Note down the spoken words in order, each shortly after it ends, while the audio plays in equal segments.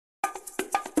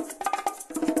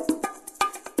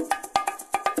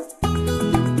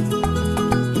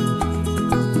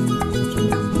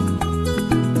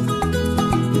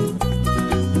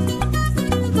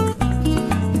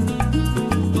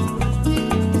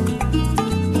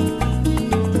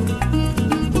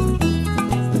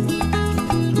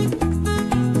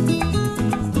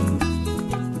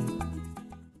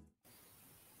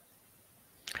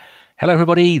Hello,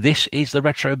 everybody. This is the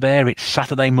Retro Bear. It's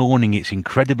Saturday morning. It's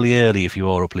incredibly early if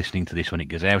you are up listening to this when it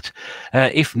goes out.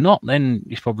 If not, then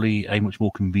it's probably a much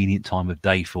more convenient time of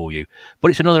day for you.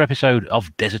 But it's another episode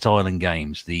of Desert Island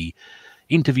Games, the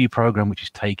interview program which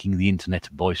is taking the internet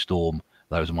by storm.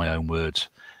 Those are my own words.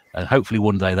 And hopefully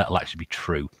one day that'll actually be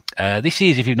true. This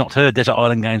is, if you've not heard Desert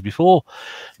Island Games before,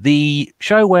 the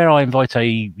show where I invite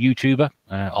a YouTuber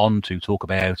on to talk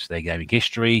about their gaming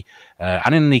history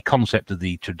and in the concept of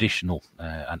the traditional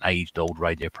and aged-old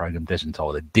radio program Desert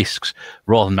Island Discs.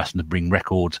 Rather than asking them to bring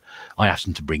records, I ask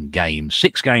them to bring games.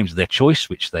 6 games of their choice,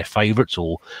 which are their favourites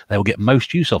or they will get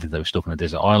most use of if they were stuck on a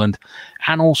desert island.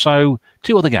 And also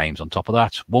 2 other games on top of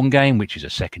that. One game, which is a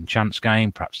second chance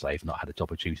game. Perhaps they've not had an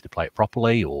opportunity to play it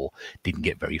properly or didn't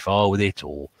get very far with it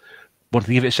or wanted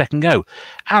to give it a second go.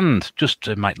 And just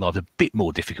to make life a bit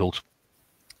more difficult,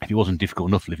 if it wasn't difficult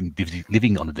enough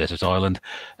living on a desert island,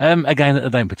 a game that they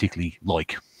don't particularly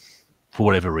like for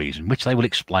whatever reason, which they will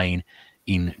explain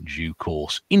in due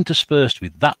course. Interspersed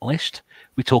with that list,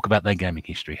 we talk about their gaming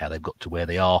history, how they've got to where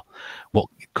they are, what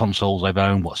consoles they've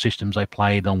owned, what systems they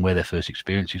played on, where their first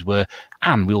experiences were,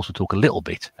 and we also talk a little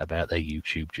bit about their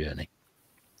YouTube journey.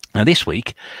 Now, this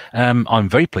week, I'm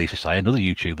very pleased to say another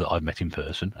YouTuber that I've met in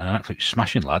person, an absolute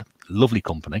smashing lad, lovely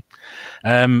company,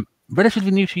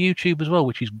 relatively new to YouTube as well,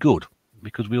 which is good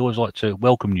because we always like to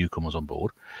welcome newcomers on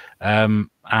board. And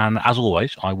as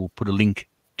always, I will put a link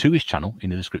to his channel in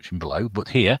the description below. But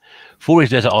here, for his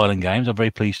Desert Island Games, I'm very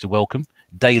pleased to welcome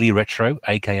Daley Retro,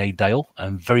 a.k.a. Dale,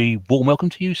 and very warm welcome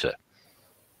to you, sir.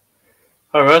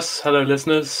 Hi, Russ. Hello,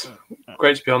 listeners.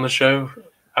 Great to be on the show.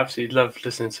 Absolutely love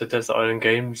listening to Desert Island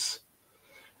Games,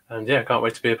 and yeah, can't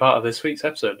wait to be a part of this week's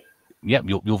episode. Yep,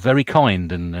 you're very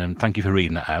kind, and thank you for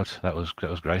reading that out. That was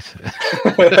great.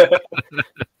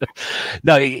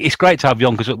 No, it's great to have you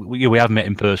on because we have met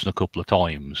in person a couple of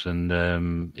times,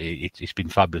 and it's been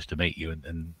fabulous to meet you.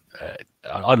 And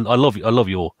I love you. I love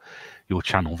your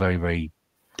channel. Very, very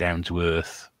down to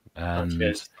earth.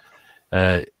 And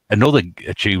another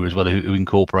tuber as well who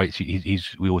incorporates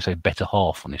he's we always say better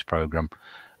half on this program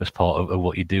as part of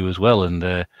what you do as well, and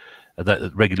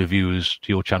that regular viewers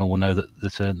to your channel will know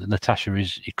that Natasha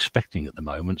is expecting at the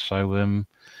moment. So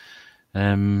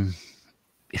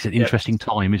it's an interesting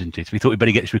time, isn't it? We thought we'd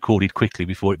better get this recorded quickly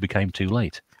before it became too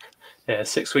late. Yeah,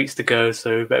 6 weeks to go,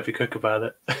 so we better be quick about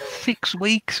it. 6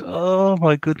 weeks? Oh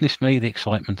my goodness me, the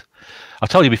excitement! I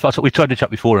told you before. We tried to chat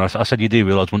before, and I said you do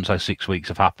realise once those 6 weeks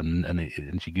have happened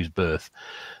and she gives birth,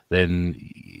 then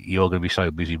you're going to be so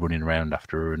busy running around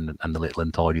after her and the little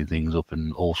and tidying things up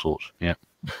and all sorts. Yeah.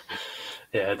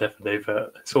 Yeah, definitely.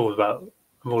 But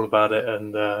I'm all about it,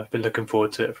 and I've been looking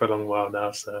forward to it for a long while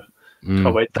now. So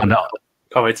can't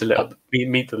wait to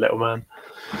meet the little man.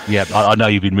 Yeah, I know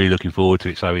you've been really looking forward to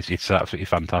it, so it's absolutely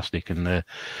fantastic, and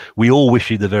we all wish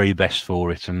you the very best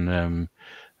for it, and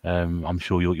I'm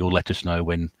sure you'll let us know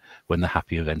when the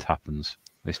happy event happens.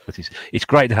 But it's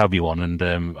great to have you on, and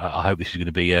I hope this is going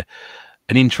to be an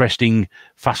interesting,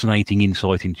 fascinating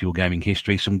insight into your gaming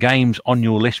history. Some games on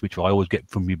your list, which I always get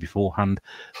from you beforehand,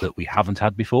 that we haven't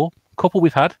had before. A couple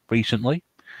we've had recently,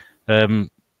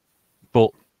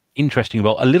 but interesting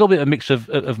about a little bit of mix of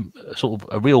sort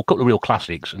of a couple of real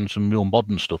classics and some real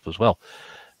modern stuff as well,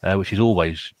 which is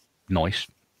always nice.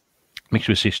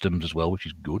 Mixture of systems as well, which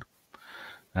is good.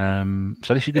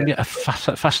 So this is going to be a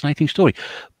fascinating story.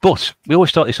 But we always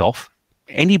start this off.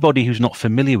 Anybody who's not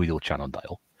familiar with your channel,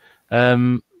 Dale,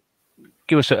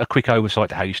 give us a quick oversight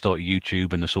to how you started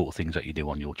YouTube and the sort of things that you do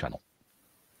on your channel.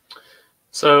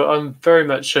 So I'm very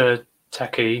much a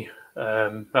techie.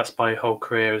 That's my whole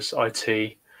career as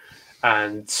IT.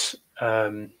 And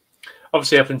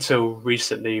obviously up until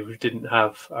recently, we didn't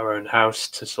have our own house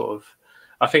to sort of...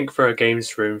 I think for a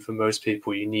games room, for most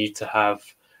people, you need to have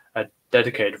a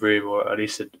dedicated room or at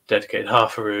least a dedicated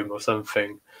half a room or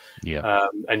something. Yeah.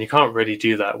 And you can't really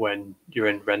do that when you're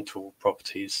in rental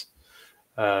properties.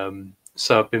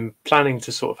 So I've been planning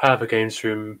to sort of have a games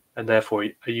room and therefore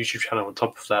a YouTube channel on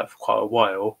top of that for quite a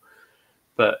while.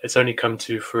 But it's only come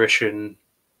to fruition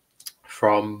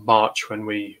from March when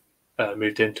we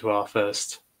moved into our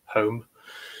first home.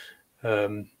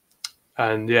 And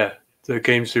yeah, the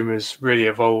games room has really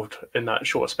evolved in that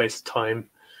short space of time.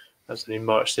 That's only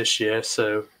March this year.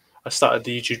 So I started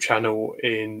the YouTube channel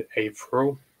in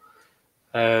April.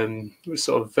 It was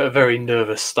sort of a very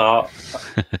nervous start.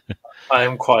 I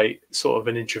am quite sort of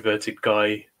an introverted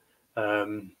guy.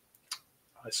 I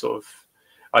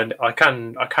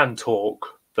can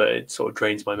talk, but it sort of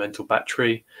drains my mental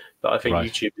battery. But I think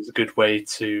YouTube is a good way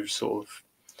to sort of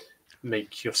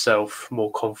make yourself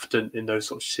more confident in those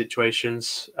sorts of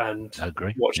situations. And I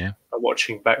agree. Yeah.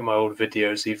 watching back my old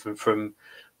videos, even from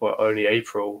only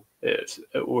April, it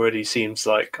already seems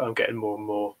like I'm getting more and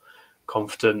more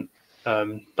confident.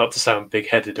 Not to sound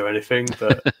big-headed or anything,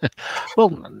 but well,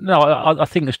 no, I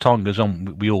think as time goes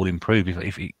on, we all improve.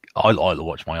 I like to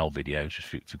watch my old videos just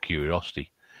for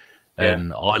curiosity,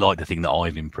 and I like to think that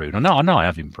I've improved. I know I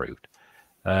have improved.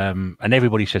 And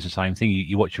everybody says the same thing.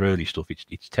 You watch your early stuff;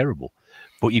 it's terrible,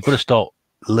 but you've got to start.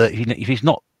 If it's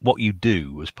not what you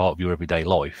do as part of your everyday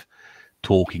life,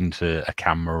 talking to a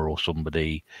camera or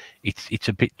somebody, it's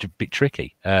a bit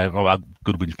tricky.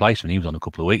 Goodwin's placement, he was on a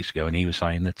couple of weeks ago, and he was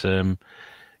saying that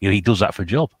he does that for a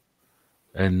job,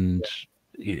 and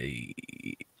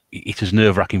it's as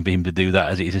nerve-wracking for him to do that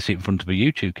as it is to sit in front of a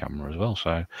YouTube camera as well.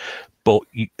 So, but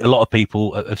a lot of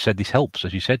people have said this helps,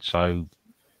 as you said. So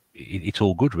it's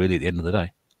all good, really, at the end of the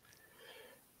day.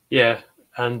 Yeah,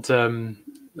 and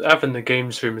having the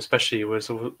games room especially was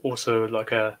also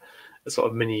like a sort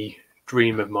of mini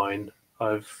dream of mine.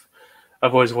 I've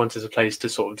always wanted a place to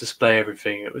sort of display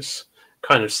everything. It was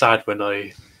kind of sad when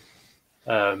I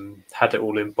had it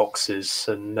all in boxes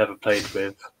and never played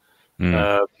with.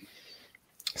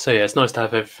 So yeah, it's nice to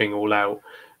have everything all out.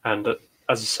 And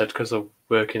as I said, because I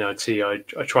work in IT,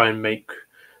 I try and make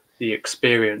the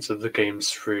experience of the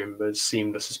games room as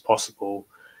seamless as possible,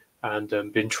 and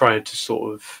been trying to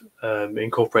sort of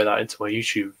incorporate that into my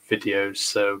YouTube videos.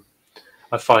 So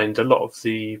I find a lot of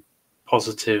the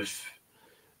positive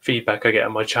feedback I get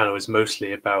on my channel is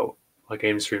mostly about my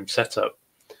games room setup.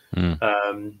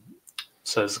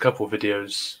 So there's a couple of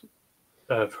videos,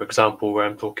 for example, where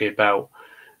I'm talking about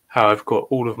how I've got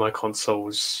all of my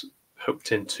consoles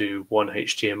hooked into one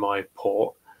HDMI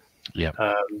port. Yeah.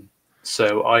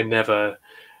 So I never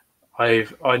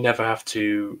have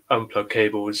to unplug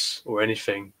cables or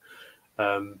anything,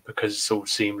 because it's all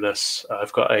seamless.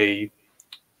 I've got a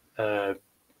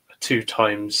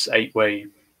 2x8-way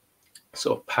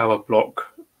sort of power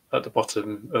block at the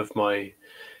bottom of my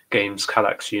games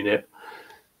Kallax unit,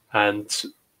 and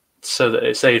so that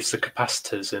it saves the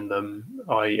capacitors in them,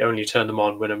 I only turn them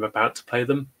on when I'm about to play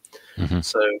them.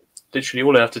 So literally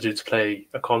all I have to do to play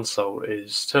a console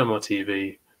is turn on my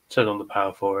TV, turn on the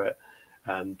power for it,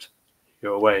 and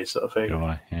you're away, sort of thing. You're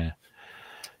right, yeah.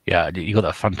 Yeah, you got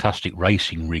that fantastic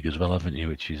racing rig as well, haven't you?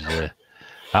 Which is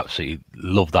absolutely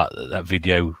love that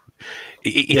video.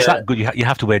 It's that good. You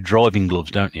have to wear driving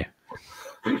gloves, don't you?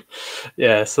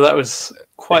 Yeah, so that was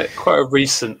quite a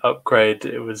recent upgrade.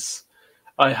 It was,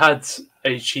 I had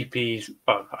a cheapie.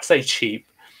 Well, I say cheap.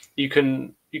 You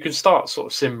can start sort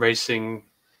of sim racing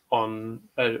on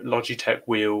a Logitech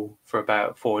wheel for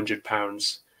about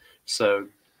 £400. So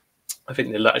I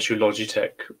think the actual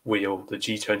Logitech wheel, the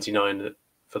G29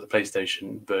 for the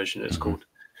PlayStation version, it's called,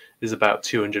 is about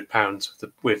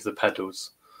 £200 with the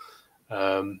pedals.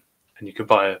 And you can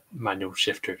buy a manual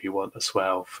shifter if you want as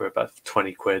well for about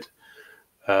 20 quid.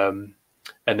 And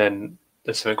then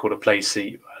there's something called a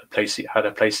playseat. Had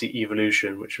a playseat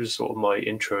Evolution, which was sort of my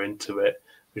intro into it,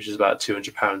 which is about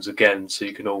 £200 again. So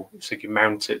you can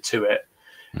mount it to it,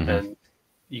 and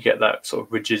you get that sort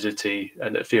of rigidity,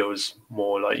 and it feels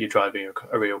more like you're driving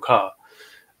a real car.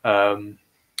 And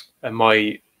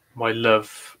my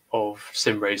love of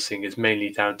sim racing is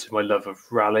mainly down to my love of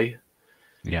rally.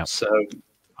 Yeah. So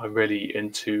I'm really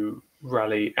into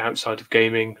rally outside of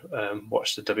gaming.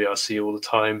 Watch the WRC all the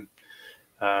time,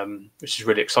 which is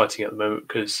really exciting at the moment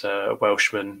because a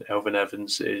Welshman, Elfyn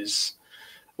Evans, he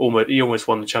almost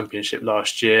won the championship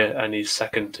last year, and he's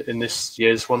second in this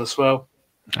year's one as well.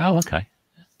 Oh, okay.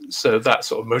 So that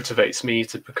sort of motivates me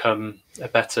to become a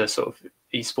better sort of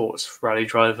esports rally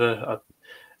driver.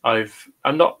 I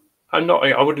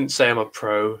wouldn't say I'm a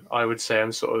pro. I would say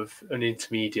I'm sort of an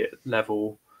intermediate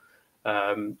level.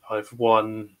 I've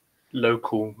won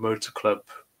local motor club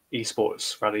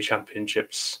esports rally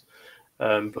championships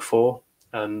before,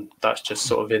 and that's just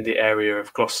sort of in the area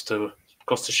of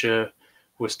Gloucestershire,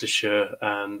 Worcestershire,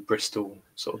 and Bristol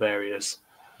sort of areas.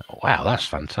 Wow, that's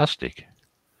fantastic.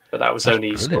 But that was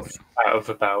only sort of out of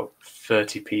about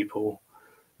 30 people,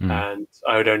 and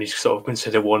I would only sort of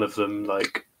consider one of them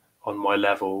like on my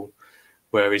level,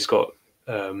 where he's got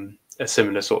a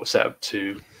similar sort of setup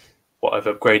to what I've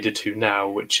upgraded to now,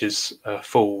 which is a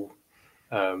full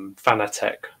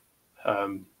Fanatec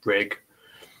rig.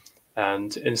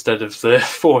 And instead of the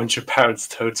 £400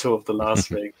 total of the last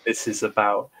rig, this is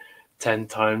about 10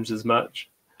 times as much.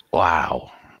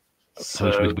 Wow. So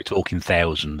we're talking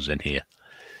thousands in here.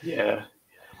 Yeah.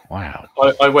 Wow.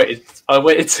 I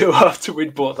waited till after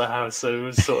we'd bought the house, so it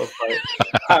was sort of like,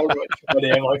 how much money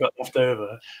have I got left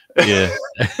over? Yeah.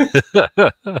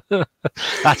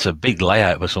 That's a big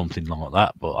layout for something like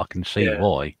that, but I can see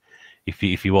why.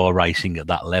 If you are racing at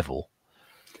that level,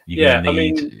 you're going to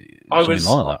need something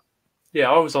like that. Yeah,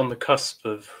 I was on the cusp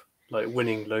of like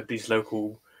winning these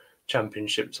local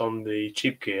championships on the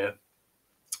cheap gear,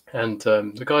 and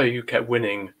the guy who kept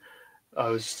winning, I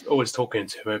was always talking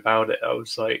to him about it. I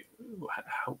was like,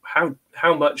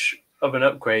 how much of an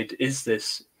upgrade is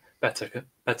this better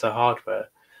hardware?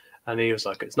 And he was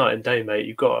like, it's night and day, mate.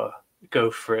 You've got to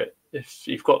go for it if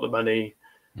you've got the money,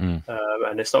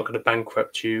 and it's not going to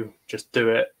bankrupt you. Just do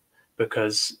it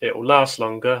because it will last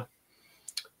longer.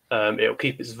 It'll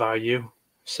keep its value.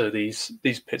 So these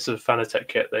bits of Fanatec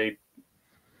kit, they,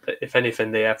 if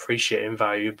anything, they appreciate in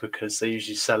value because they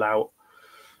usually sell out.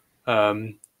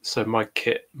 So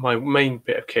my main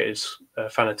bit of kit is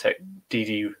Fanatec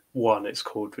DD1. It's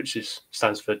called, which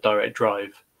stands for direct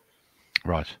drive.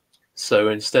 Right. So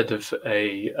instead of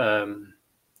like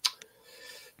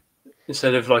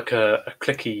a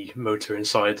clicky motor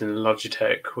inside in the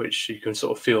Logitech, which you can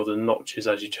sort of feel the notches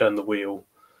as you turn the wheel,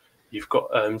 you've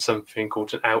got something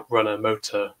called an outrunner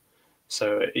motor.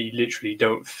 So you literally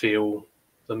don't feel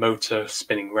the motor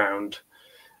spinning round,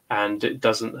 and it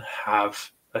doesn't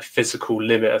have a physical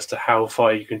limit as to how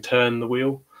far you can turn the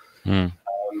wheel.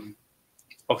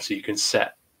 Obviously, you can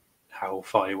set how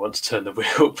far you want to turn the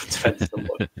wheel, depending on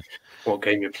what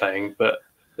game you're playing. But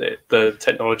the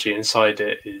technology inside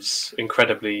it is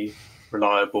incredibly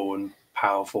reliable and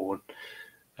powerful.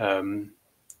 The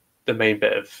main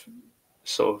bit of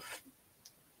sort of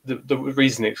the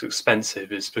reason it's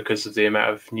expensive is because of the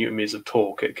amount of newton meters of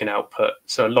torque it can output.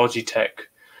 So a Logitech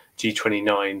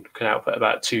G29 can output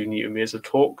about 2 newton meters of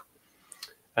torque,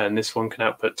 and this one can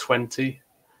output 20.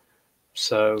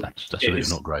 So that's a bit of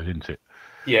an upgrade, isn't it?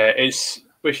 Yeah, it's,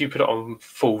 if you put it on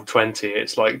full 20,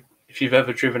 it's like if you've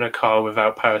ever driven a car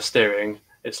without power steering,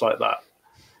 it's like that.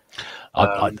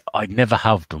 I never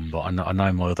have done, but I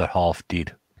know my other half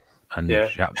did, and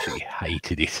she absolutely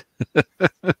hated it.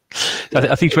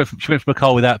 I think she went from a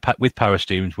car with power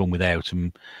steering to one without.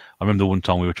 And I remember one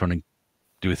time we were trying to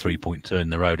do a 3-point turn in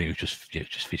the road, and it was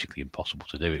just physically impossible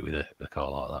to do it with a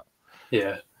car like that.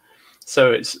 Yeah.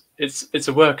 So it's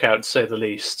a workout to say the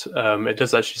least. It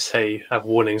does actually have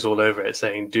warnings all over it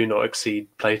saying do not exceed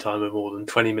playtime of more than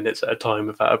 20 minutes at a time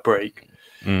without a break.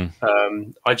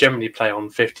 I generally play on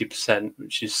 50%,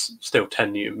 which is still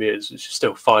 10 newton meters, which is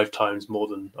still 5 times more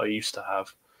than I used to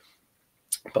have.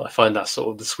 But I find that's sort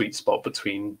of the sweet spot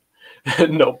between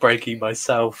not breaking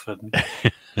myself and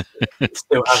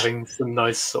still having some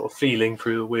nice sort of feeling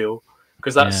through the wheel,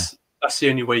 because that's the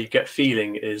only way you get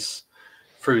feeling is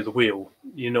through the wheel.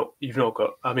 You've not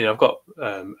got. I mean, I've got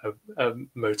a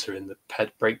motor in the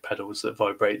brake pedals that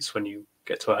vibrates when you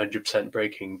get to 100%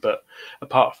 braking, but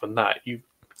apart from that, you're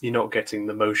not getting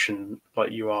the motion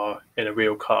like you are in a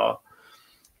real car.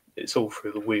 It's all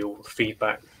through the wheel, the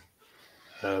feedback.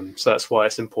 So that's why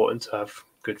it's important to have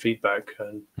good feedback.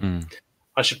 And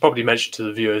I should probably mention to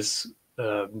the viewers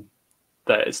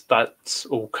that's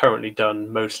all currently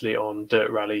done mostly on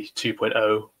Dirt Rally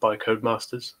 2.0 by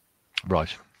Codemasters.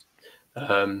 Right.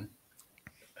 And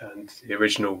the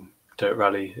original Dirt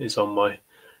Rally is on my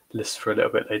list for a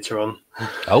little bit later on.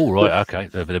 Oh, right, okay.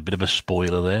 A bit of a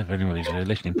spoiler there for anyone who's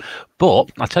listening.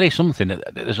 But I'll tell you something.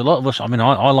 There's a lot of us. I mean,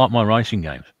 I like my racing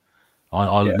games.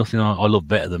 Nothing I love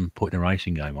better than putting a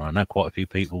racing game on. I know quite a few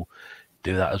people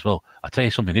do that as well. I tell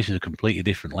you something. This is a completely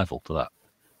different level to that,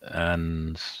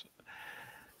 and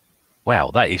wow,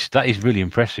 that is really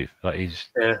impressive. That's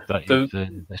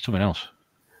something else.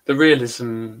 The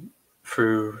realism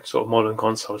through sort of modern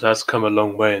consoles has come a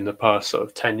long way in the past sort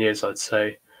of 10 years, I'd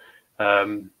say.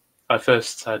 I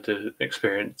first had an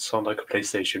experience on like a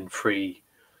PlayStation 3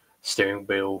 steering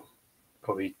wheel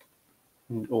probably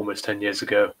almost 10 years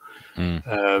ago.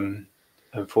 And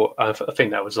I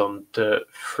think that was on Dirt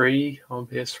 3 on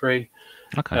PS3.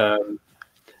 Okay.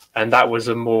 And that was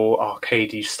a more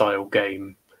arcadey style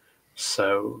game.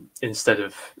 So instead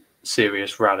of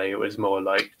serious rally, it was more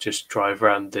like just drive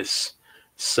around this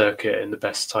circuit in the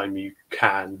best time you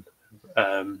can,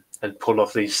 and pull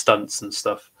off these stunts and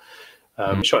stuff,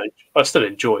 which I still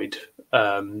enjoyed,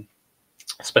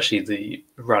 especially the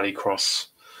rallycross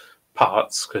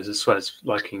parts, because as well as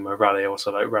liking my rally, I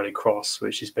also like rallycross,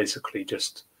 which is basically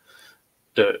just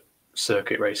dirt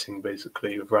circuit racing,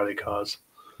 basically with rally cars.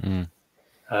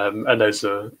 And those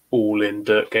are all in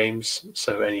dirt games.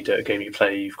 So any dirt game you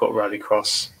play, you've got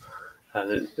rallycross,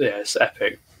 and it's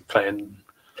epic playing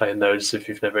those if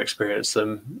you've never experienced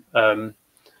them.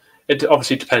 it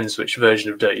obviously depends which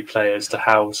version of Dirt you play as to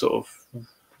how sort of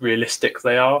realistic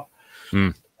they are.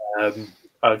 Mm.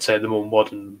 I would say the more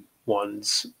modern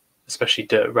ones, especially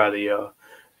Dirt Rally,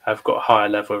 have got a higher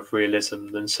level of realism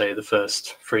than, say, the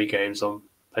first 3 games on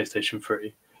PlayStation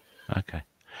 3. Okay.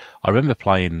 I remember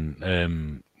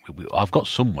playing. I've got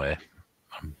somewhere.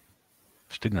 I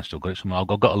think I still got it somewhere.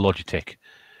 I've got a Logitech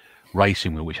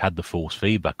racing wheel which had the force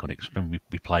feedback on it. 'Cause remember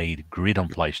we played Grid on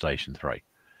PlayStation 3.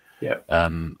 Yeah.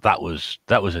 That was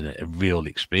a real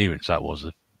experience. That was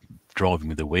driving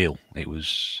with the wheel. It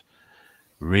was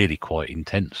really quite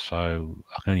intense. So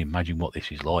I can only imagine what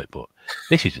this is like. But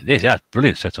this is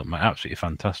brilliant setup, mate. Absolutely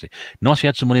fantastic. Nice you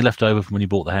had some money left over from when you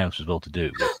bought the house as well to do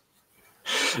it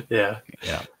with. Yeah.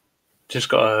 Yeah. Just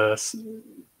got to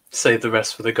save the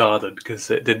rest for the garden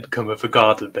because it didn't come with a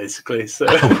garden, basically. So.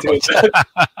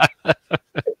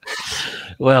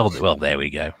 Well, there we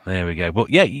go. But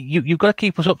yeah, you've got to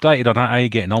keep us updated on how you're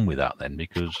getting on with that then,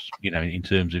 because in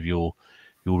terms of your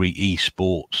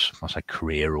esports, I say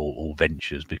career or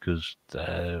ventures, because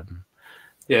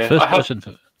yeah, first person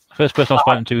I've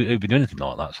spoken to who'd be doing anything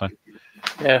like that. So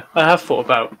yeah, I have thought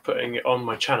about putting it on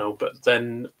my channel, but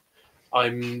then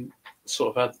I'm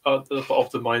sort of of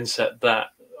the mindset that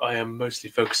I am mostly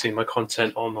focusing my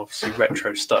content on obviously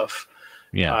retro stuff.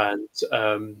 yeah,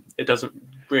 And it doesn't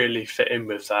really fit in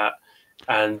with that,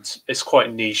 and it's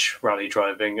quite niche rally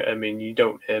driving. I mean, you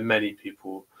don't hear many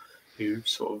people who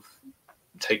sort of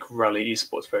take rally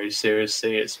esports very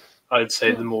seriously. I'd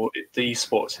say the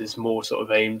esports is more sort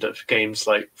of aimed at games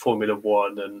like Formula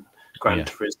One and Gran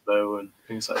Turismo and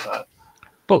things like that.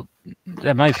 But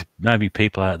there may be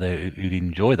people out there who'd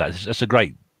enjoy that. That's a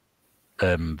great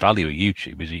value of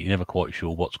YouTube, is that you're never quite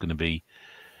sure what's going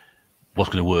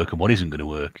to work and what isn't going to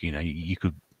work. You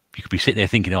could be sitting there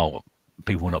thinking, oh,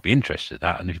 people will not be interested in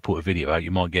that, and if you put a video out,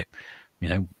 you might get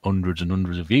hundreds and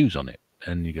hundreds of views on it,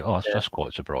 and you go, oh, that's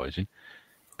quite surprising.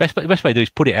 Best way to do is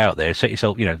put it out there, set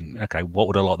yourself, okay, what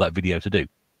would I like that video to do?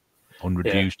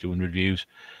 100 views, 200 views.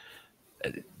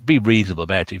 Be reasonable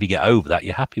about it. If you get over that,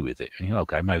 you're happy with it, and you go,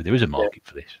 okay, maybe there is a market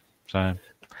for this. So,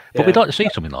 but we'd like to see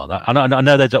something like that. I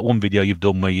know there's that one video you've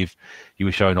done where you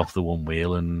were showing off the one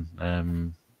wheel,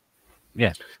 and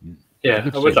yeah, I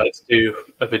would like to do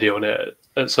a video on it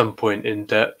at some point in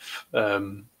depth,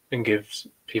 and give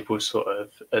people sort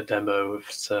of a demo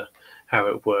as to how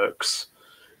it works.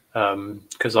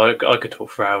 Because I could talk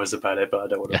for hours about it, but I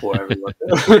don't want to bore everyone.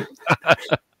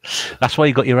 That's why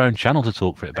you got your own channel to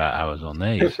talk for it about hours on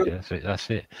there. That's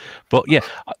it. But yeah,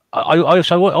 I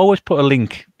always put a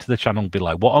link to the channel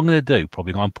below. What I'm going to do,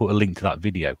 probably, I'm going to put a link to that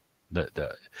video. I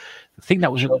think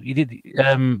that was you did,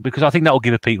 because I think that will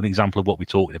give people an example of what we're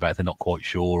talking about if they're not quite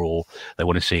sure or they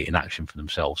want to see it in action for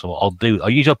themselves. So I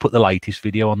usually put the latest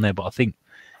video on there, but I think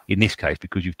in this case,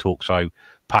 because you've talked so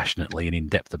passionately and in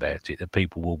depth about it, that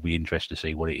people will be interested to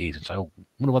see what it is and say, oh, I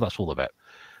wonder what that's all about.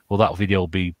 Well, that video will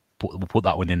be, we'll put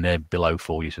that one in there below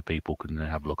for you so people can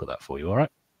have a look at that for you. All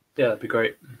right? Yeah, that'd be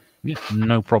great. Yeah,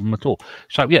 no problem at all.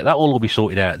 So yeah, that will all be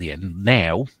sorted out at the end.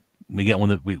 Now we get on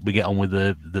with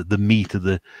the meat of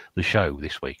the show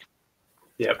this week.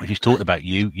 Yeah, which is talking about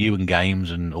you and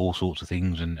games and all sorts of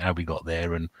things and how we got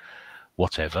there and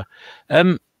whatever.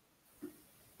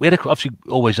 We had obviously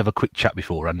always have a quick chat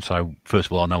beforehand. So first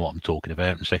of all, I know what I'm talking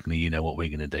about, and secondly, you know what we're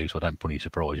going to do, so I don't put any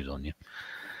surprises on you.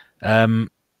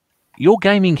 Your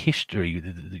gaming history,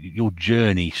 your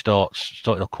journey started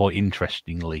off quite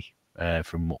interestingly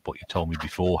from what you told me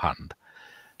beforehand,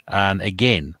 and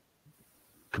again,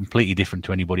 completely different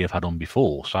to anybody I've had on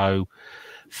before. So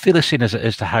fill us in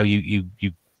as to how you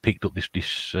picked up this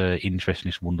interest in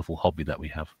this wonderful hobby that we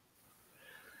have.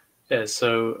 Yeah,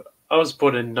 so I was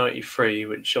born in '93,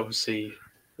 which obviously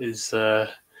is so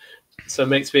it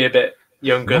makes me a bit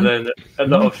younger than a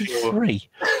lot of your.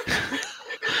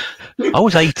 I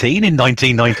was 18 in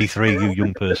 1993. You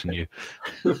young person, you.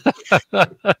 Yeah,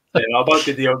 I might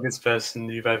be the youngest person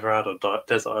you've ever had on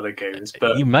Desert Island Games,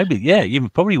 but you maybe, yeah, you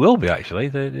probably will be actually.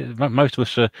 Most of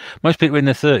us, most people in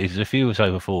their 30s. There's a few of us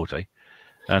over 40,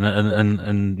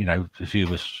 and you know, a few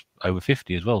of us over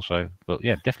 50 as well. So, but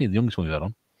yeah, definitely the youngest one we've had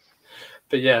on.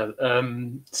 But yeah,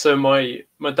 so my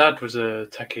dad was a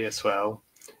techie as well.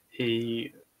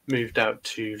 He moved out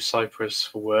to Cyprus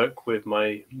for work with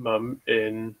my mum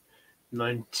in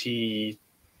 91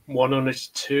 or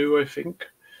 92, I think.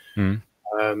 Mm.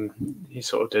 He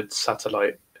sort of did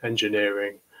satellite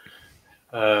engineering.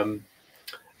 And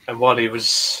while he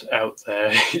was out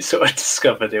there, he sort of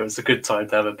discovered it was a good time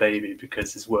to have a baby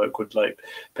because his work would like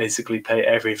basically pay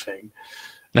everything.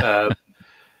 But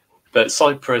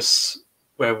Cyprus,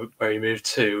 where he moved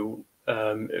to,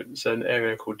 it was an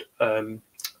area called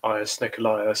Ias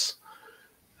Nicolaius,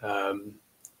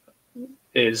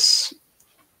 is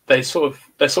they're sort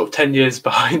of 10 years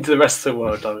behind the rest of the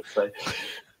world, I would say.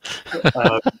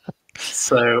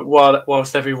 So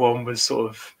whilst everyone was sort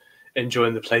of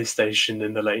enjoying the PlayStation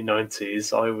in the late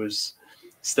 90s, I was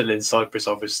still in Cyprus,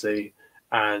 obviously,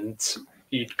 and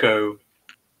you'd go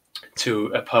to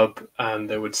a pub and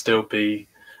there would still be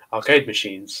arcade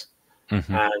machines.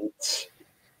 And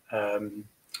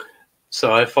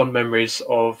so I have fond memories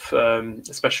of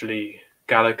especially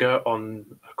Gallagher on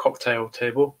a cocktail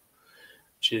table,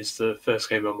 which is the first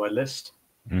game on my list.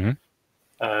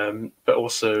 But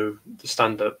also the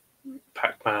stand-up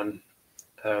Pac-Man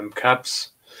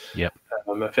cabs. Yep.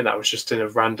 I think that was just in a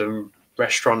random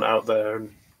restaurant out there,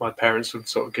 and my parents would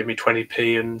sort of give me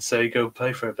 20p and say, "Go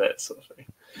play for a bit," sort of thing.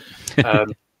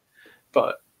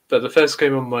 But the first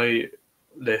game on my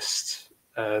list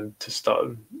to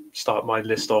start my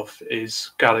list off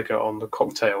is Gallagher on the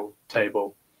cocktail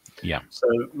table. Yeah. So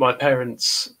my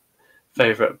parents'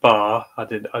 favorite bar, I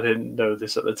didn't know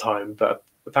this at the time, but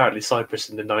apparently Cyprus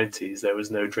in the 90s there was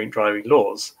no drink driving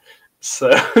laws.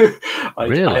 So I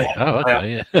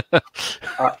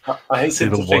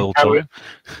hasten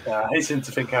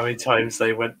to think how many times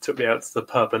they took me out to the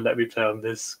pub and let me play on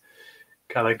this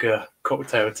Gallagher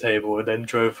cocktail table and then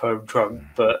drove home drunk,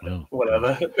 but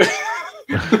whatever.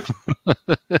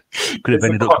 Could have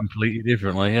ended up completely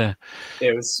differently, yeah.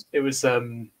 It was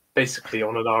basically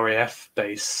on an RAF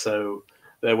base, so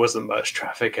there wasn't much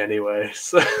traffic anyway.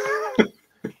 So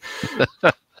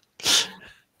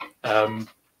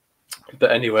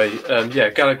but anyway,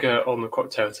 Gallagher on the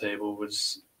cocktail table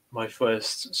was my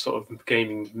first sort of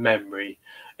gaming memory.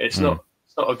 It's not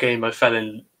a game I fell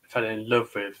in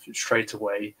love with straight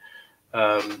away,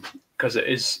 because it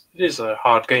is a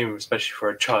hard game, especially for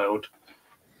a child.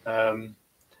 And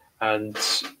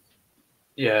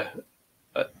yeah,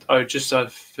 I just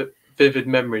have vivid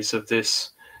memories of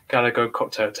this Gallagher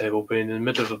cocktail table being in the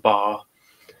middle of a bar,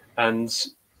 and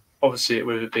obviously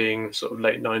with it being sort of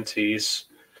late 90s,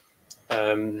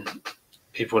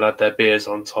 people had their beers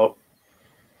on top,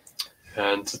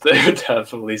 and they would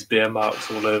have all these beer marks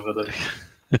all over them.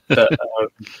 But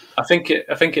I think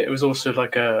it was also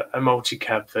like a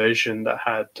multi-cab version that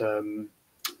had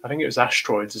I think it was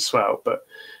Asteroids as well, but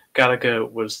Gallagher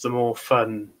was the more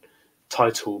fun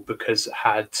title because it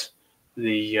had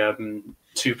the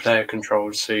 2-player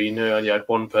controls. So you had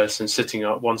one person sitting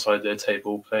at one side of the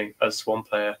table playing as one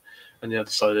player, and the other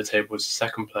side of the table was the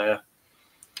second player.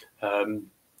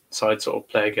 So I'd sort of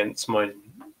play against my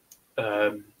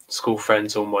school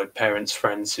friends or my parents'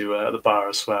 friends who were at the bar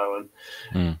as well,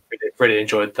 and really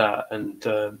enjoyed that. And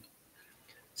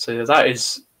so that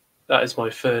is my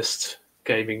first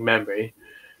gaming memory.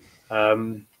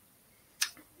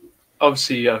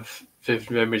 Obviously, I have vivid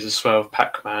memories as well of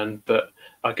Pac-Man, but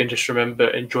I can just remember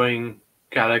enjoying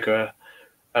Gallagher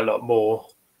a lot more,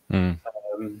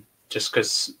 just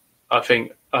because I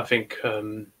think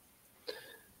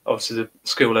obviously the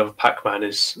skill level of Pac-Man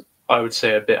is, I would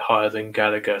say, a bit higher than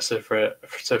Gallagher. So for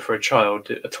a child,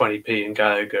 a 20p in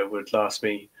Gallagher would last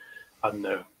me, I don't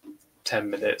know, 10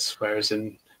 minutes, whereas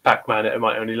in Pac-Man it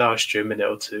might only last you a minute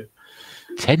or two.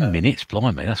 10 minutes,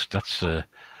 blimey, that's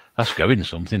going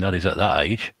something. That is at that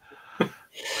age.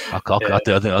 I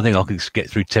think I could get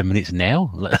through 10 minutes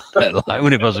now. Like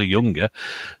when I was younger,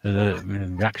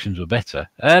 reactions were better.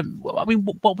 I mean,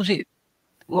 what was it?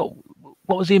 What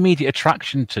was the immediate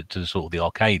attraction to sort of the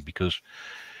arcade? Because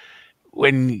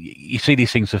when you see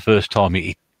these things the first time,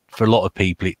 for a lot of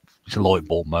people, it's a light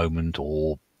bulb moment,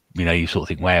 or you sort of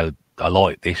think, "Wow, I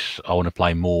like this. I want to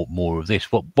play more of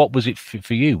this." What was it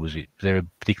for you? Was there a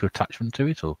particular attachment to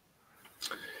it, or?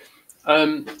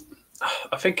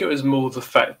 I think it was more the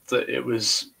fact that it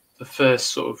was the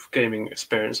first sort of gaming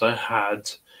experience I had,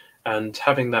 and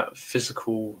having that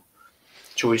physical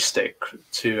joystick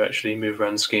to actually move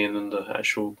around the screen and the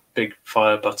actual big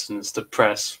fire buttons to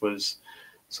press was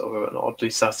sort of an oddly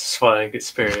satisfying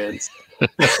experience.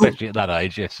 Especially at that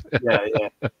age, yes. Yeah.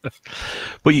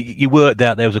 But you worked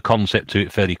out there was a concept to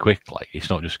it fairly quickly. It's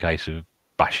not just a case of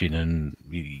bashing, and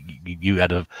you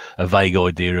had a vague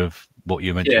idea of what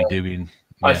you're meant to be doing.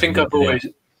 Yeah, I think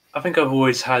I've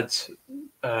always had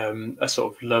a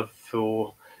sort of love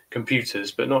for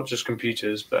computers, but not just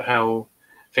computers, but how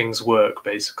things work,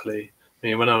 basically. I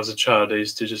mean, when I was a child, I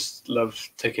used to just love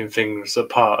taking things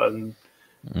apart and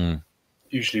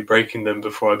usually breaking them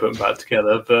before I put them back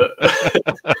together. But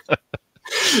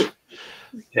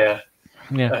that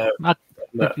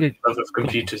love of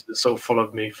computers that sort of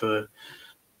followed me for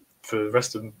the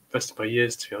rest of my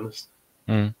years, to be honest.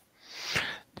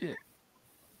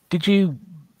 Did you,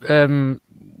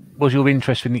 was your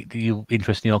interest in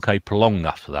the arcade prolonged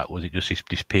after that? Was it just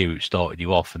this period started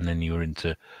you off, and then you were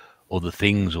into other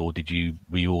things, or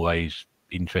were you always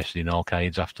interested in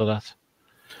arcades after that?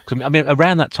 'Cause, I mean,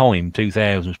 around that time,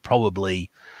 2000 was probably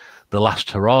the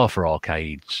last hurrah for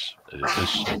arcades as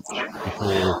such.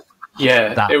 Before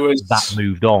it was. that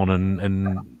moved on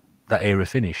and that era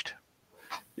finished.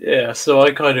 Yeah, so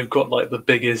I kind of got like the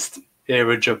biggest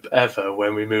era jump ever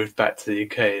when we moved back to the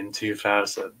UK in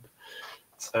 2000.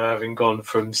 So having gone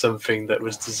from something that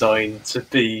was designed to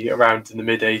be around in the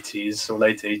mid 80s or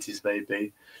late 80s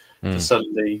maybe, to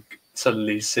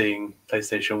suddenly seeing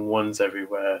PlayStation 1s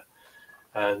everywhere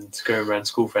and going around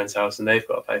school friends' house and they've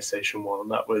got a PlayStation 1,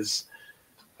 that was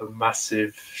a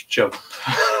massive jump.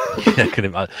 Yeah, I can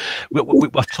imagine.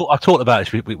 I've talked about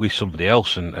this with somebody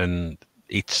else, and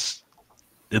it's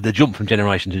the jump from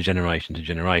generation to generation to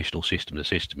generation, or system to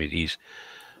system, is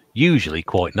usually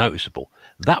quite noticeable.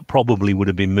 That probably would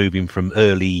have been moving from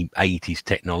early 80s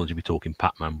technology. We're talking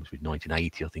Pac-Man was with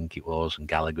 1980, I think it was, and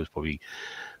Gallagher's probably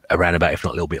around about, if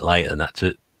not a little bit later than that,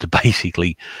 to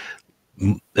basically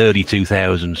early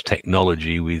 2000s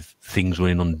technology with things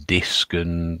running on disc,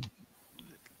 and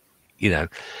yeah,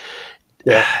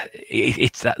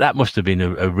 it's that must have been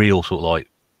a real sort of like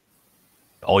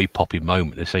eye-popping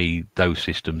moment to see those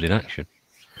systems in action.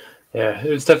 Yeah, it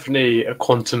was definitely a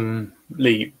quantum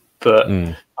leap, but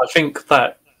I think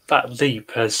that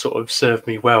leap has sort of served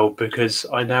me well, because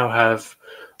I now have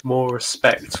more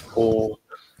respect for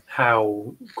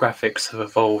how graphics have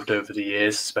evolved over the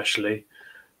years, especially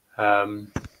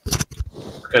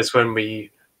because when we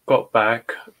got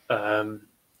back a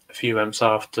few months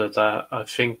after that, I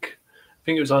think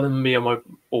it was either me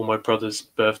or my brother's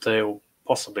birthday, or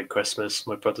possibly Christmas.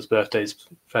 My brother's birthday is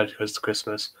fairly close to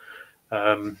Christmas.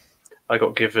 I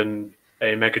got given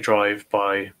a Mega Drive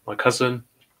by my cousin,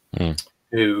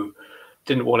 who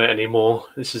didn't want it anymore.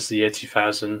 This is the year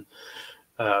 2000.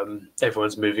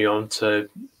 Everyone's moving on to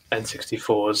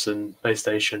N64s and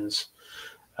PlayStations.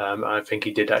 I think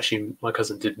he did actually. My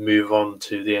cousin did move on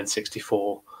to the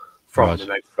N64 from the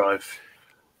Mega Drive.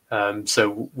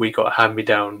 So we got a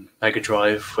hand-me-down Mega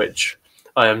Drive, which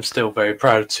I am still very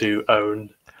proud to own.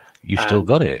 You still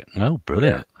got it? Oh,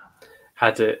 brilliant! Yeah,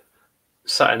 had it,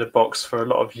 sat in a box for a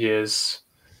lot of years.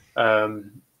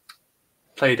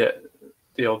 Played it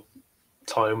the odd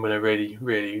time when I really,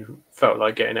 really felt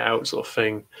like getting it out, sort of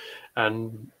thing.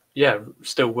 And yeah,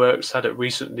 still works. Had it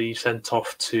recently sent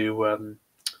off to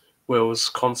Will's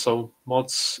Console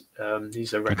Mods.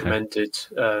 He's a recommended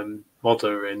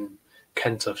modder in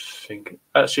Kent, I think.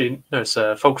 Actually, no, it's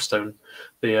Folkestone,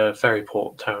 the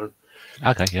ferryport town.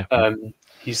 Okay, yeah.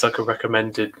 He's like a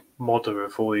recommended modder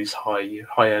of all these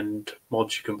high-end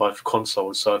mods you can buy for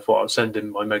consoles. So I thought I'd send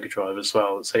him my Mega Drive as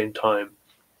well at the same time.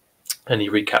 And he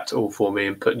recapped it all for me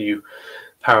and put new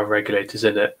power regulators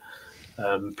in it,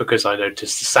 because I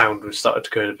noticed the sound was started to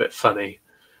go a bit funny,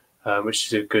 which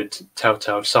is a good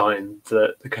telltale sign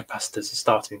that the capacitors are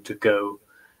starting to go.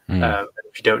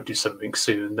 If you don't do something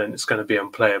soon, then it's going to be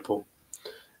unplayable.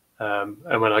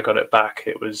 And when I got it back,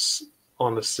 it was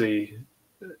honestly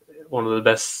one of the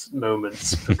best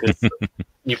moments, because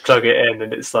you plug it in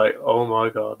and it's like, oh my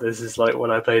god, this is like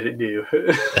when I played it new.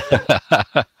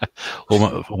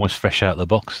 almost fresh out of the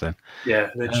box then. Yeah,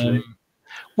 literally.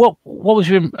 What was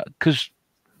your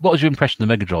impression of the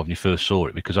Mega Drive when you first saw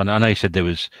it? Because I know you said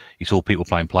you saw people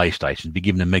playing PlayStation. Be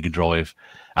given a Mega Drive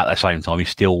at the same time,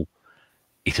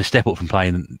 it's a step up from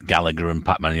playing Gallagher and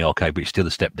Pac-Man in the arcade, but it's still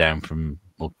a step down from,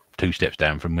 or 2 steps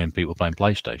down from when people were playing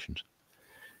PlayStations.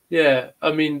 Yeah,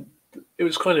 I mean, it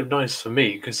was kind of nice for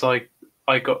me, because I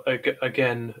got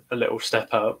again a little step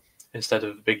up instead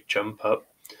of a big jump up.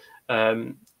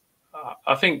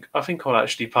 I think I'll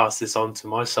actually pass this on to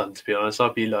my son, to be honest.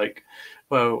 I'll be like,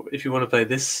 well, if you want to play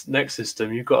this next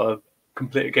system, you've got to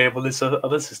complete a game on this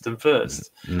other system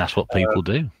first. And that's what people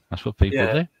do. That's what people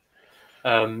do.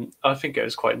 I think it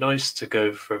was quite nice to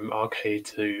go from arcade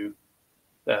to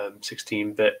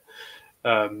 16-bit.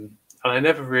 And I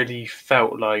never really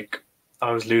felt like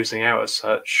I was losing out as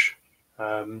such,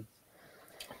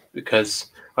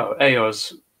 because, well, I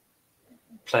was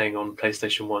playing on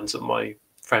PlayStation 1s at my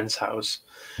friend's house,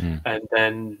 and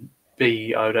then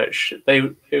B,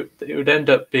 it would end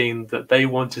up being that they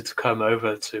wanted to come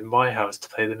over to my house to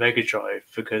play the Mega Drive,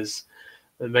 because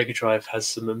the Mega Drive has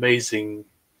some amazing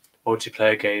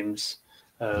multiplayer games,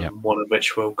 one of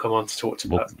which we'll come on to talk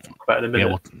about in a minute.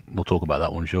 Yeah, we'll talk about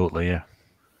that one shortly, yeah.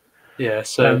 Yeah,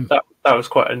 so that was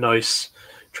quite a nice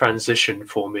transition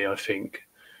for me, I think.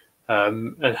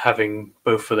 And having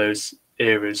both of those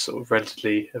eras sort of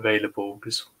relatively available,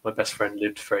 because my best friend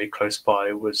lived very close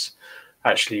by, was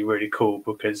actually really cool,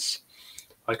 because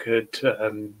I could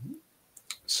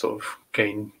sort of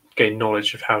gain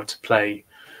knowledge of how to play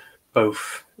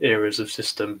both eras of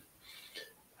system,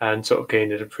 and sort of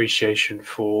gain an appreciation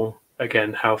for,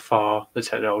 again, how far the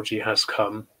technology has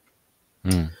come,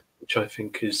 which I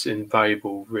think is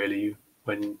invaluable, really,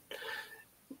 when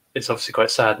it's obviously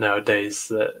quite sad nowadays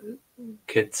that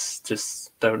kids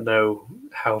just don't know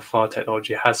how far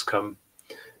technology has come.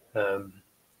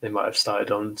 They might have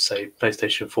started on, say,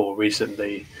 PlayStation 4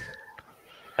 recently,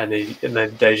 and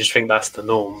then they just think that's the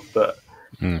norm. But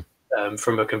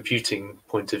from a computing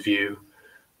point of view,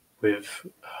 with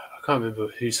I can't remember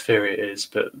whose theory it is,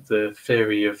 but the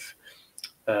theory of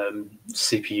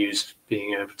CPUs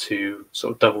being able to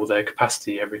sort of double their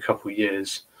capacity every couple of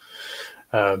years,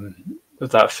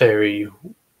 that theory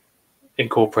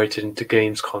incorporated into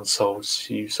games consoles,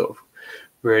 you sort of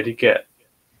really get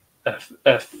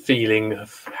a feeling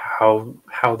of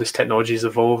how this technology is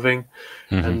evolving,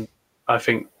 and I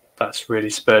think that's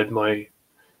really spurred my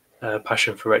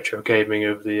passion for retro gaming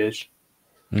over the years.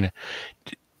 Yeah.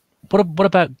 What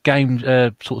about games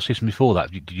sort of system before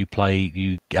that? Did you play? Did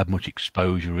you have much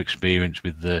exposure or experience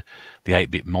with the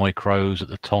 8-bit micros at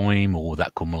the time, or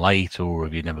that come late, or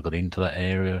have you never got into that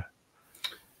area?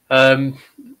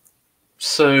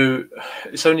 So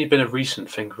it's only been a recent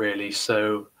thing, really.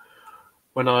 So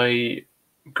when I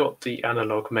got the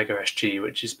analog Mega SG,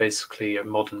 which is basically a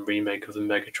modern remake of the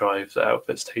Mega Drive that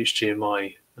outputs to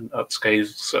HDMI and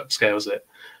upscales it,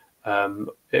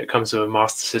 it comes with a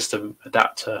Master System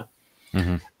adapter.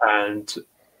 And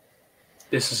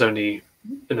this is only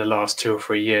in the last 2 or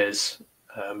 3 years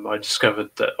I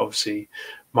discovered that obviously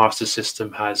Master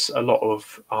System has a lot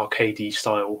of arcadey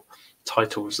style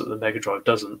titles that the Mega Drive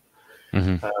doesn't.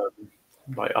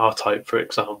 Like R-Type, for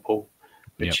example,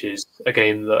 which is a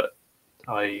game that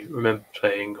I remember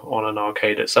playing on an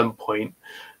arcade at some point,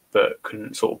 but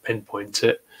couldn't sort of pinpoint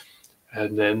it,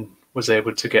 and then was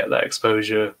able to get that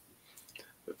exposure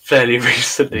fairly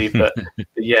recently. But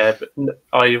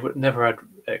I never had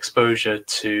exposure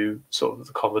to sort of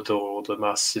the Commodore or the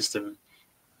Master System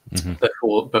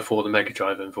before the Mega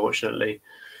Drive, unfortunately.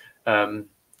 My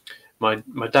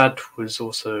dad was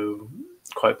also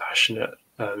quite passionate.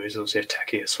 He was also a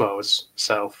techie as well as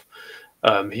myself.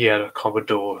 He had a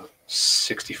Commodore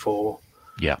 64.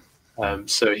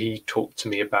 So he talked to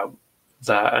me about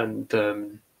that,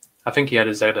 and I think he had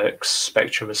a ZX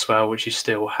Spectrum as well, which he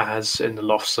still has in the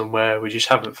loft somewhere. We just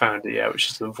haven't found it yet, which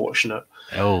is unfortunate.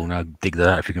 Oh no, dig that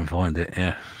out if you can find it.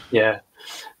 Yeah.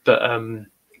 But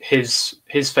his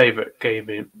favorite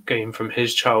game from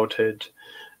his childhood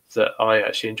that I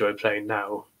actually enjoy playing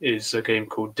now is a game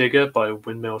called Digger by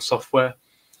Windmill Software.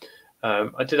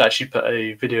 I did actually put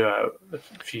a video out a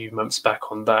few months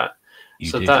back on that.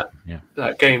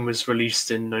 That game was released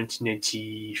in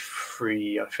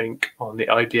 1983, I think, on the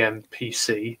IBM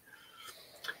PC,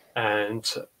 and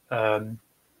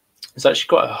it's actually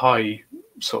got a highly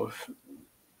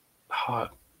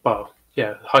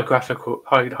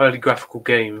graphical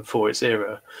game for its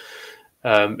era.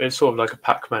 It's sort of like a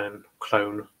Pac-Man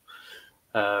clone,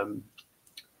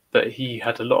 but he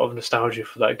had a lot of nostalgia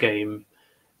for that game,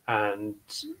 and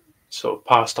sort of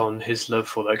passed on his love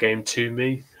for that game to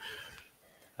me.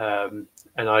 And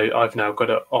I've now got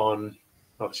it on,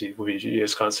 obviously you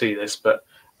just can't see this, but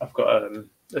I've got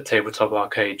a tabletop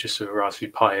arcade just with a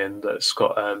Raspberry Pi in that's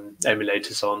got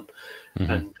emulators on,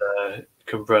 and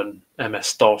can run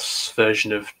MS-DOS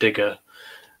version of Digger.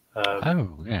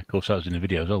 Of course, that was in the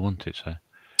video as well, wasn't it? So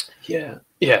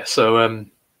so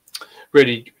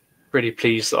really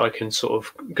pleased that I can sort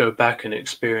of go back and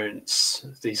experience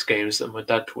these games that my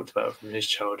dad talked about from his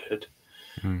childhood.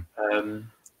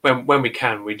 When we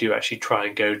can, we do actually try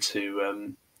and go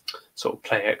to sort of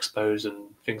play expos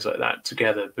and things like that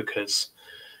together, because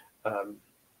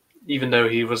even though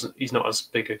he's not as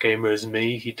big a gamer as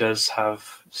me, he does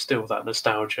have still that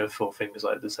nostalgia for things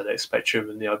like the ZX Spectrum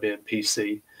and the IBM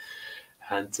PC.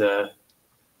 And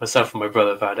myself and my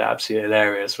brother found it absolutely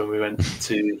hilarious when we went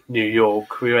to New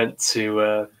York. We went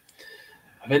to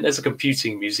I think there's a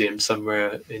computing museum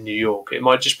somewhere in New York. It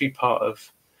might just be part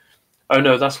of. Oh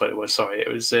no, that's what it was. Sorry,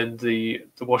 it was in the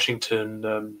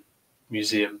Washington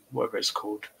Museum, whatever it's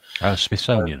called.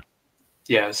 Smithsonian.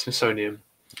 Smithsonian.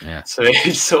 Yeah. So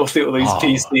he saw all these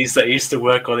PCs that he used to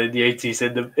work on in the 80s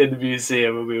in the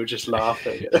museum, and we were just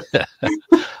laughing.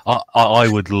 I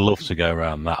would love to go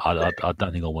around that. I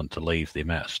don't think I want to leave the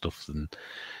amount of stuff and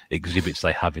exhibits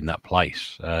they have in that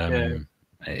place.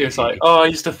 He was like, "Oh, I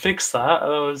used to fix that,"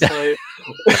 and I was like,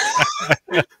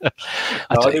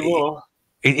 "Not anymore."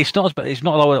 It's not like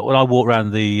when I walk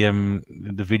around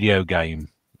the video game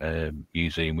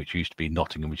Museum, which used to be in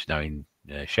Nottingham, which is now in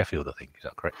Sheffield, I think. Is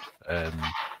that correct?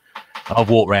 I've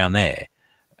walked around there,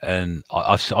 and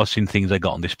I've seen things they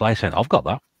got on display saying, "I've got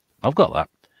that, I've got that."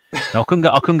 Now I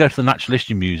couldn't go to the Natural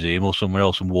History Museum or somewhere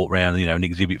else and walk around, an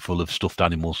exhibit full of stuffed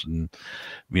animals and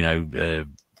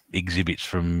exhibits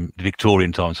from the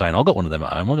Victorian time saying, "I've got one of them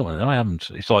at home. I got one of them." I haven't.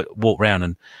 It's like walk around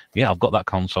and I've got that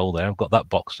console there. I've got that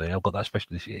box there. I've got that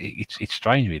special. It's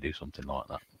strange when you do something like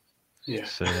that. Yeah,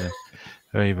 It's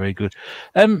very, very good.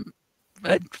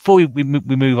 Before we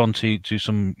move on to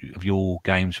some of your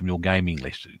games from your gaming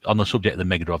list on the subject of the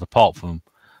Mega Drive, apart from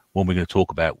one we're going to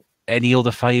talk about, any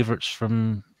other favourites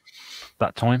from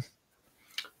that time?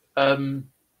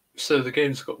 So the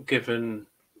games got given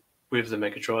with the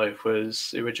Mega Drive was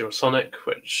the original Sonic,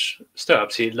 which I still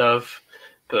absolutely love,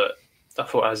 but I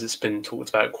thought as it's been talked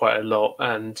about quite a lot,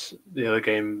 and the other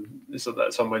game that's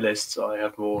on my list, I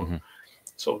have more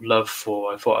sort of love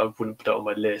for. I thought I wouldn't put it on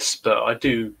my list, but I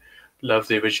do love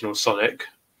the original Sonic.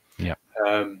 Yeah.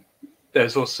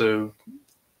 There's also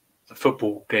the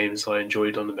football games I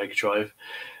enjoyed on the Mega Drive.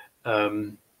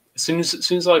 As soon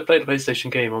as I played a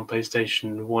PlayStation game on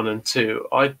PlayStation 1 and 2,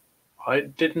 I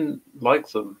didn't like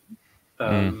them.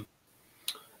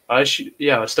 I'd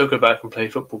still go back and play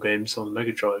football games on the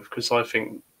Mega Drive because I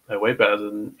think they're way better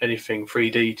than anything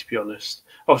 3D, to be honest.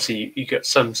 Obviously, you get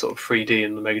some sort of 3D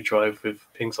in the Mega Drive with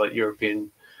things like European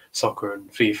Soccer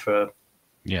and FIFA.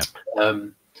 Yeah.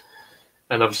 And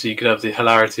obviously, you could have the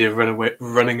hilarity of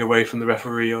running away from the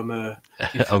referee on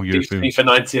FIFA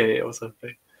 98 or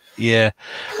something. Yeah,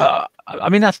 I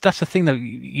mean that's the thing that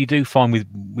you do find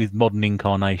with modern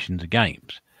incarnations of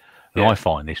games. And I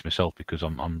find this myself because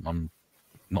I'm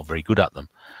not very good at them.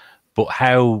 But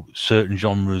how certain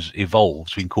genres evolve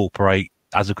to incorporate,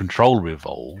 as a controller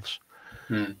evolves,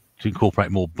 to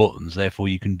incorporate more buttons, therefore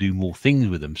you can do more things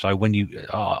with them. So when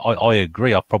I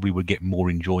agree, I probably would get more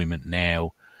enjoyment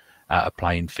now out of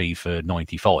playing FIFA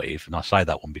 95, and I say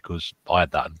that one because I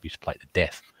had that and used to play it to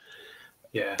death.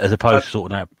 Yeah, as opposed to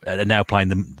sort of now playing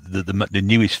the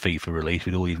newest FIFA release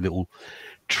with all these little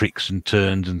tricks and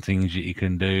turns and things that you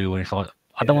can do, and it's like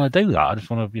I don't want to do that. I just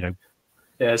want to,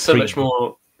 Yeah, so much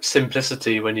more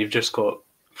simplicity when you've just got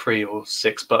 3 or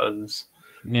 6 buttons.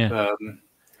 Yeah.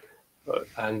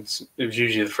 And it was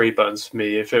usually the 3 buttons for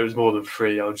me. If it was more than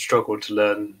 3, I would struggle to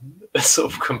learn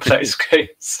sort of complex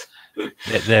games.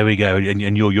 There we go.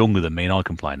 And you're younger than me, and I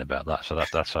complain about that, so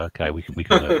that's okay. We can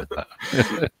work with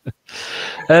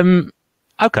that.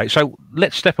 Okay, so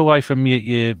let's step away from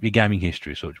your gaming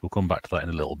history, such. We'll come back to that in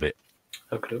a little bit.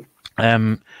 Okay.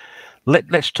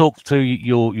 Let's talk through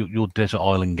your desert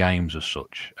island games as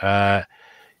such.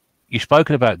 You've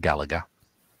spoken about Galaga.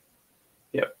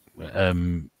 Yep.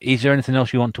 Is there anything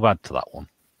else you want to add to that one?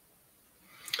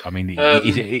 I mean,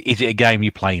 is it a game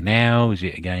you play now? Is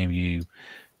it a game you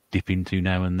dip into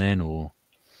now and then, or?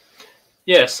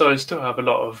 Yeah, so I still have a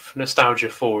lot of nostalgia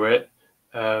for it.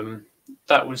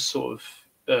 That was sort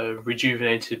of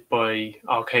rejuvenated by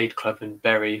Arcade Club in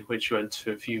Bury, which we went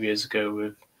to a few years ago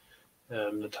with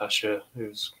Natasha, who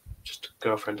was just a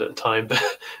girlfriend at the time. But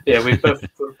yeah, we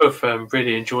both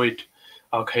really enjoyed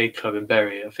Arcade Club in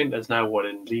Bury. I think there's now one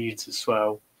in Leeds as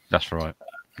well. That's right.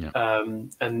 Yeah.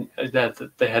 And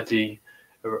they had the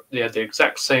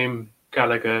exact same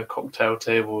Galaga cocktail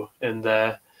table in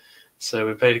there, so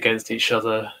we played against each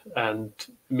other, and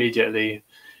immediately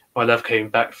my love came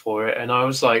back for it. And I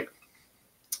was like,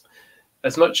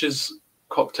 as much as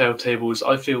cocktail tables,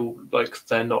 I feel like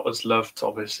they're not as loved,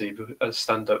 obviously, as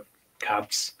stand-up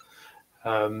cabs.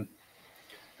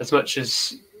 As much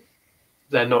as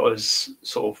they're not as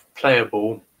sort of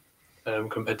playable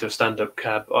compared to a stand-up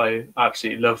cab, I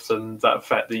absolutely love them. That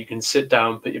fact that you can sit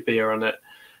down, put your beer on it,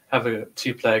 have a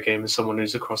 2-player game with someone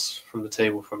who's across from the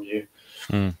table from you.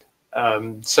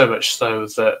 So much so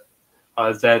that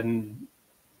I then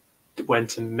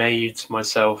went and made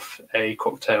myself a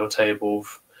cocktail table,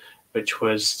 which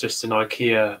was just an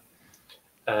IKEA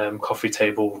coffee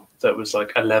table that was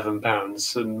like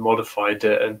 £11, and modified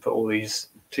it and put all these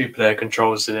 2-player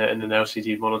controls in it and an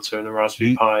LCD monitor and a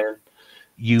Raspberry Pi. And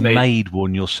you made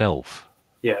one yourself?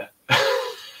 Yeah.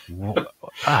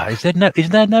 Is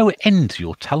there no end to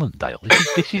your talent, Dale?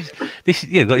 This is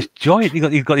you've got this giant,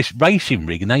 you've got this racing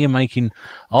rig, and now you're making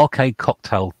arcade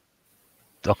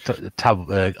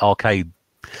arcade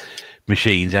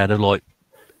machines out of like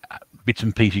bits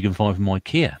and pieces you can find from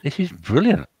IKEA. This is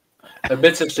brilliant.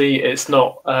 Admittedly, it's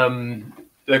not.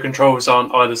 The controls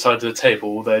aren't either side of the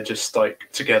table. They're just like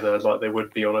together, like they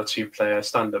would be on a 2-player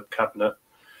stand-up cabinet.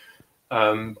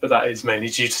 But that is mainly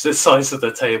due to the size of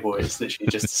the table. It's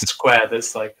literally just a square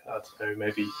that's like, I don't know,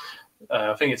 maybe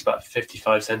I think it's about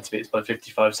 55 centimeters by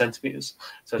 55 centimeters,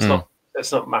 so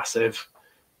it's not massive.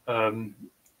 And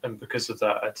because of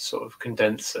that, I had to sort of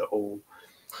condense it all.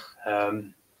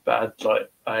 But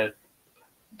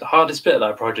the hardest bit of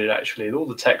that project, actually, all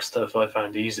the tech stuff I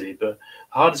found easy, but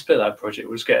the hardest bit of that project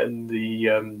was getting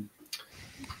the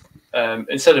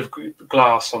instead of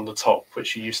glass on the top,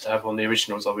 which you used to have on the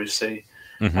originals, obviously,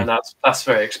 and that's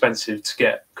very expensive to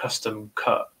get custom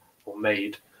cut or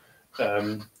made.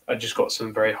 I just got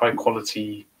some very high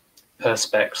quality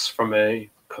perspex from a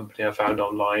company I found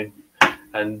online,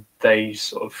 and they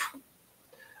sort of,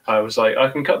 I was like, I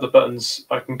can cut the buttons,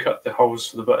 I can cut the holes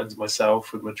for the buttons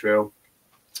myself with my drill,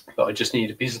 but I just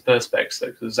need a piece of perspex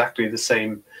that's exactly the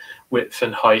same width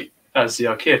and height as the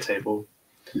IKEA table.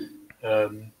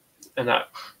 And that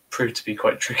proved to be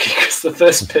quite tricky because the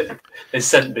first bit they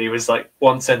sent me was like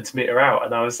 1 centimeter out,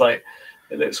 and I was like,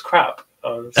 it looks crap.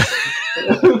 Oh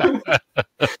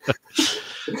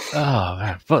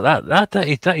man, but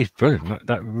that is brilliant.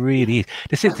 That really is.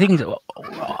 The thing is,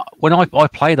 when I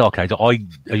played arcades,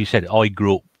 as you said, I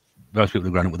grew up. Most people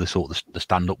have grown up with the sort of the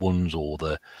stand-up ones, or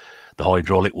the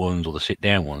hydraulic ones, or the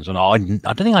sit-down ones, and I don't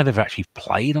think I've ever actually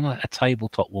played on a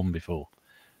tabletop one before.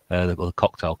 The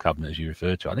cocktail cabinet, as you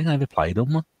referred to, I think I ever played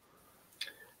on one.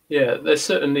 Yeah, they're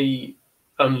certainly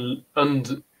they're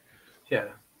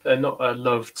not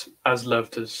loved as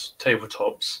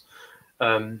tabletops.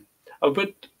 I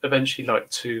would eventually like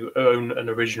to own an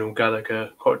original Gallagher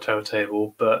cocktail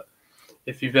table, but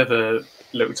if you've ever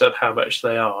looked at how much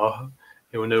they are,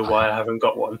 you'll know why I haven't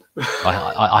got one.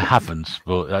 I haven't,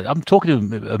 but I'm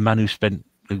talking to a man who spent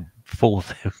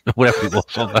 4,000, whatever it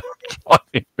was on that.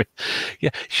 Yeah,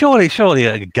 surely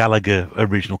a Gallagher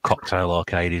original cocktail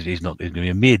arcade is not going to be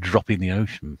a mere drop in the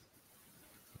ocean.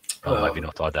 Oh, maybe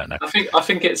not. I don't know. I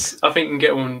think you can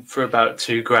get one for about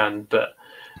 $2,000, but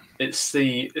it's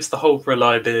the whole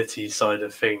reliability side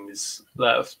of things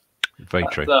that very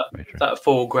true. That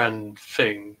 $4,000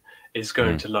 thing is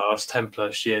going to last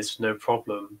 10+ years, no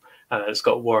problem, and it's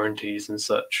got warranties and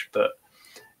such. But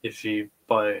if you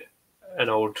buy an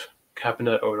old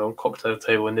cabinet or an old cocktail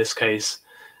table, in this case,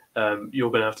 you're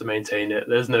going to have to maintain it.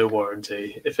 There's no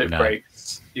warranty. If it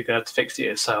breaks, you're going to have to fix it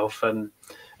yourself. And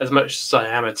as much as I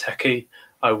am a techie,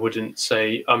 I wouldn't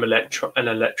say I'm an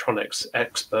electronics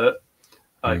expert.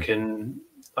 I can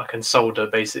solder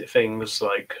basic things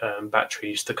like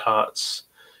batteries to carts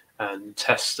and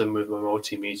test them with my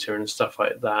multimeter and stuff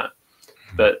like that.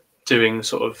 But doing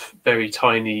sort of very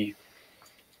tiny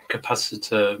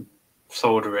capacitor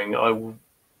soldering,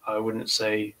 I wouldn't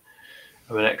say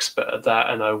I'm an expert at that,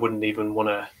 and I wouldn't even want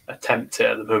to attempt it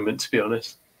at the moment, to be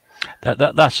honest.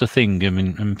 That's the thing. I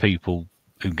mean, and people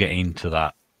who get into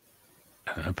that,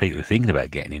 and people who are thinking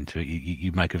about getting into it,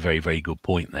 you make a very, very good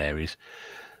point there, is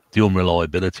the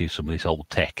unreliability of some of this old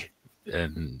tech.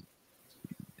 And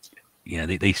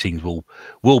these things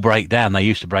will break down. They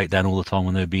used to break down all the time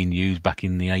when they were being used back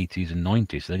in the 80s and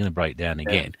 90s. So they're going to break down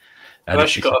again. And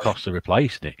it's the cost of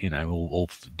replacing it, or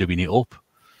doing it up.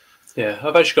 Yeah,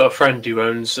 I've actually got a friend who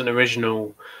owns an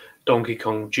original Donkey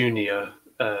Kong Jr.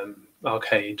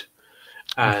 Arcade,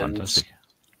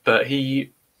 but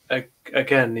he had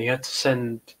to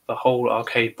send the whole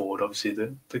arcade board. Obviously,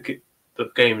 the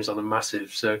game is on a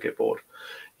massive circuit board.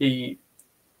 He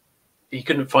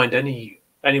couldn't find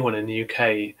anyone in the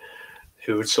UK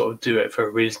who would sort of do it for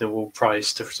a reasonable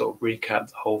price to sort of recap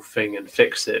the whole thing and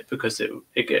fix it, because it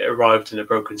arrived in a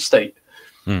broken state.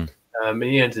 And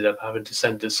he ended up having to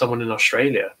send it to someone in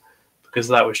Australia because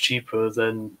that was cheaper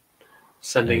than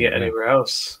sending it anywhere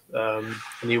else. And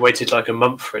he waited like a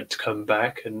month for it to come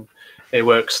back, and it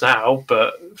works now,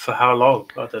 but for how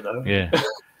long? I don't know. Yeah.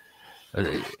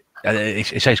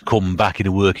 It says come back in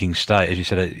a working state, as you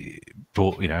said,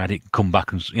 but had it come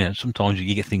back, and sometimes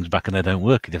you get things back and they don't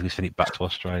work. You have to send it back to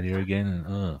Australia again.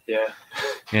 And, yeah.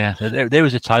 There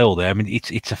is a tale there. I mean,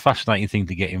 it's a fascinating thing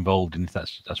to get involved in if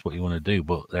that's what you want to do.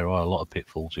 But there are a lot of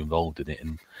pitfalls involved in it,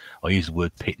 and I use the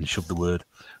word pit and shove the word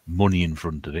money in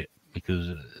front of it, because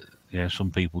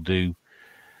some people do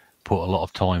put a lot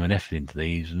of time and effort into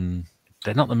these, and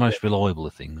they're not the most reliable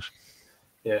of things.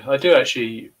 Yeah, I do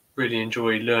actually really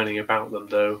enjoy learning about them,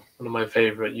 though. One of my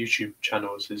favorite YouTube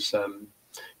channels is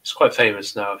it's quite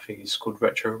famous now. I think he's called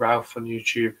Retro Ralph on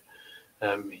YouTube.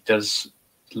 He does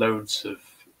loads of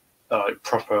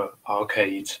proper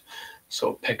arcade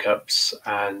sort of pickups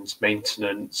and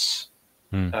maintenance,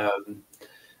 and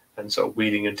sort of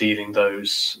wheeling and dealing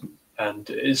those. And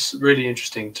it's really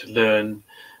interesting to learn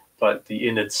like the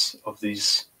innards of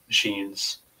these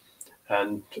machines.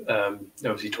 And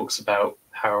obviously talks about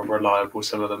how reliable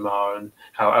some of them are and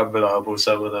how unreliable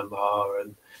some of them are,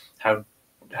 and how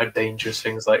how dangerous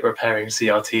things like repairing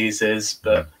CRTs is,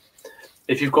 but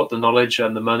if you've got the knowledge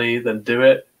and the money, then do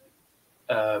it.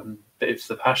 But if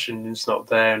the passion is not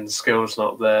there and the skill's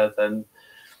not there, then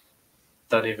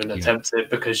don't even attempt it,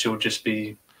 because you'll just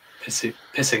be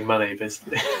pissing money,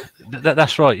 basically.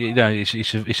 That's right. You know,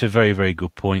 it's a very, very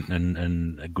good point,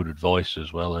 and a good advice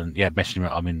as well. And yeah, messing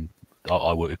around. I mean,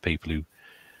 I work with people who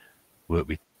work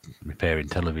with repairing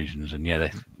televisions, and yeah,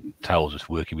 they tells us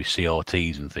working with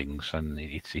CRTs and things, and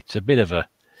it's a bit of a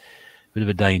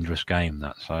dangerous game,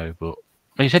 that. So, but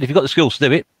like you said, if you've got the skills to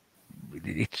do it,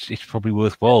 it's probably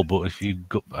worthwhile. But if you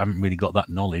haven't really got that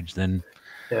knowledge, then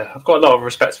yeah, I've got a lot of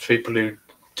respect for people who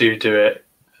do it.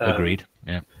 Agreed.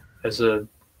 Yeah, there's a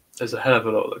hell of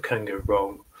a lot that can go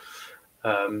wrong.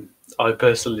 I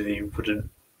personally wouldn't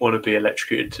want to be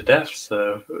electrocuted to death,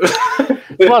 so.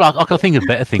 Well, I can think of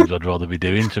better things I'd rather be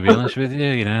doing, to be honest with you.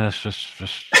 You know, that's just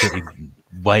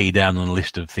way down on the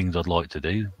list of things I'd like to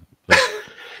do. But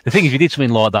the thing is, if you did something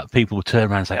like that, people would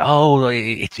turn around and say, "Oh,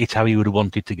 it's how you would have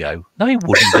wanted to go." No, it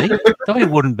wouldn't be. No, it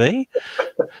wouldn't be.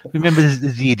 Remember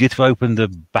the idiot who opened the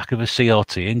back of a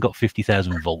CRT and got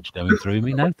 50,000 volts going through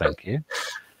me? No, thank you.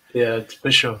 Yeah,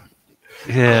 for sure.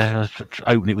 Yeah,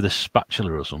 open it with a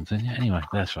spatula or something. Yeah, anyway,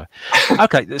 that's right.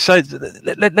 Okay, so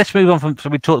let's move on from. So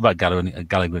we talked about Gallagher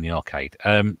in the arcade.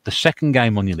 The second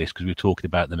game on your list, because we were talking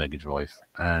about the Mega Drive,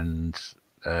 and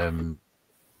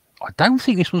I don't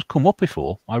think this one's come up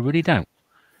before. I really don't.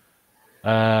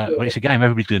 But it's a game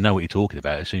everybody's going to know what you're talking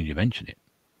about as soon as you mention it.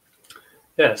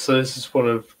 Yeah, so this is one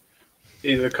of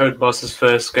either Codemaster's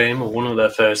first game or one of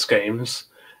their first games,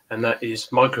 and that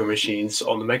is Micro Machines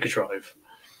on the Mega Drive.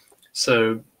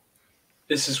 So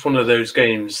this is one of those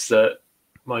games that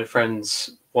my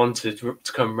friends wanted to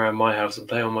come around my house and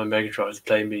play on my Mega Drive, to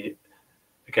play me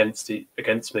against me,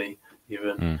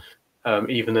 even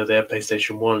though they had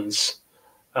PlayStation 1s,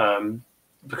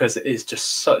 because it is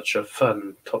just such a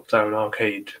fun top-down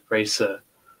arcade racer.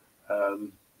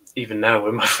 Even now,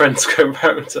 when my friends go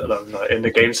around and I'm like in the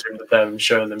games room with them,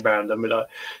 showing them around, I'm like,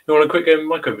 "You want a quick game of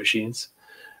Micro Machines?"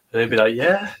 And they'd be like,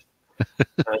 "Yeah."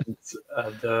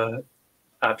 and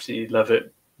absolutely love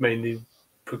it, mainly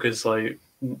because I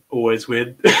always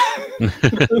win.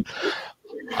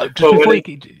 Before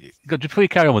you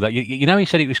carry on with that, you know, you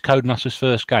said it was Codemaster's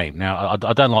first game. Now,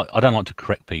 I don't like to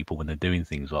correct people when they're doing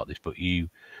things like this, but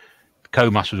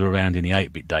Codemasters were around in the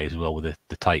 8-bit days as well, with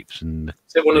the tapes and.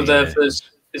 Is it one of their first?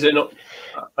 Is it not?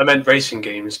 I meant racing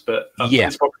games, but yeah,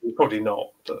 it's probably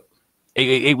not. But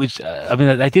it was. I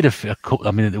mean, they did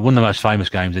I mean, one of the most famous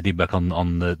games they did back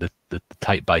on the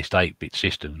tape-based 8-bit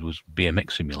systems was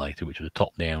BMX Simulator, which was a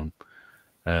top-down.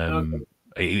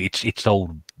 It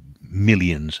sold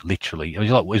millions, literally. It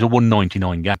was a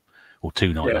 $1.99 game or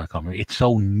 $2.99. I can't remember. It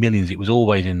sold millions. It was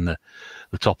always in the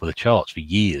top of the charts for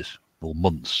years or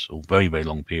months or very, very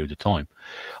long periods of time.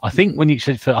 I think when you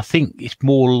said, I think it's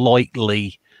more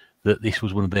likely that this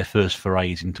was one of their first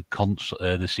forays into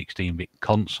the 16-bit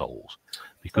consoles,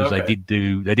 because they did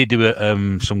do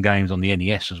some games on the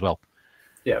NES as well.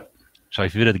 Yeah. So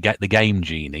if you heard of the Game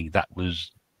Genie, that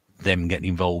was them getting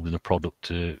involved in a product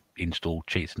to install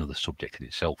cheats, another subject in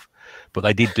itself. But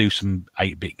they did do some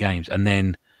 8-bit games, and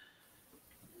then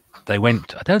they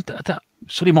went.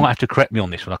 Somebody might have to correct me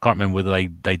on this one. I can't remember whether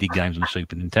they did games on the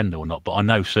Super Nintendo or not, but I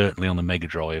know certainly on the Mega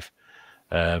Drive,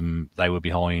 they were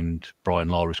behind Brian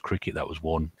Lara's Cricket. That was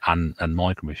one, and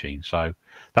Micro Machines. So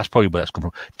that's probably where that's come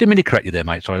from. Didn't mean to correct you there,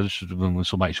 mate. Sorry, I just want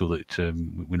to make sure that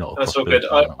we're not. That's all good.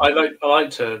 I like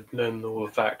to learn all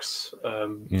the facts.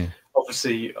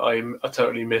 Obviously, I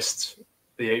totally missed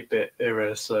the 8-bit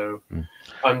era, so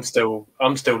I'm still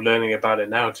learning about it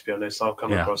now. To be honest, I've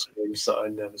come across games that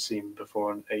I've never seen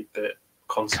before on 8-bit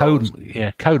consoles.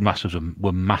 Codemasters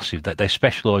were massive. They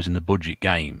specialise in the budget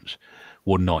games,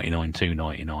 $1.99,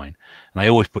 $2.99, and they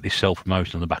always put this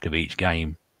self-promotion on the back of each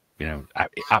game. You know,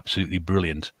 absolutely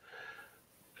brilliant.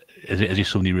 As if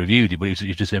somebody reviewed it, but it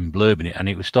was just them blurbing it, and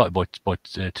it was started by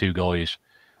two guys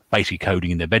basically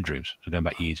coding in their bedrooms, so going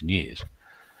back years and years.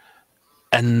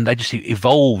 And they just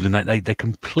evolved, and they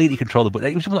completely controlled it. But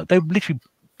it was like they literally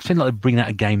seemed like they bring out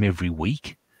a game every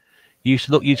week. You used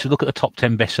to look at the top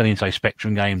 10 best-selling, say,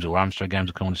 Spectrum games or Amstrad games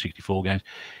or Commodore 64 games.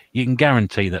 You can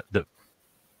guarantee that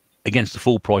against the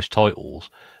full-price titles,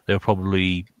 there were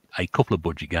probably a couple of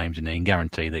budget games in there, and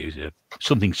guarantee that it was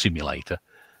something simulator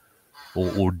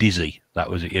or Dizzy. That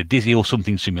was it. Dizzy or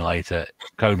something simulator.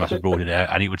 Codemaster brought it out,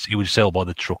 and it would sell by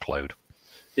the truckload.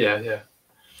 Yeah.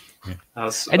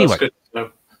 That's good to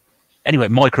know. Anyway,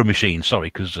 Micro Machines. Sorry,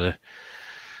 because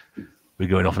we're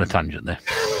going off on a tangent there.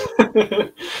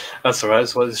 That's all right.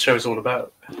 That's what this show's all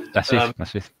about. That's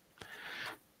it.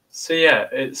 So yeah,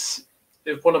 it's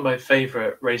it's one of my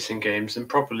favorite racing games, and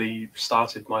probably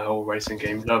started my whole racing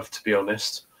game love, to be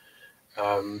honest.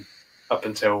 Up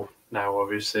until now,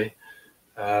 obviously.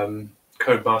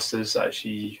 Codemasters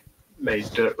actually made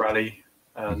Dirt Rally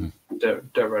and Dirt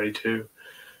Rally 2.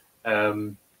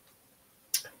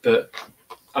 But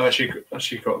I've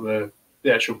actually got the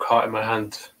actual cart in my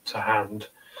hand to hand.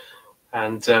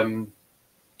 And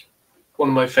one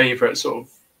of my favourite sort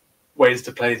of ways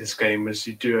to play this game was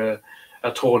you do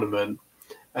a tournament,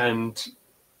 and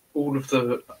all of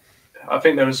the, I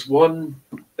think there was one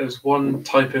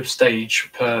type of stage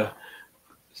per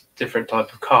different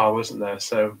type of car, wasn't there?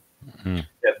 So you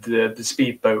had the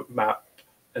speedboat map,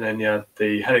 and then you had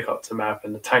the helicopter map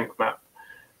and the tank map.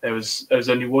 There was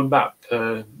only one map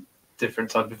per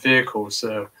different type of vehicle.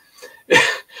 So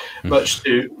much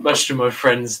to my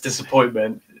friend's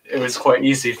disappointment, it was quite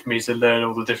easy for me to learn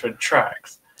all the different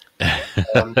tracks.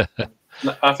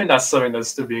 I think that's something that's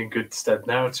still being good stead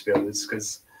now, to be honest,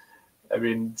 because I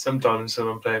mean, sometimes when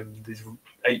I'm playing these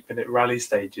 8-minute rally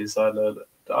stages, I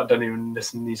don't even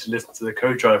need to listen to the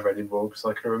co-driver anymore because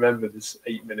I can remember this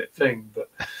 8-minute thing. But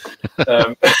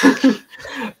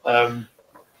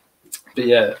but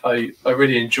yeah, I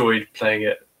really enjoyed playing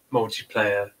it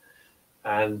multiplayer,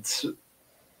 and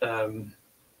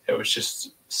it was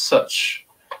just such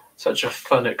a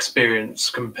fun experience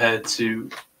compared to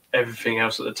everything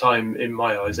else at the time, in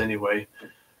my eyes anyway.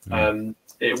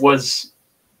 It was,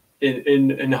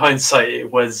 in hindsight, it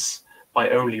was my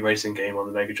only racing game on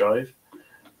the Mega Drive.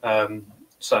 So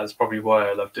that's probably why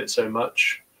I loved it so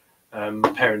much.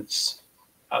 My parents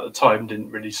at the time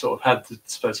didn't really sort of have the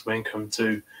disposable income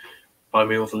to buy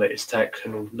me all the latest tech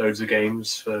and loads of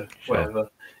games for whatever,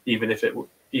 even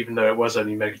though it was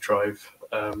only Mega Drive,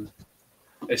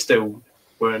 they still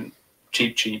weren't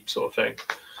cheap sort of thing.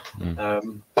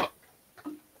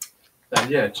 And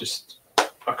yeah, just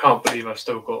I can't believe I've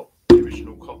still got the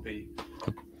original copy.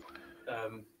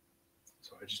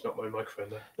 Sorry, I just knocked my microphone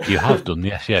there. You have done,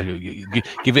 yes, yeah.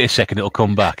 Give it a second; it'll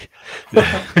come back. Go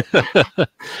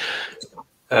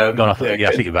on, I think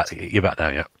you're back. You're back now,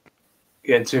 yeah.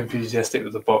 Getting too enthusiastic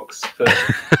with the box, but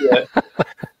yeah,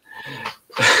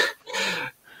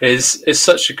 it's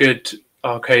such a good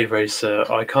arcade racer.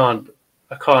 I can't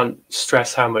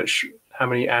stress how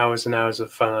many hours and hours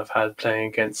of fun I've had playing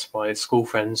against my school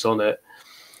friends on it.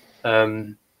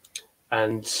 And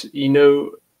you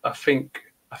know, I think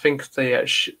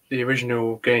the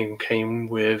original game came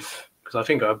with, because I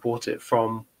think I bought it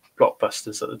from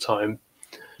Blockbusters at the time.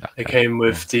 Okay. It came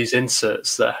with these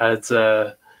inserts that had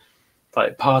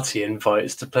like party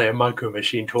invites to play a Micro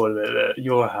Machine tournament at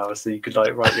your house, that you could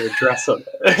like write your address on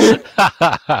it.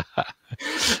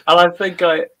 And I think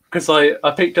because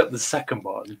I picked up the second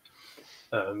one,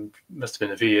 must have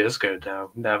been a few years ago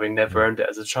now, having never owned it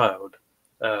as a child.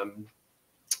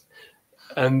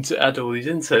 And had all these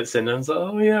inserts in, and I was like,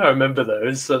 oh yeah, I remember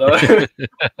those. And I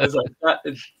was like,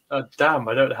 damn,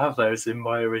 I don't have those in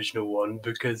my original one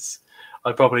because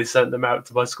I probably sent them out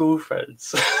to my school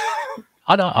friends.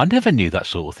 I never knew that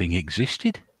sort of thing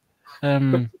existed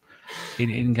in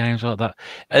games like that.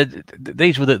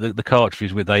 These were the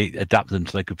cartridges where they adapted them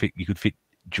so you could fit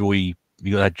Joy.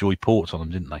 You had Joy ports on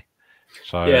them, didn't they?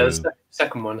 So yeah, the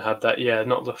second one had that. Yeah,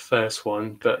 not the first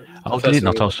one, but did it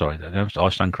not? Oh, sorry, I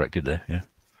stand corrected there.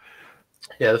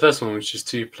 Yeah, the first one was just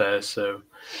 2 players. So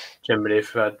generally,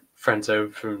 if we had friends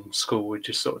over from school, we'd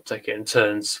just sort of take it in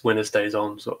turns, winner stays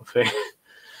on, sort of thing,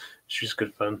 which was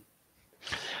good fun.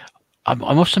 I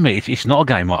must admit, it's not a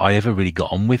game I ever really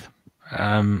got on with.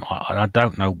 I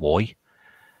don't know why.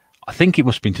 I think it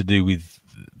must have been to do with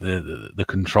the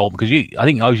control, because I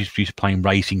think I was just used to playing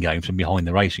racing games from behind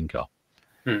the racing car.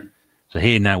 So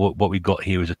here now, what we've got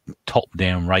here is a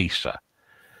top-down racer.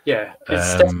 Yeah,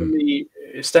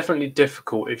 it's definitely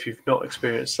difficult if you've not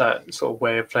experienced that sort of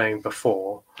way of playing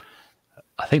before.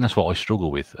 I think that's what I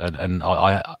struggle with, and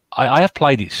I have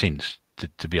played it since,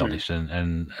 to be honest,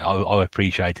 and I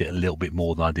appreciate it a little bit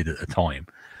more than I did at the time.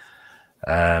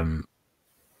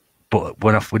 But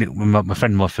when my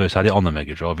friend and I first had it on the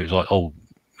Mega Drive, it was like, oh,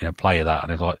 play that,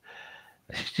 and it's like,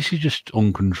 this is just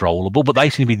uncontrollable. But they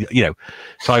seem to be,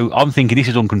 so I'm thinking this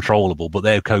is uncontrollable, but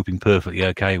they're coping perfectly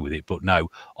okay with it. But no,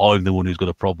 I'm the one who's got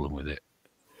a problem with it.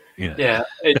 Yeah,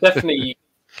 it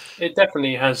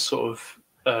definitely has sort of.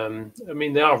 I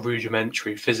mean, there are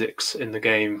rudimentary physics in the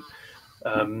game,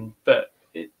 but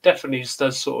it definitely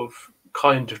does sort of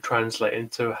kind of translate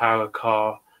into how a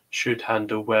car should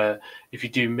handle, where if you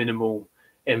do minimal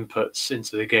inputs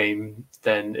into the game,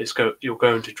 then you're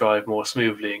going to drive more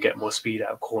smoothly and get more speed out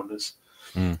of corners.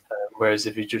 Whereas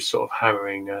if you're just sort of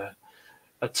hammering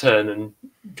a turn and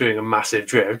doing a massive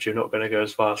drift, you're not going to go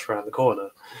as fast around the corner.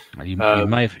 You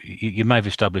may have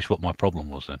established what my problem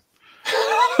was then.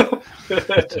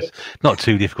 It's just not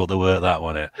too difficult to work that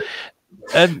one out.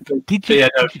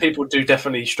 People do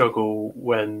definitely struggle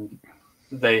when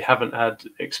they haven't had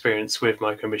experience with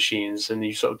micro machines, and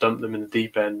you sort of dump them in the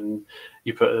deep end and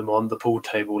you put them on the pool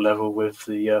table level with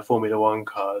the Formula One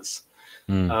cars.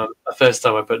 The first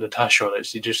time I put Natasha on it,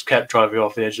 she just kept driving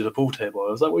off the edge of the pool table.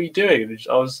 I was like, "What are you doing?" And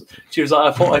she was like,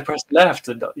 "I thought I pressed left,"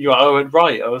 and I went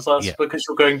right. I was like, "That's because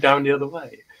you're going down the other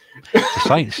way."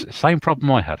 Same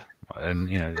problem I had, and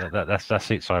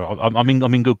that's it. So I'm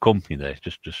in good company there.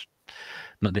 Just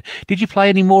not. Did you play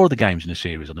any more of the games in the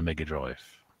series on the Mega Drive?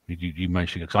 You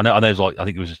mentioned, because I know there's I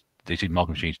think it was this in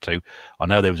Micro Machines 2. I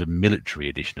know there was a military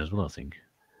edition as well, I think.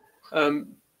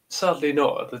 Sadly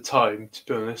not at the time, to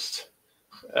be honest.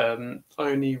 I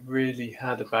only really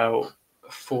had about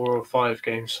 4 or 5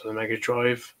 games for the Mega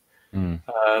Drive.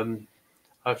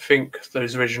 I think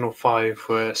those original 5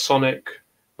 were Sonic,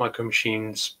 Micro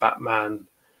Machines, Batman,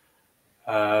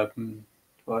 what else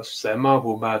was there?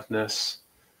 Marble Madness,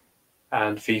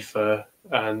 and FIFA,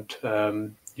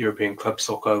 and European Club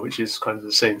Soccer, which is kind of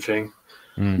the same thing.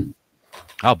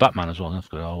 Oh, Batman as well. That's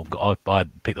good. I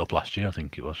picked up last year, I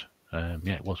think it was.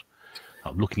 It was.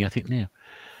 I'm looking at it now.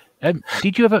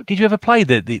 Did you ever play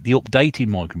the updated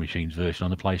Micro Machines version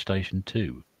on the PlayStation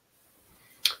 2?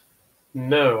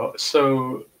 No.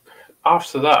 So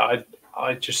after that,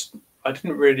 I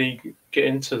didn't really get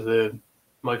into the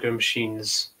Micro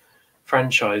Machines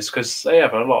franchise because they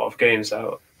have a lot of games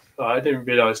out. I didn't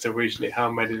realize originally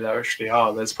how many there actually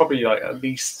are. There's probably like at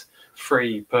least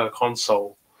 3 per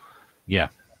console. Yeah.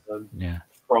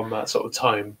 From that sort of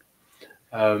time.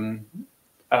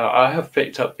 I have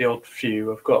picked up the odd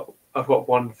few. I've got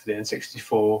one for the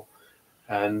N64,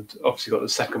 and obviously got the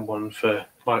second one for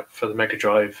the Mega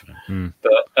Drive.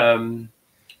 But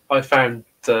I found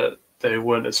that they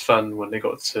weren't as fun when they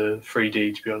got to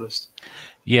 3D, to be honest.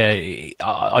 Yeah,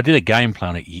 I did a game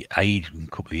plan at a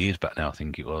couple of years back now, I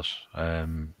think it was,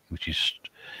 which is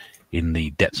in the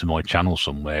depths of my channel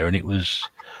somewhere, and it was.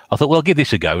 I thought, well, I'll give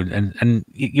this a go, and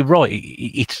you're right.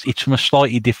 It's from a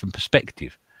slightly different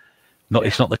perspective.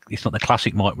 It's not the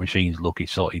classic Micro Machines look.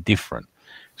 It's slightly different.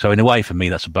 So in a way, for me,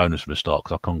 that's a bonus from the start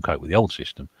because I can't cope with the old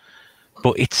system.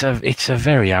 But it's a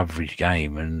very average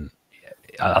game, and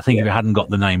I think if it hadn't got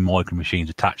the name Micro Machines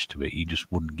attached to it, you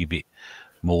just wouldn't give it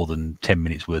more than 10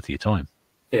 minutes worth of your time.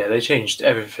 Yeah, they changed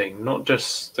everything, not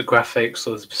just the graphics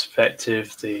or the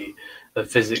perspective. The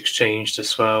physics changed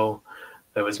as well.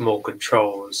 There was more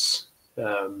controls,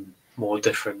 more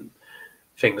different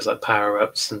things like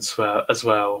power-ups as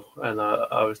well. And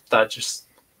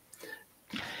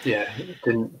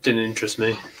didn't interest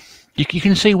me. You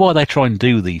can see why they try and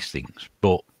do these things,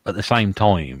 but at the same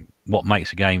time, what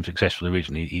makes a game successful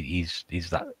originally is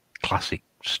that classic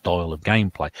style of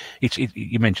gameplay.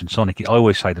 You mentioned Sonic. I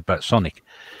always say about Sonic.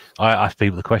 I ask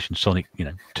people the question: Sonic,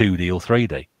 2D or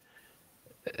 3D?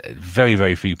 Very,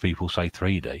 very few people say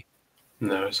 3D.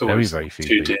 No, it's always very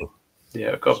few 2D. People.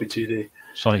 Yeah, it got to be 2D.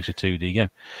 Sonic's a 2D game,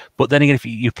 but then again, if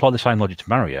you apply the same logic to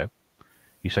Mario,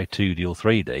 you say 2D or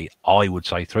 3D. I would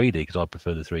say 3D because I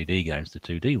prefer the 3D games to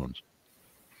 2D ones.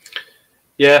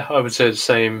 Yeah, I would say the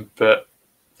same, but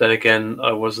then again, I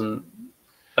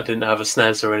didn't have a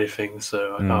SNES or anything,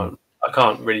 so I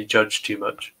can't really judge too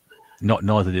much.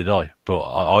 Neither did I, but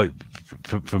I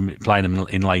from playing them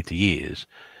in later years,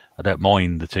 I don't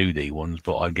mind the 2D ones,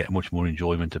 but I get much more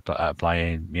enjoyment of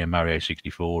playing Mario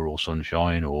 64 or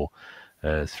Sunshine or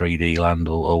 3D Land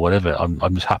or whatever.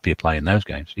 I'm just happier playing those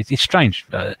games. It's strange.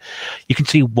 You can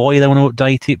see why they want to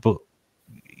update it, but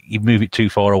you move it too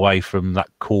far away from that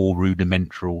core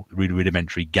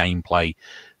rudimentary gameplay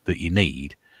that you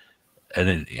need. And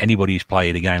then anybody who's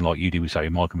played a game like you do with, say,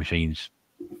 Micro Machines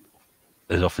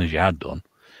as often as you had done,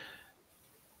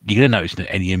 you're going to notice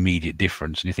any immediate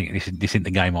difference, and you think this isn't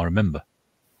the game I remember.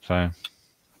 So,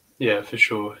 yeah, for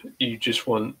sure. You just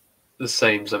want the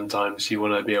same sometimes. You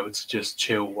want to be able to just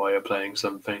chill while you're playing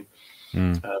something.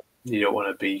 You don't want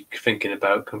to be thinking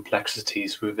about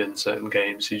complexities within certain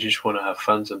games. You just want to have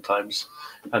fun sometimes,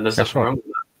 and there's nothing wrong with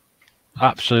that.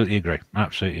 Absolutely agree. I'll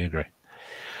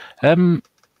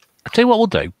tell you what we'll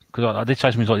do, because I did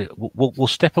say something like we'll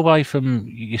step away from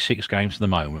your 6 games for the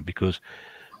moment, because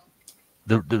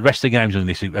the rest of the games on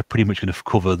this are pretty much going to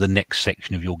cover the next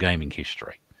section of your gaming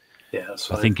history. Yeah, that's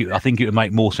fine. I think it would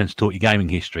make more sense to talk your gaming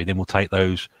history. Then we'll take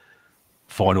those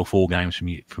final 4 games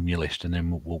from your list, and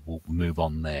then we'll move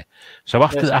on there. So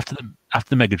after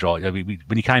the Mega Drive, when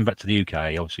you came back to the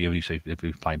UK, obviously you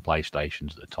were playing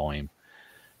PlayStations at the time.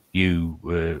 You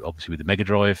were obviously with the Mega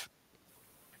Drive.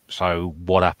 So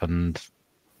what happened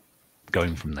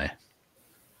going from there?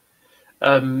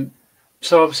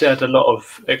 So obviously I had a lot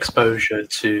of exposure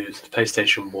to the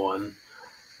PlayStation 1,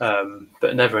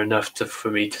 but never enough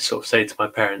for me to sort of say to my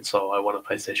parents, "Oh, I want a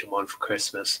PlayStation 1 for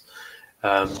Christmas."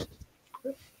 Um,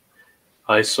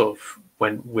 I sort of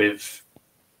went with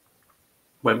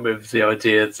the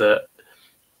idea that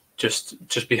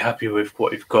just be happy with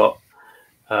what you've got,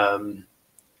 and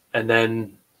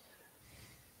then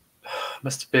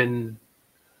must have been,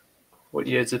 what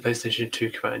year did PlayStation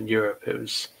 2 come out in Europe? It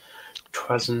was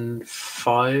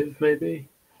 2005, maybe.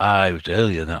 It was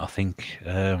earlier than that, I think.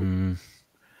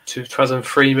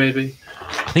 2003, maybe.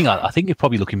 I think you're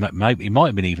probably looking at, maybe it might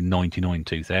have been even 99,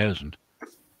 2000,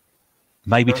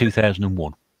 maybe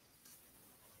 2001.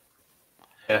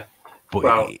 Yeah, but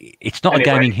well, it's not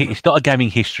anyway. It's not a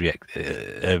gaming history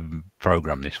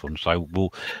program, this one. So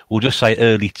we'll just say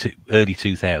early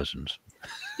 2000s.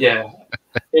 Yeah,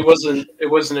 it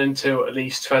wasn't until at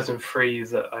least 2003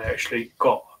 that I actually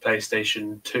got a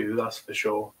PlayStation 2. That's for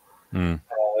sure. Mm.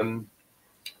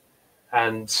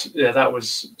 And yeah, that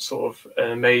was sort of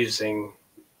an amazing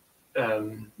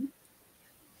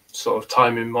sort of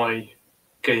time in my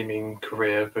gaming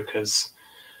career, because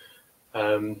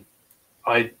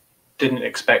I didn't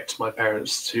expect my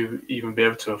parents to even be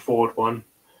able to afford one.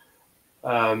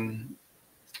 When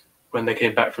they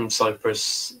came back from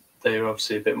Cyprus, they were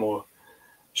obviously a bit more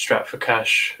strapped for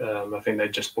cash. I think they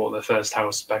just bought their first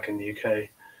house back in the UK.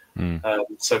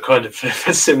 So kind of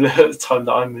a similar time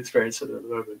that I'm experiencing at the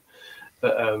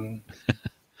moment.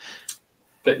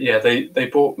 But yeah, they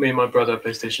bought me and my brother a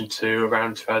PlayStation 2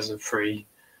 around 2003,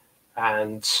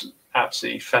 and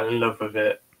absolutely fell in love with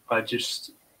it.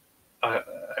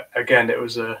 Again, it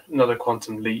was another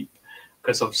quantum leap,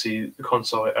 because obviously the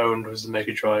console I owned was the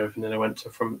Mega Drive, and then I went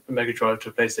from a Mega Drive to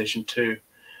a PlayStation 2,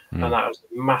 and that was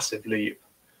a massive leap.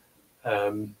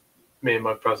 Me and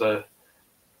my brother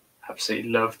absolutely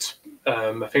loved.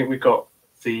 I think we got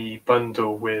the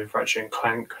bundle with Ratchet and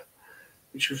Clank,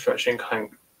 which was Ratchet and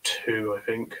Clank 2, I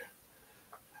think.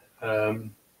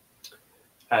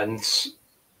 And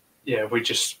yeah, we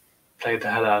just played the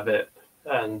hell out of it.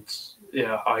 And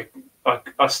yeah,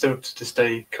 I still to this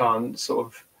day can't sort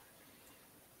of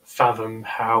fathom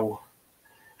how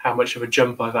much of a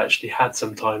jump I've actually had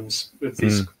sometimes with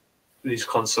these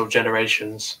console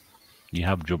generations. You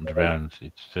have jumped around.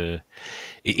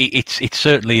 It's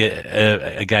certainly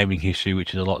a gaming history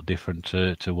which is a lot different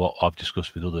to what I've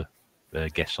discussed with other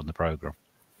guests on the program.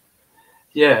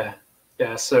 Yeah.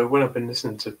 So when I've been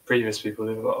listening to previous people,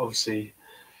 they're obviously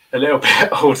a little bit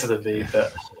older than me,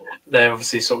 but they're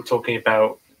obviously sort of talking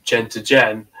about gen to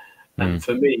gen. And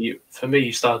for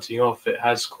me, starting off, it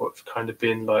has kind of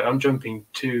been like I'm jumping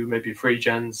 2, maybe 3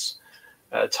 gens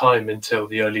at a time until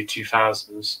the early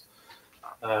 2000s.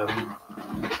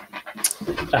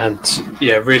 And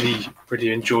yeah,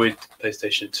 really enjoyed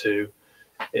PlayStation 2.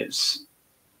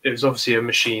 It was obviously a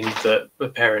machine that my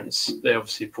parents, they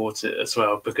obviously bought it as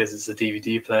well because it's a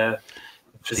DVD player.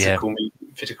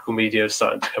 Physical media is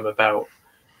starting to come about.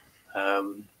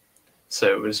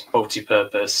 So it was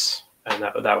multi-purpose, and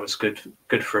that was good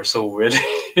for us all, really.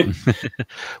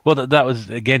 Well, that was,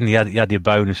 again, you had your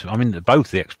bonus. I mean,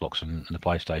 both the Xbox and the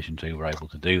PlayStation 2 were able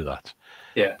to do that.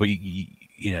 Yeah. But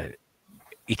you know,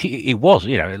 it was,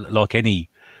 like any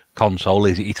console,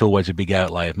 it's always a big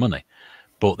outlay of money.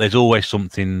 But there's always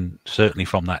something, certainly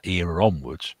from that era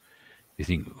onwards. You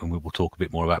think, and we will talk a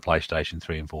bit more about PlayStation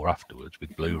 3 and 4 afterwards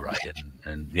with Blu-ray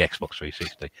and the Xbox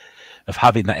 360, of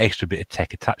having that extra bit of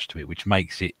tech attached to it, which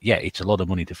makes it, it's a lot of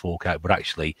money to fork out, but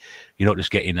actually you're not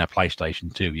just getting a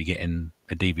PlayStation 2, you're getting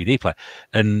a DVD player.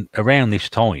 And around this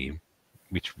time,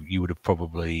 which you would have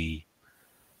probably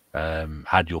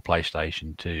had your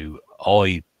PlayStation 2,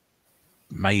 I,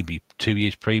 maybe 2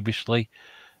 years previously,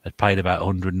 had paid about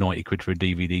 190 quid for a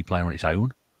DVD player on its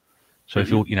own. So if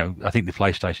you're, I think the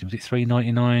PlayStation, was it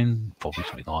 $3.99? Probably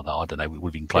something like that. I don't know. It would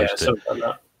have been close to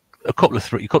like a couple of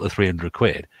 300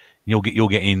 quid. You're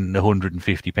getting a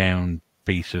 £150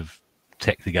 piece of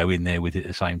tech to go in there with it at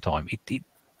the same time. It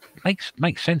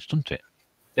makes sense, doesn't it?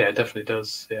 Yeah, it definitely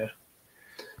does. Yeah,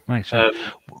 makes sense.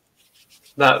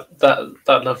 That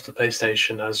love of the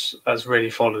PlayStation has really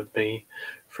followed me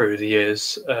through the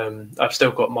years. I've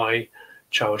still got my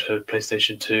childhood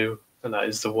PlayStation 2, and that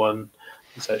is the one.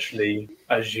 It's actually,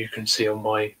 as you can see on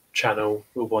my channel,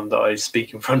 the one that I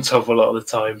speak in front of a lot of the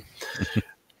time.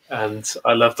 And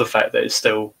I love the fact that it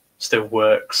still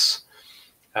works,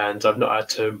 and I've not had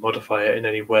to modify it in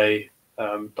any way.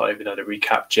 Not even had it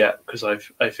recapped yet, because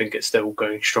I think it's still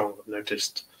going strong. I've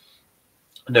noticed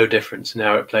no difference in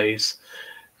how it plays.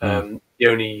 The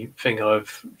only thing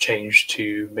I've changed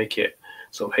to make it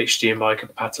sort of HDMI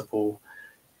compatible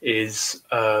is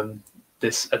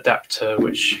this adapter,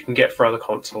 which you can get for other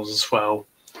consoles as well.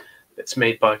 It's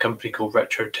made by a company called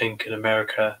Retro in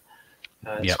America.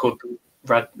 It's called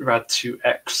Rad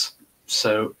 2X.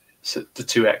 So the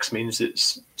 2X means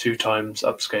it's 2 times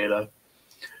upscaler.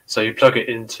 So you plug it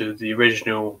into the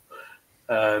original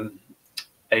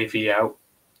AV out,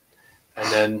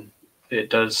 and then it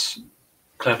does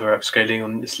clever upscaling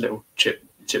on this little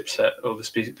chipset or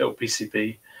this little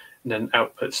PCB, and then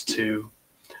outputs to,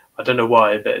 I don't know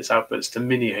why, but it's outputs to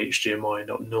mini HDMI,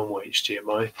 not normal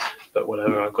HDMI, but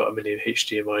whatever. I've got a mini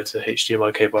HDMI to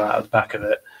HDMI cable out of the back of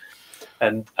it,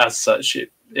 and as such,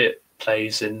 it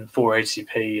plays in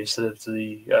 480p instead of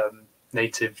the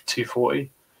native 240.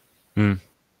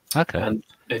 Okay. And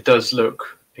it does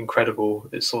look incredible.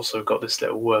 It's also got this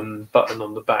little button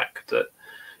on the back that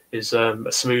is a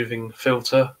smoothing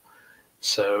filter,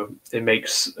 so it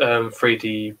makes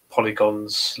 3D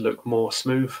polygons look more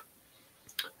smooth.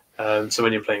 So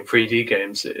when you're playing 3D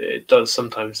games, it does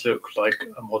sometimes look like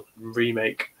a modern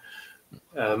remake.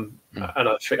 And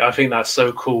I think that's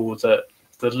so cool that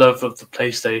the love of the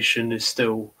PlayStation is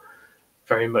still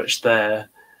very much there,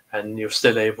 and you're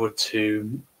still able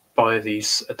to buy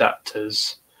these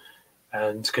adapters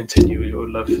and continue your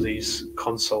love for these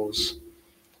consoles.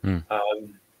 And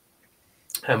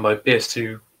my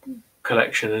PS2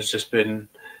 collection has just been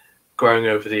growing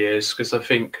over the years, because I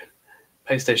think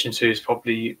PlayStation 2 is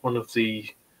probably one of the,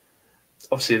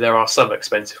 obviously there are some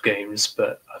expensive games,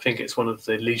 but I think it's one of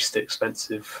the least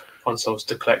expensive consoles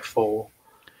to collect for.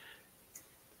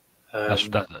 There's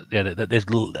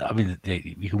little, I mean,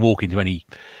 you can walk into any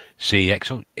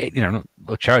CEX or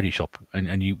a charity shop,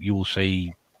 and you will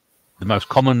see the most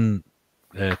common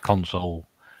console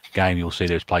game you'll see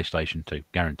there is PlayStation 2,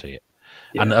 guarantee it.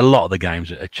 Yeah. And a lot of the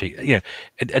games are cheap.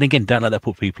 And again, don't let that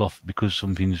put people off because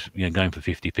something's going for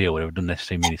 50p or whatever. Doesn't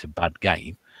necessarily mean it's a bad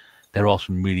game. There are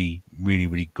some really, really,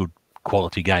 really good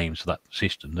quality games for that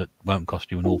system that won't cost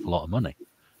you an awful lot of money.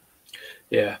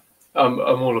 Yeah, I'm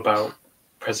all about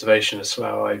preservation as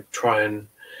well. I try and,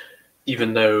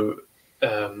 even though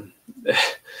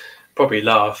probably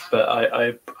laugh, but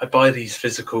I buy these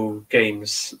physical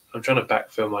games. I'm trying to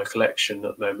backfill my collection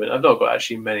at the moment. I've not got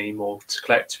actually many more to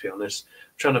collect, to be honest.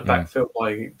 I'm trying to backfill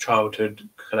my childhood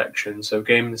collection. So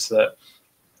games that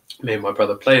me and my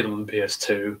brother played on the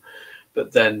PS2,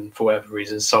 but then for whatever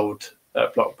reason sold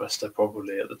at Blockbuster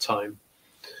probably at the time,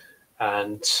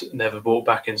 and never brought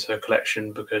back into a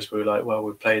collection because we were like, well,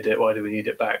 we played it, why do we need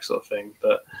it back, sort of thing.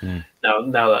 But now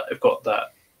that I've got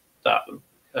that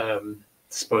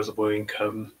disposable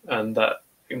income and that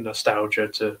nostalgia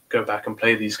to go back and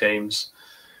play these games,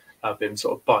 I've been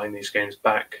sort of buying these games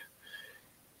back.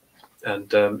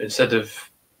 And instead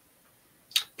of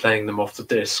playing them off the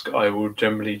disc, I will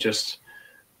generally just,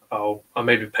 I'll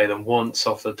maybe play them once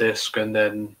off the disc, and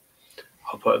then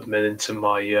I'll put them into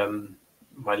my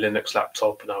my Linux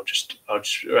laptop, and I'll just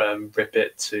rip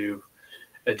it to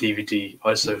a DVD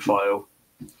ISO file,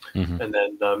 and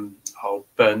then I'll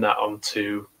burn that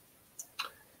onto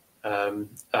a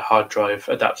hard drive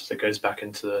adapter that goes back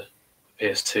into the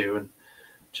PS2 and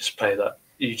just play that.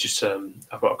 You just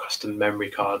I've got a custom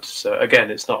memory card, so again,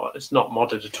 it's not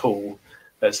modded at all.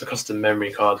 It's a custom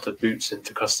memory card that boots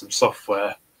into custom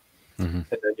software, and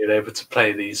then you're able to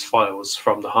play these files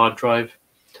from the hard drive.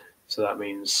 So that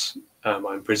means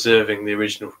I'm preserving the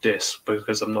original disc,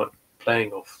 because I'm not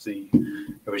playing off the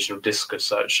original disc as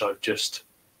such. I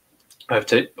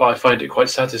find it quite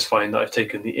satisfying that I've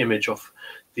taken the image of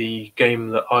the game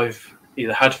that I've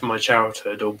either had from my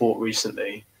childhood or bought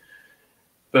recently,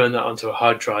 burn that onto a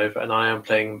hard drive, and I am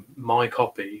playing my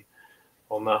copy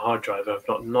on that hard drive.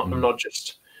 I'm not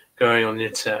just going on the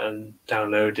internet and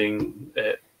downloading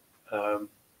it,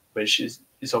 which is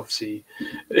obviously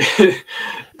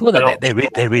well,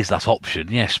 there is that option,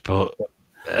 yes, but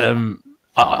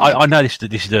I know this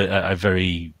is a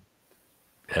very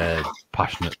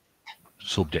passionate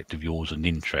subject of yours and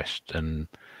interest, and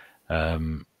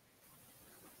because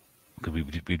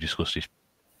we've discussed this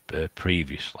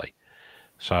previously,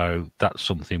 so that's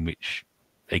something which,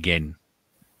 again,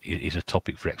 is a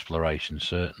topic for exploration,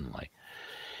 certainly.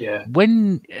 Yeah.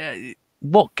 When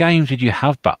what games did you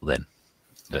have back then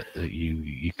that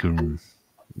you can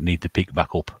need to pick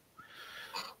back up?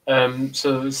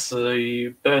 So it's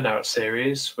the Burnout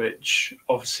series, which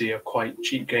obviously are quite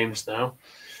cheap games now.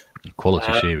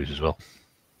 Quality series as well.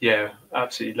 Yeah,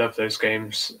 absolutely love those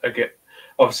games.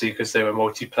 Obviously, because they were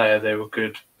multiplayer, they were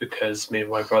good because me and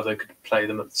my brother could play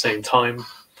them at the same time.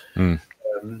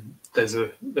 There's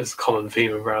a common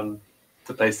theme around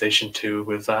the PlayStation 2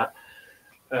 with that.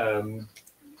 I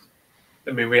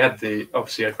mean, we had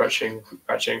obviously had Ratchet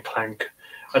and Clank.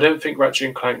 I don't think Ratchet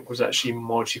and Clank was actually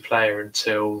multiplayer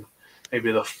until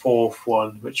maybe the fourth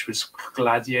one, which was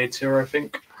Gladiator, I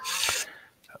think.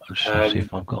 Let's see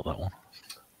if I've got that one.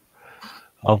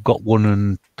 I've got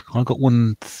one, I've got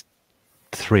one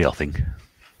 3, I think.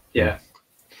 Yeah.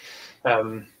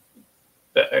 But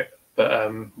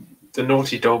the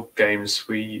Naughty Dog games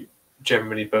we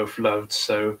generally both loved.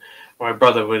 So my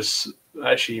brother was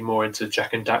actually more into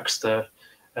Jak and Daxter,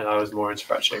 and I was more into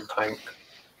Ratchet and Clank.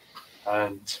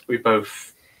 And we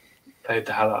both played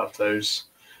the hell out of those.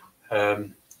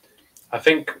 I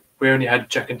think we only had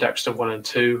Jak and Daxter 1 and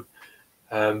 2,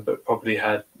 but probably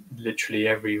had literally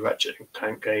every Ratchet and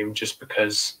Clank game just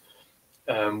because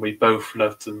we both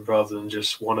loved them rather than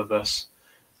just one of us.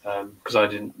 Because I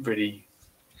did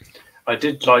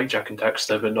like Jak and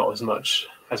Daxter, but not as much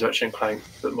as Ratchet and Clank.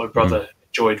 But my brother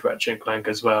enjoyed Ratchet and Clank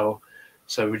as well.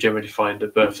 So we generally find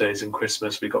at birthdays and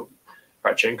Christmas we got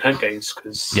Ratchet and Clank games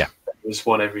because it was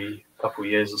one every couple of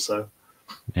years or so.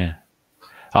 Yeah.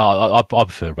 I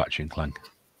prefer Ratchet and Clank.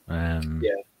 I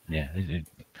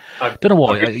don't know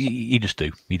why. You just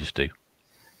do. You just do.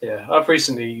 Yeah, I've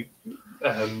recently,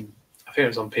 I think it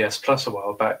was on PS Plus a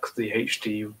while back, the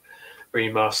HD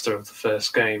remaster of the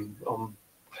first game on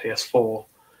PS4.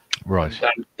 Right.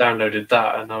 Downloaded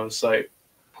that, and I was like,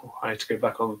 I need to go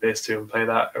back on the PS2 and play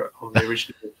that on the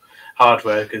original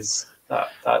hardware because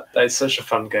that is such a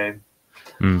fun game.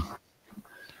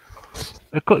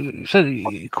 So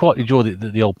you quite enjoy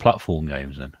the old platform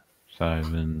games then. So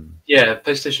yeah,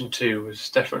 PlayStation 2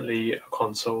 was definitely a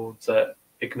console that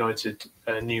ignited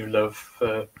a new love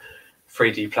for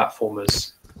 3D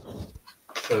platformers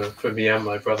for me and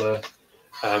my brother,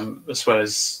 as well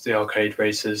as the arcade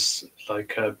races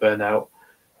like Burnout.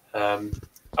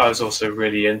 I was also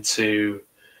really into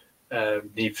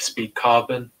Need for Speed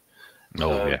Carbon.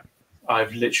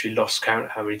 I've literally lost count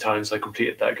how many times I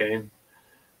completed that game.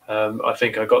 I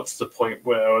think I got to the point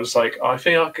where I was like, I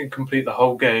think I can complete the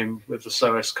whole game with the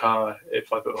slowest car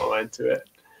if I put my mind to it.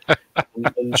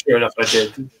 and sure enough, I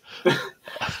did.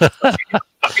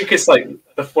 I think it's like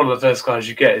one of the first cars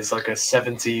you get is like a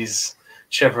 70s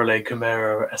Chevrolet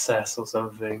Camaro SS or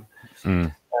something.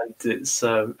 And it's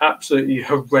absolutely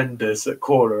horrendous at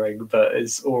cornering, but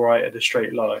it's all right at a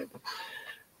straight line.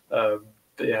 But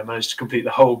yeah, I managed to complete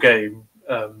the whole game.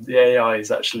 The AI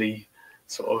is actually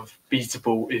sort of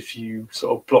beatable if you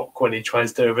sort of block when he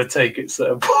tries to overtake at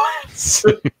certain points.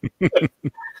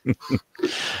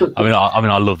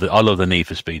 I love the Need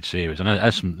for Speed series, and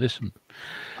there's some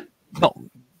not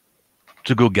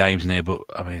too good games in there, but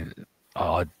I mean,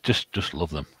 I just love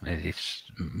them. It's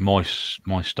my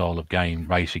style of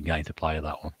racing game to play.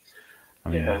 That one. I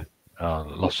mean, I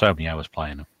lost so many hours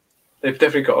playing them. They've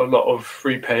definitely got a lot of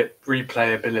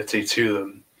replayability to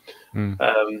them.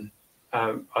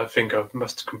 I think I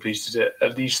must have completed it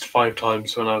at least 5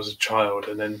 times when I was a child,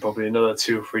 and then probably another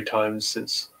 2 or 3 times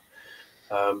since.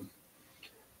 And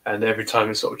every time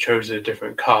it sort of chose a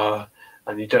different car,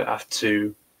 and you don't have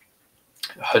to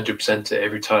 100% it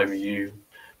every time you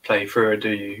play through it,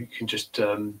 do you? You can just,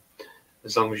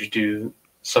 as long as you do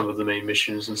some of the main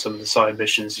missions and some of the side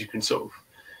missions, you can sort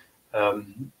of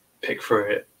pick through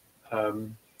it,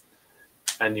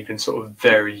 and you can sort of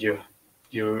vary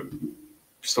your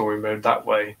story mode that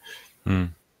way.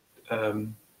 And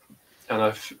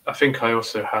I think I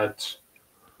also had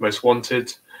Most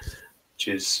Wanted, which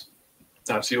is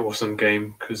an absolutely awesome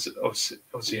game because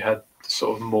obviously had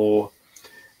sort of more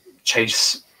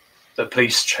the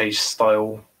police chase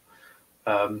style,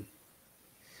 and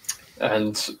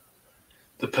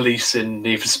the police in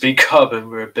Need for Speed Carbon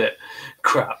were a bit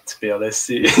crap, to be honest.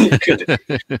 You could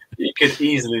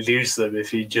easily lose them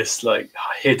if you just like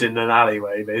hid in an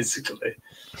alleyway, basically.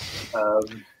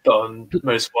 But on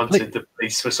Most Wanted, the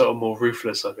police were sort of more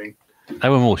ruthless, I think. They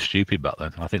were more stupid back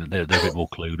then. I think they're a bit more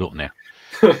clued up now.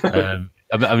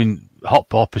 I mean, Hot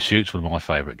Pursuit's one of my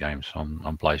favourite games on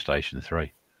PlayStation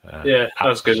 3. Yeah, that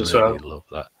was good as well. Love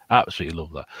that. Absolutely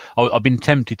love that. I've been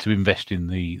tempted to invest in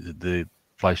the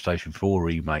PlayStation 4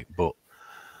 remake, but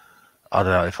I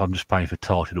don't know, if I'm just paying for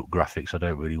tarted up graphics, I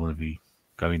don't really want to be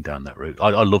going down that route. I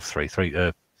love 3.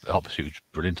 Hot Pursuit was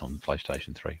brilliant on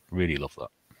PlayStation 3. Really love that.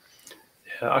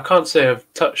 Yeah, I can't say I've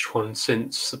touched one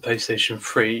since the PlayStation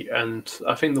 3, and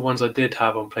I think the ones I did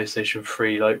have on PlayStation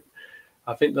 3, like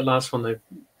I think the last one, the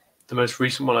most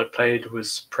recent one I played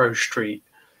was Pro Street,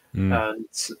 and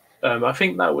I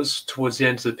think that was towards the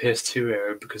end of the PS2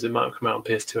 era because it might have come out on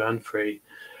PS2 and 3.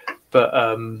 But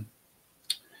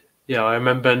yeah, I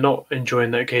remember not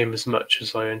enjoying that game as much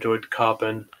as I enjoyed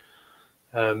Carbon.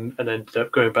 and ended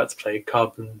up going back to play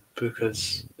Carbon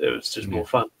because it was just more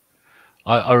fun.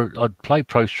 I'd play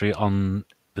Pro Street on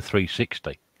the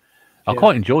 360. I Yeah.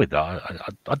 quite enjoyed that.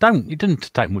 I don't. It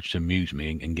didn't take much to amuse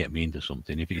me and get me into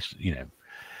something. If it's,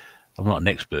 I'm not an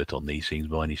expert on these things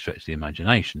by any stretch of the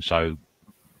imagination, so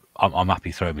I'm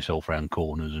happy throwing myself around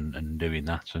corners and doing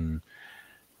that. And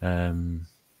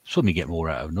some you get more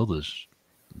out of than others.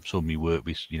 Some you work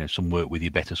with, some work with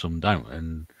you better, some don't.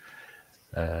 And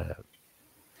but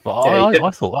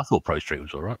I thought Pro Street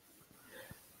was all right.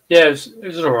 Yeah, it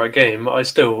was an alright game. I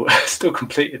still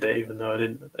completed it, even though I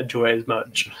didn't enjoy it as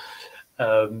much.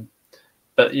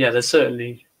 But yeah, there's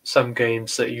certainly some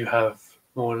games that you have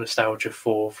more nostalgia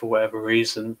for whatever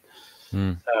reason,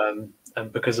 and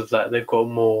because of that, they've got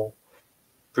more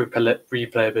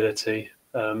replayability.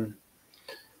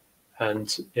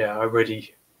 And yeah, I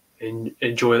really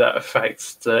enjoy that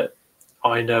effect that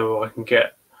I know I can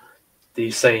get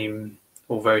the same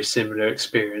or very similar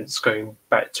experience going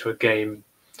back to a game.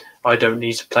 I don't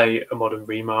need to play a modern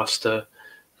remaster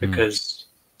because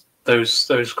those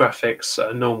graphics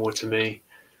are normal to me,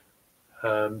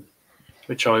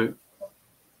 which I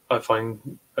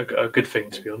find a good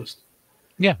thing, to be honest.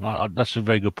 Yeah, that's a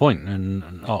very good point,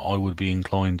 and I would be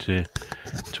inclined to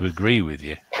agree with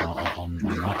you on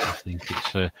that. I think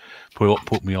it's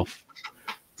put me off,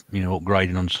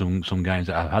 upgrading on some games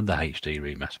that have had the HD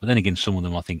remaster. But then again, some of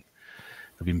them I think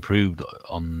have improved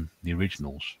on the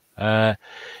originals.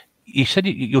 You said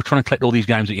you're trying to collect all these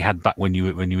games that you had back when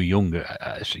you were younger.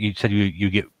 So you said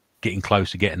you getting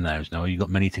close to getting those now. Have you got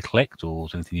many to collect, or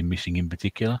is there anything you're missing in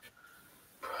particular?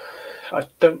 I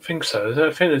don't think so.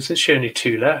 I think there's actually only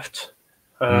 2 left.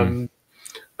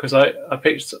 Because I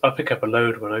pick up a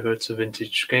load when I go to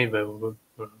Vintage Game Over,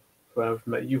 where I've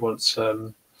met you once.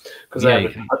 Because they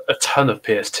have a ton of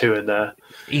PS2 in there.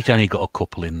 He's only got a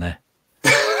couple in there.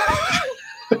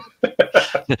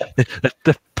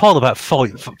 They're piled about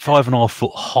 5.5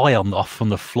 foot high from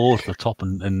the floor to the top,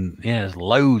 and there's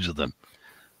loads of them.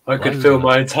 I could fill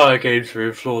my entire game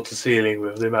through floor to ceiling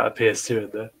with the amount of PS2 in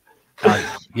there.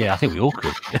 I think we all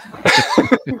could.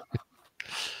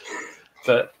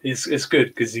 But it's good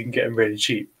because you can get them really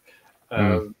cheap.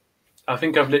 I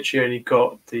think I've literally only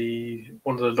got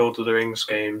one of the Lord of the Rings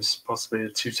games, possibly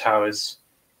the Two Towers,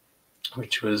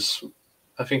 which was,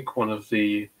 I think, one of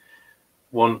the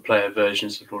one-player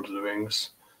versions of Lord of the Rings,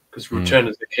 because Return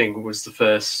of the King was the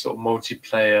first sort of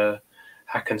multiplayer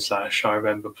hack and slash I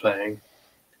remember playing,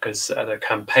 because it had a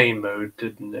campaign mode,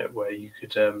 didn't it, where you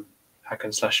could hack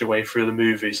and slash your way through the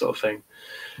movie sort of thing.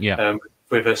 Yeah.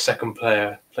 With a second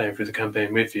player playing through the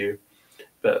campaign with you.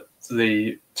 But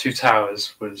the Two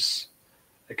Towers was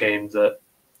a game that,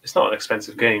 it's not an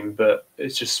expensive game, but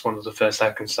it's just one of the first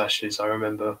hack and slashes I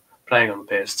remember playing on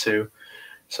the PS2.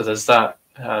 So there's that.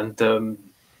 And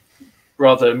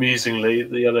rather amusingly,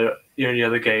 the only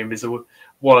other game is a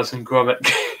Wallace and Gromit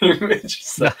game, which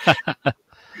is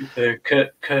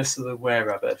the Curse of the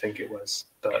Were-Rabbit, I think it was.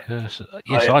 But yes,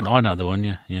 I know the one.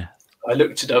 Yeah. I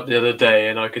looked it up the other day,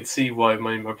 and I could see why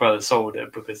my brother sold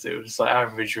it, because it was like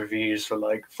average reviews for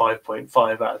like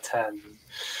 5.5 out of 10.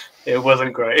 It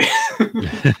wasn't great.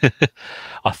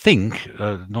 I think,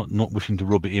 not wishing to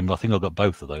rub it in, but I think I got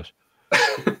both of those.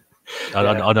 I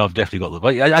know I've definitely got them.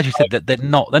 But as you said, they're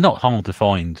not hard to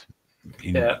find.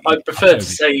 I prefer to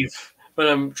save when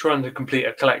I'm trying to complete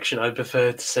a collection. I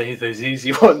prefer to save those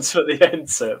easy ones for the end,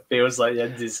 so it feels like the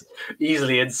end is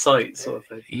easily in sight, sort of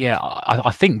thing. Yeah,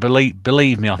 I think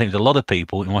believe me, I think there's a lot of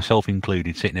people, myself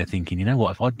included, sitting there thinking, you know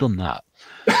what, if I'd done that,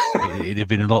 it'd have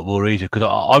been a lot more easier. Because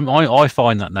I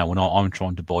find that now when I'm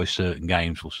trying to buy certain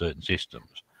games for certain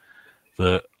systems,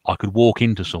 that I could walk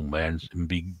into somewhere and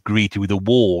be greeted with a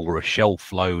wall or a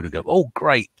shelf load and go, oh,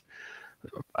 great.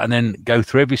 And then go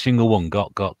through every single one,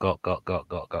 got.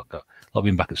 I've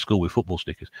been back at school with football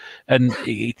stickers. And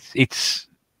it's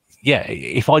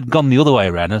if I'd gone the other way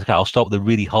around, okay, I'll start with the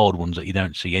really hard ones that you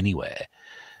don't see anywhere,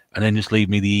 and then just leave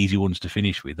me the easy ones to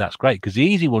finish with. That's great, because the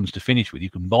easy ones to finish with, you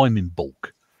can buy them in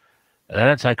bulk. They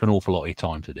don't take an awful lot of your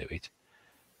time to do it.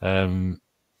 I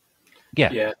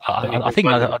think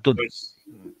I've done.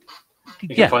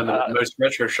 You can find them at most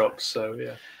retro shops, so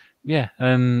yeah. Yeah,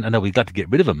 and I'll be glad to get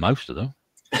rid of them, most of them.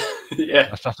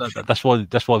 Yeah, that's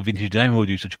why Vintage Game will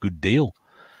do such a good deal.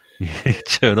 You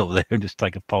turn up there and just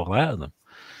take a pile out of them.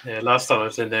 Yeah, last time I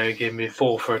was in there, he gave me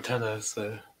 4 for a tenner,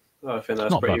 so I think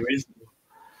that's pretty reasonable.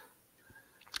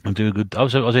 I'm doing good. I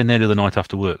was in there the other night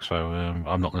after work, so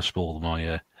I'm not going to spoil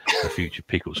my future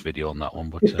pickups video on that one.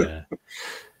 But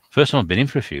first time I've been in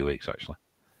for a few weeks, actually.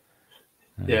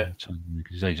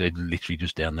 Because they're literally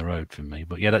just down the road from me.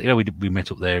 But we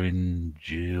met up there in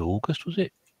August, was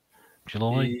it?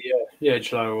 July. Yeah,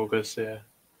 July or August. Yeah.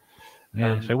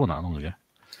 Yeah, so it wasn't that long ago.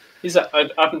 Is that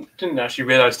didn't actually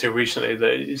realise till recently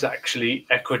that it is actually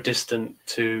equidistant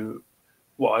to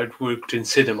what I would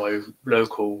consider my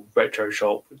local retro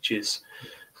shop, which is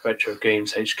Retro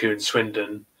Games HQ in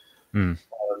Swindon.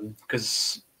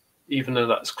 Because even though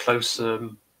that's closer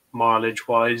mileage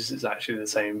wise, it's actually the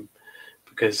same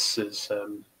because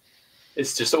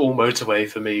it's just all motorway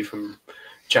for me from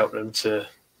Cheltenham to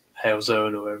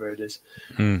Halezone or wherever it is.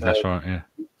 That's right, yeah.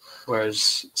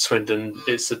 Whereas Swindon,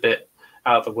 it's a bit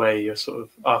out of the way. You're sort of,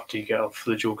 after you get off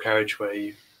the dual carriageway,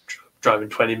 you drive in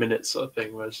 20 minutes sort of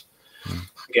thing, whereas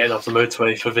getting off the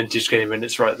motorway for vintage gaming,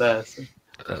 it's right there. So.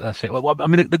 That's it. Well, I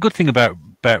mean, the good thing about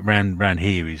round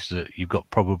here is that you've got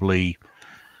probably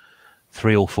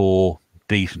 3 or 4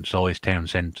 decent-sized town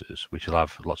centres, which will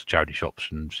have lots of charity shops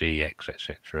and CEX,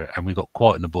 etc. And we've got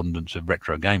quite an abundance of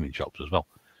retro gaming shops as well.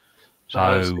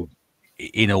 So,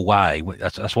 in a way,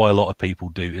 that's why a lot of people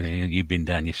do. You've been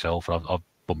down yourself. I've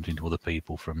bumped into other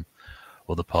people from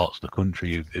other parts of the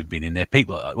country who've been in there.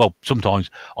 People, well,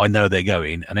 sometimes I know they're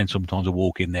going, and then sometimes I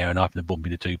walk in there and I happen to bump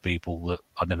into 2 people that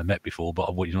I've never met before, but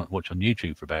I've watched on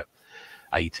YouTube for about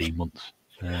 18 months.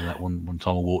 That one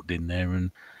time I walked in there,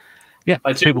 and yeah,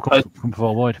 people come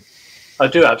far wide. I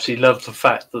do absolutely love the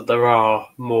fact that there are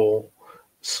more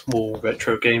small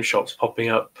retro game shops popping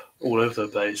up all over the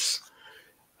place.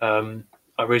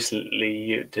 I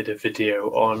recently did a video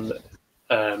on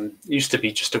used to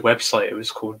be just a website. It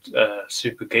was called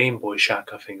Super Game Boy Shack,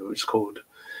 I think it was called.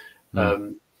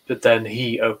 But then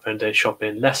he opened a shop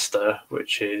in Leicester,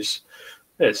 which it's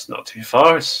not too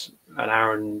far. It's an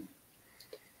hour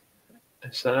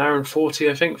and 40,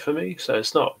 I think, for me. So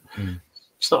it's not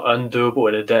undoable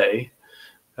in a day.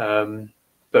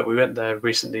 But we went there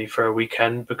recently for a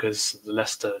weekend because the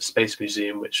Leicester Space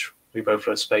Museum, which we both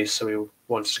love space, so we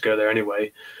wanted to go there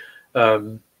anyway.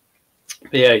 But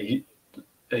yeah,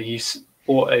 he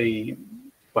bought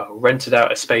rented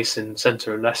out a space in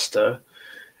centre of Leicester,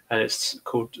 and it's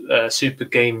called Super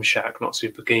Game Shack, not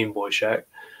Super Game Boy Shack.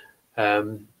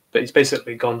 But he's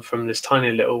basically gone from this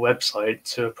tiny little website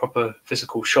to a proper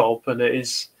physical shop, and it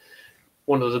is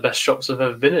one of the best shops I've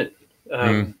ever been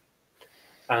in.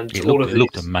 And it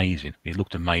looked amazing. It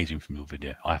looked amazing from your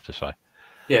video, I have to say.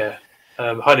 Yeah,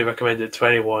 highly recommend it to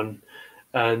anyone.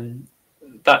 And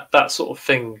that sort of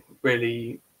thing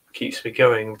really keeps me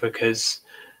going because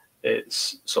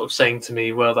it's sort of saying to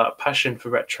me, well, that passion for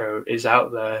retro is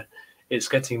out there. It's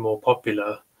getting more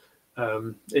popular.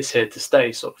 It's here to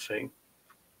stay, sort of thing.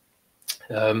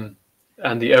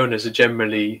 And the owners are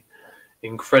generally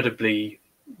incredibly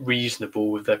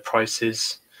reasonable with their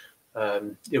prices.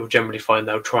 You'll generally find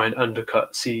they'll try and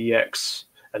undercut CEX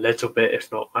a little bit,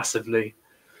 if not massively,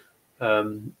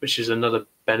 which is another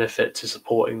benefit to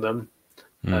supporting them.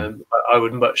 I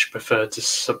would much prefer to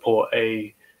support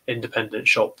a independent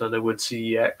shop than I would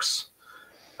CEX.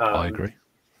 I agree.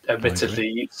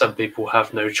 Admittedly, some people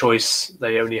have no choice.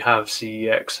 They only have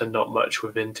CEX and not much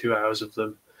within 2 hours of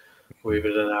them, or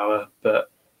even an hour. But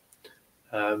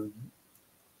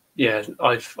yeah,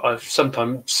 I've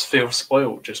sometimes feel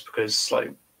spoiled just because,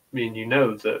 like me and you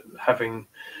know, that having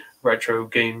retro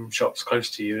game shops close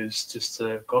to you is just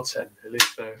a godsend, really.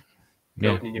 So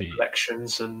building your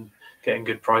collections and getting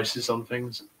good prices on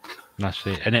things. That's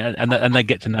it, and they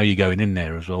get to know you going in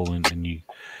there as well, and you.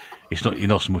 You're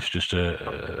not so much just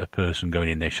a person going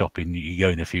in there shopping. You go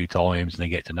in a few times and they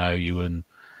get to know you, and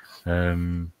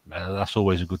that's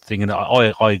always a good thing. And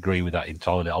I agree with that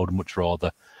entirely. I would much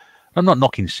rather. I'm not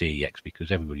knocking CEX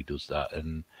because everybody does that,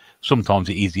 and sometimes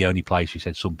it is the only place. You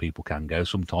said some people can go.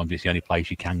 Sometimes it's the only place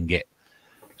you can get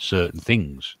certain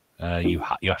things. You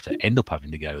have to end up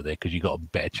having to go there because you've got a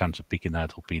better chance of picking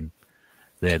that up in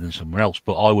there than somewhere else.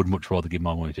 But I would much rather give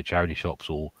my money to charity shops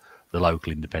or the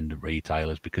local independent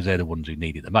retailers because they're the ones who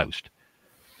need it the most.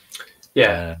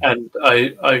 Yeah, and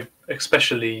I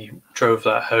especially drove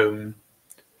that home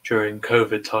during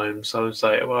COVID times. I was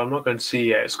like, well, I'm not going to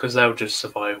CEX because they'll just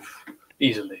survive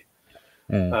easily.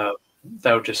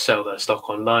 They'll just sell their stock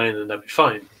online and they'll be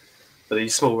fine. But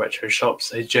these small retro shops,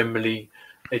 they generally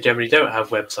don't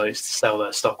have websites to sell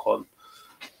their stock on.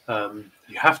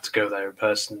 You have to go there in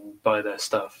person and buy their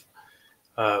stuff.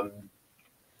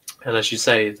 And as you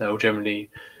say, they'll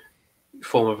generally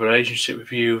form a relationship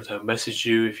with you. They'll message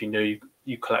you if you know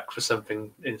you collect for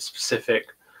something in specific.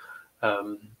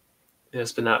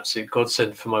 It's been an absolute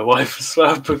godsend for my wife as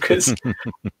well because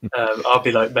I'll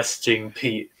be like messaging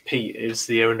Pete. Pete is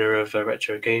the owner of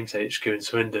Retro Games HQ in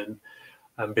Swindon,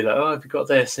 and be like, "Oh, have you got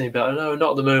this?" And he'd be like, "No,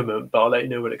 not at the moment, but I'll let you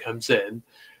know when it comes in."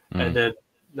 And then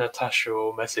Natasha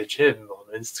will message him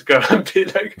on Instagram and be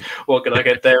like, "What can I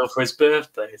get Dale for his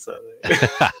birthday?" So,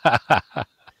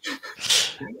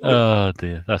 oh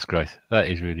dear, that's great. That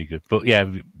is really good. But yeah,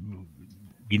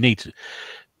 you need to.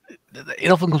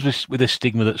 It often comes with a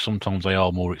stigma that sometimes they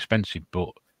are more expensive. But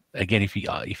again, if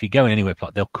you're going anywhere,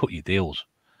 they'll cut your deals.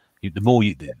 The more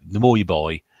you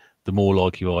buy, the more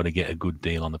likely you are to get a good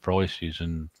deal on the prices.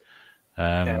 And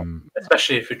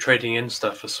especially if you're trading in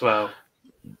stuff as well.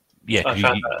 Yeah, I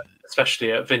found that,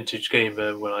 especially at Vintage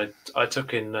Gamer, when I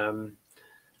took in. It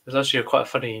was actually quite a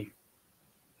funny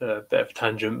bit of a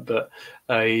tangent, but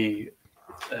a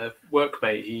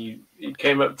workmate he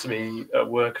came up to me at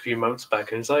work a few months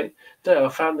back and he's like, "Dale, I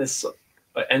found this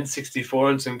N64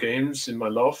 and some games in my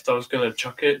loft. I was going to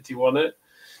chuck it. Do you want it?"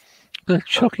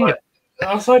 Chuck it.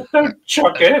 I was like, "Don't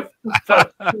chuck it.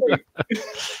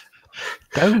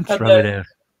 Don't throw it out."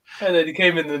 And then he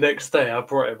came in the next day. I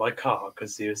brought him my car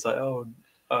because he was like, "Oh,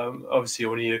 obviously you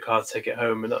want to need a car to take it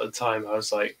home." And at the time, I was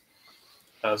sort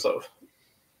of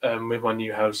with my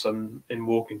new house, I'm in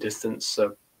walking distance,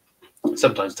 so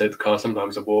sometimes I take the car,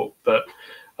 sometimes I walk. But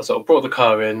I sort of brought the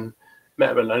car in, met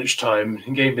him at lunchtime, and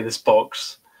he gave me this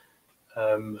box.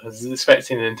 I was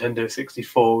expecting a Nintendo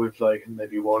 64 with like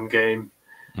maybe one game.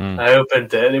 I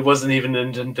opened it, and it wasn't even a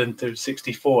Nintendo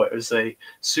 64. It was a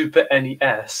Super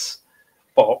NES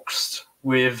boxed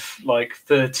with like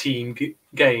 13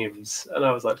 games, and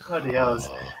I was like, bloody hell.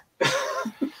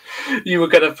 You were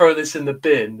going to throw this in the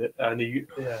bin, and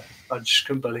I just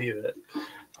couldn't believe it.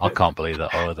 I can't believe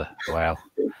that either. Wow.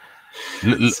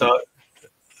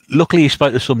 Luckily, you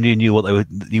spoke to somebody who knew what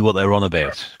they were on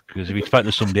about. Because if you spoke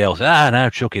to somebody else, no,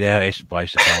 chuck it out. It's a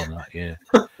waste of time. Yeah.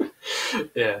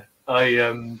 Yeah, I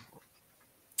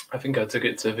think I took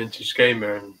it to Vintage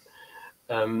Gamer,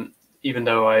 and even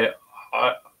though I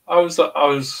was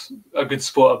a good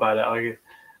sport about it,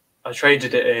 I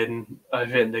traded it in. I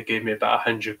think they gave me about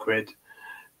 £100,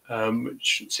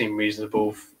 which seemed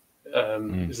reasonable.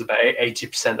 It was about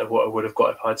 80% of what I would have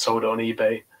got if I'd sold it on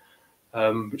eBay,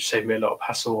 which saved me a lot of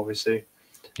hassle, obviously.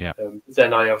 Yeah.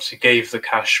 Then I obviously gave the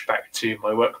cash back to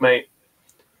my workmate,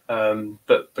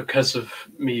 but because of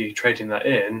me trading that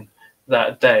in,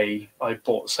 that day I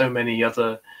bought so many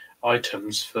other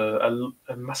items for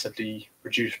a massively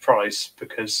reduced price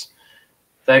because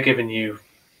they're giving you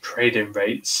trade-in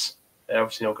rates. They're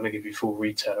obviously not going to give you full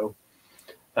retail,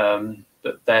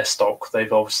 but their stock,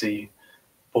 they've obviously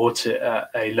bought it at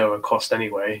a lower cost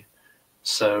anyway.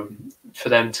 So for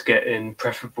them to get in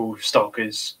preferable stock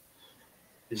is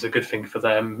a good thing for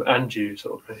them and you,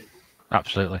 sort of thing.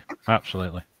 Absolutely.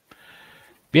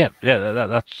 Yeah,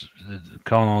 that's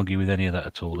can't argue with any of that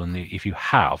at all. And if you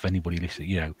have anybody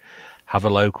listening, have a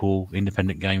local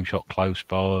independent game shop close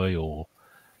by, or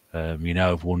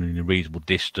of one in a reasonable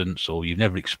distance, or you've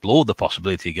never explored the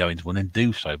possibility of going to one, then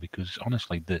do so, because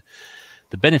honestly, the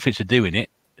benefits of doing it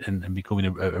and becoming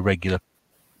a regular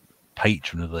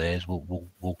patron of theirs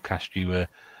will cast you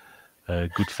a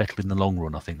good fettle in the long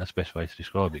run. I think that's the best way to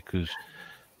describe it, because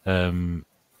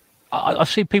I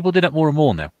see people do that more and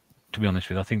more now, to be honest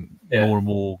with you. I think more and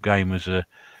more gamers are,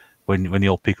 when the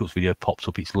old pickups video pops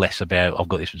up, it's less about, I've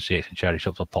got this from CX and charity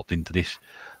shops, I've popped into this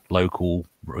local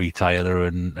retailer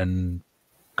and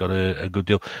got a good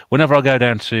deal. Whenever I go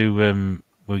down to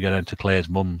Claire's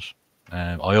mum's,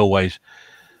 I always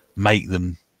make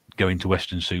them go into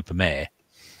Western Supermare,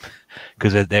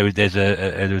 because there's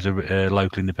a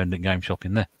local independent game shop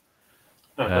in there.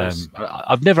 Oh, nice.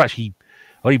 I've never actually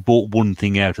only bought one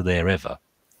thing out of there ever,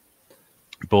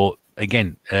 but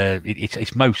again,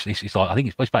 it's mostly it's like, I think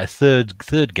it's about a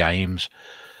third games,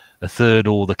 a third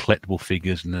all the collectible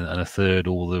figures, and a third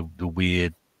all the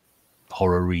weird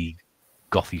horror-y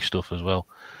gothy stuff as well.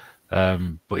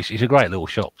 But it's a great little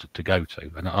shop to go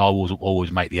to, and I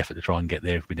always make the effort to try and get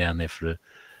there if we're down there for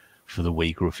the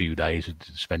week or a few days, and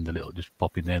to spend a little, just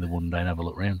pop in there the one day and have a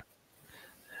look around.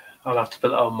 I'll have to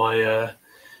put that on my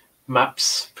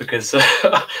maps, because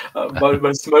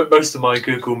most of my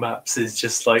Google Maps is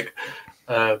just like,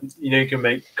 you can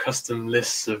make custom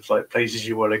lists of like places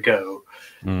you want to go.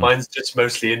 Mine's just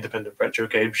mostly independent retro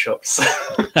game shops.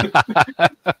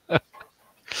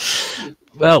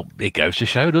 Well, it goes to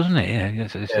show, doesn't it? Yeah,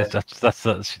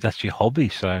 that's your hobby.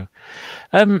 So,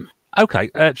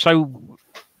 okay. So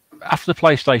after the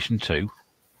PlayStation 2,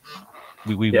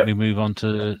 we move on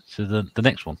to the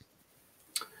next one.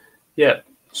 Yeah.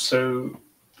 So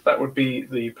that would be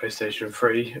the PlayStation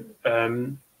 3.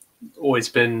 Always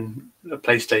been a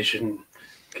PlayStation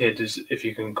kid, if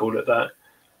you can call it that.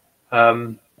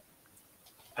 And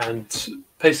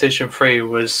PlayStation 3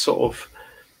 was sort of,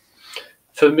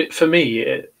 for me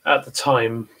at the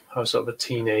time, I was sort of a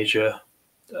teenager.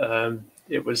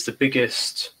 it was the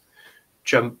biggest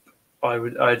jump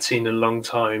I'd seen in a long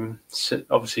time,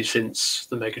 obviously since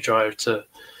the Mega Drive to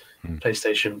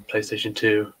PlayStation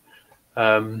 2,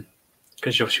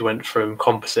 because you obviously went from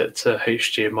composite to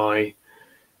HDMI,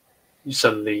 you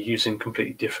suddenly using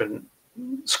completely different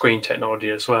screen technology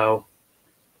as well,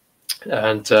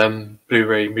 and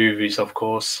Blu-ray movies, of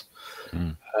course,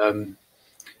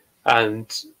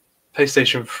 and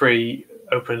PlayStation 3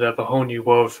 opened up a whole new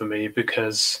world for me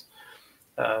because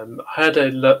I had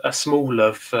a small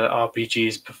love for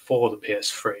RPGs before the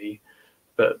PS3,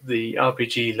 but the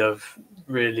RPG love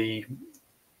really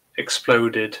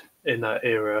exploded in that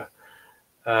era,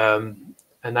 and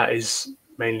that is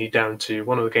mainly down to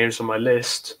one of the games on my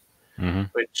list,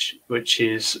 which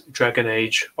is Dragon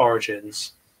Age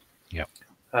Origins. Yep.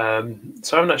 So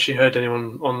I haven't actually heard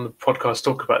anyone on the podcast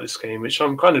talk about this game, which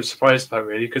I'm kind of surprised about,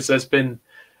 really, because there's been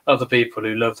other people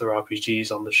who love their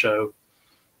RPGs on the show.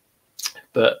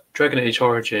 But Dragon Age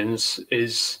Origins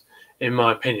is, in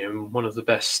my opinion, one of the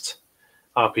best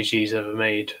RPGs ever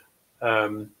made.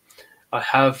 I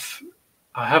have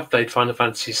played Final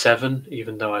Fantasy VII,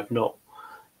 even though I've not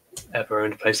ever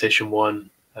owned a PlayStation 1.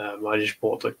 I just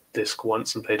bought the disc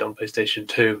once and played on PlayStation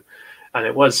 2, and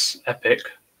it was epic.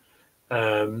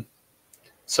 So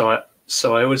I've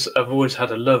always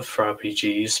had a love for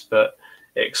RPGs, but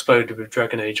it exploded with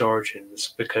Dragon Age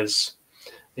Origins because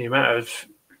the amount of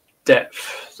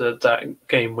depth that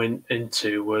game went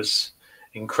into was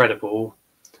incredible.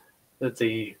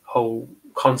 The whole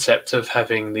concept of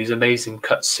having these amazing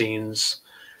cutscenes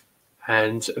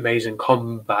and amazing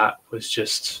combat was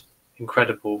just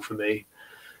incredible for me.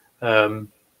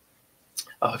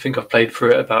 I think I've played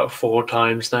through it about 4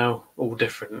 times now, all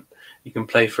different. You can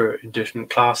play through it in different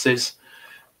classes.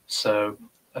 So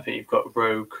I think you've got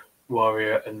Rogue,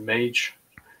 Warrior, and Mage.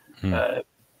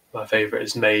 My favourite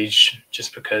is Mage,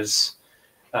 just because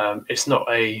it's not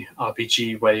a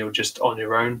RPG where you're just on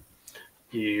your own.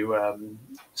 You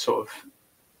sort of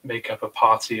make up a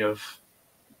party of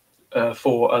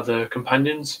 4 other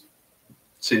companions.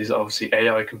 So these are obviously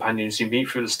AI companions you meet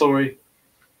through the story.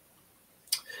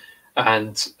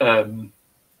 And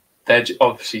they're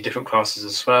obviously different classes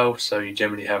as well. So you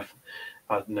generally have,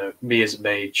 I don't know, me as a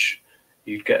mage,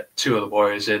 you'd get 2 other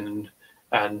warriors in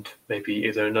and maybe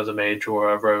either another mage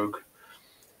or a rogue.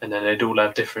 And then they'd all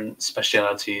have different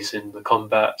specialities in the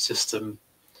combat system,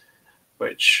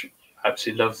 which I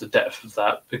absolutely love the depth of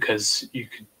that, because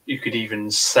you could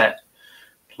even set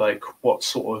like what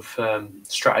sort of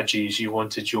strategies you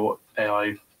wanted your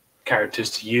AI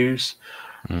characters to use,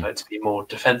 to be more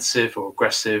defensive or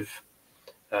aggressive,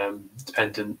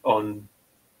 dependent on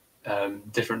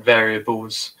different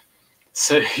variables.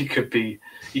 So you could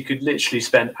literally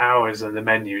spend hours in the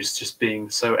menus just being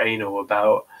so anal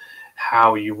about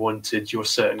how you wanted your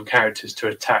certain characters to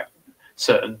attack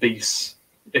certain beasts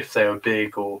if they were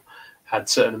big or had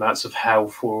certain amounts of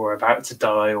health or were about to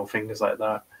die or things like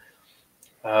that.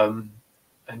 And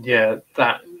yeah,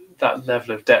 that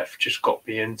level of depth just got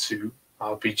me into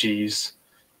RPGs.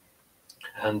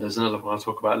 And there's another one I'll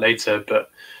talk about later,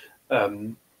 but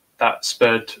that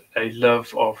spurred a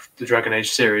love of the Dragon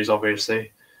Age series,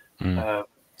 obviously.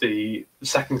 The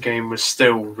second game was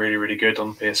still really, really good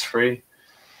on PS3.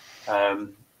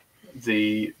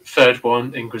 The third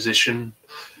one, Inquisition,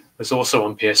 was also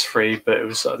on PS3, but it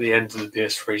was at the end of the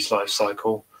PS3's life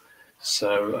cycle.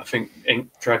 So I think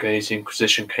Dragon Age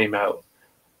Inquisition came out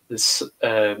this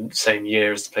same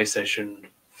year as the PlayStation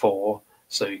 4,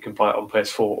 so you can buy it on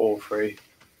PS4 or 3.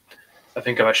 I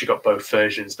think I've actually got both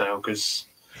versions now because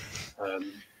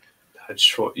I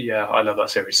just thought, yeah, I love that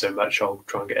series so much, I'll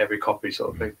try and get every copy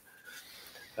sort of thing.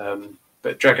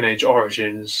 But Dragon Age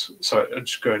Origins, sorry, I'm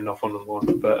just going off on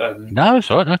one, but no, it's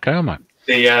all right. Okay, on, mate.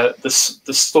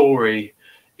 The story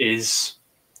is,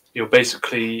 you're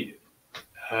basically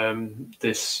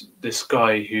this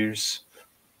guy who's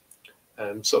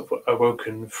sort of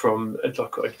awoken from a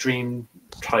dream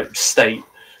type state,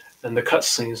 and the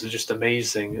cutscenes are just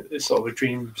amazing. It's sort of a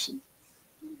dream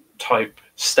type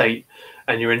state,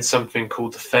 and you're in something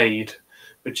called the Fade,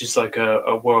 which is like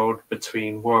a world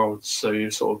between worlds. So you're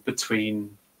sort of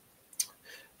between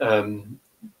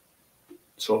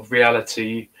sort of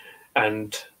reality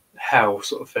and hell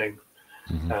sort of thing.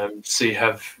 So you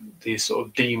have these sort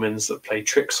of demons that play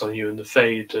tricks on you in the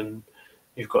Fade, and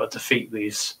you've got to defeat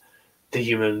these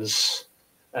demons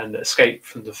and escape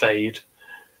from the Fade.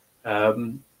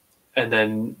 And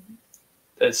then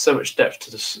there's so much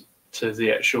depth to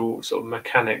the actual sort of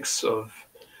mechanics of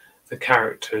the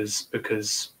characters,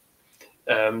 because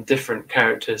different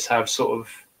characters have sort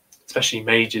of, especially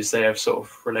mages, they have sort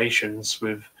of relations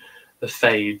with the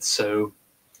Fade. So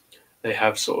they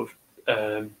have sort of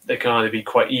they can either be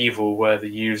quite evil, where they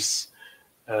use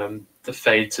the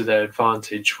fade to their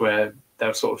advantage, where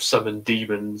they'll sort of summon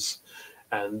demons,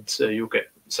 and you'll get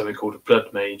something called a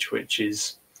blood mage, which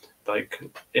is like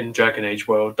in Dragon Age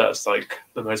world, that's like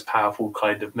the most powerful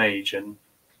kind of mage, and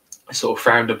sort of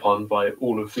frowned upon by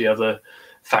all of the other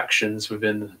factions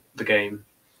within the game.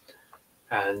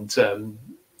 And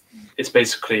it's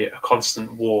basically a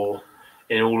constant war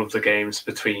in all of the games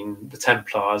between the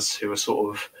Templars, who are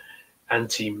sort of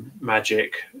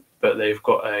anti-magic, but they've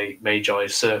got a Magi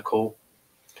circle,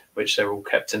 which they're all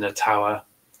kept in a tower.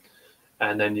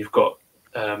 And then you've got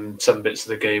some bits of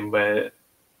the game where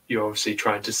you're obviously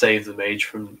trying to save the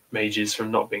mages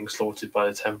from not being slaughtered by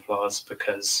the Templars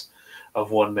because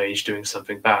of one mage doing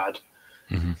something bad,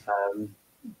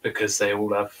 because they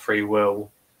all have free will,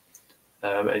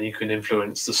 and you can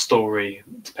influence the story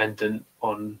dependent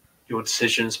on your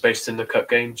decisions based in the cup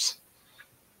games.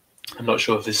 I'm not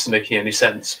sure if this is making any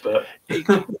sense, but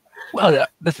well,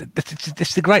 that's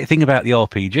the great thing about the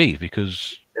RPG,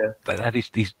 because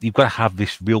you've got to have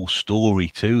this real story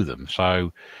to them.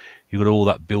 So you've got all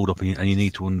that build up, and you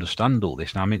need to understand all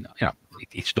this. Now, I mean,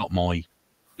 it's not my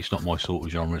sort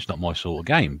of genre. It's not my sort of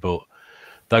game. But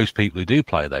those people who do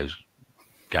play those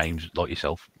games, like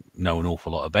yourself, know an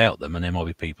awful lot about them, and there might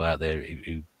be people out there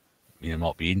who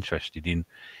might be interested in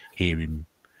hearing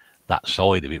that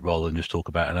side of it rather than just talk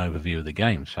about an overview of the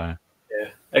game. So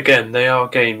again, they are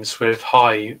games with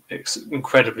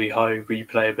incredibly high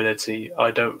replayability.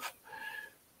 I don't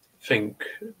think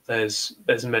there's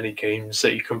many games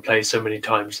that you can play so many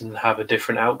times and have a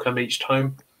different outcome each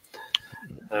time.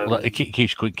 Well, it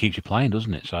keeps you playing,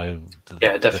 doesn't it? So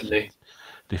yeah, definitely.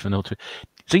 Different.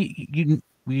 So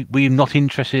were you not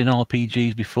interested in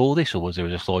RPGs before this, or was there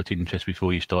a slight interest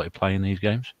before you started playing these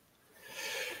games?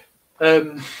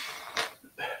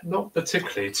 Not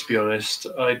particularly, to be honest.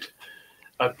 I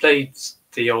played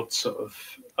the odd sort of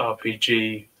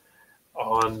RPG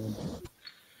on.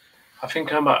 I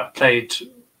think I might have played.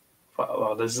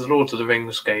 Well, there's the Lord of the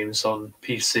Rings games on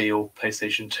PC or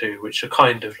PlayStation 2, which are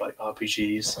kind of like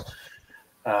RPGs.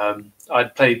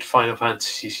 I'd played Final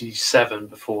Fantasy VII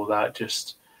before that.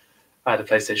 I had a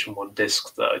PlayStation 1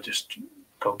 disc that I just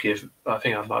got give. I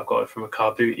think I might have got it from a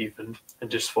car boot even,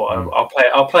 and just thought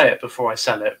I'll play it before I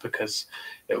sell it, because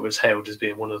it was hailed as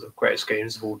being one of the greatest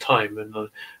games of all time. And when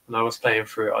I was playing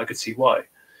through it, I could see why.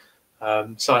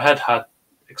 So I had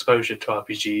exposure to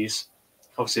RPGs.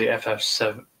 Obviously,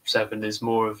 FF7 is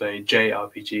more of a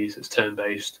JRPG, so it's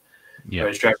turn-based,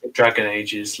 whereas Dragon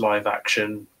Age is live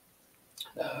action.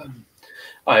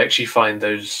 I actually find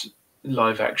those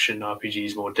live action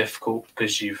RPGs more difficult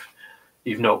because you've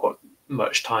not got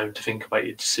much time to think about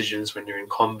your decisions when you're in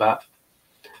combat,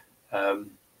 and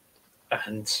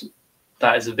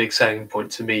that is a big selling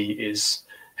point to me, is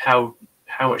how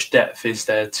much depth is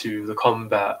there to the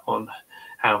combat, on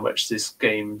how much this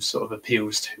game sort of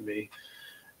appeals to me.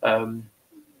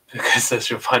 Because as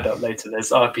you'll find out later,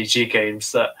 there's RPG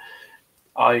games that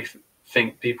I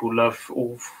think people love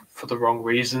all for the wrong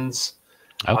reasons.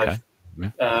 Okay.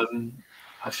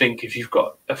 I think a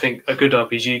good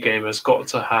RPG game has got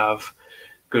to have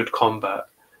good combat.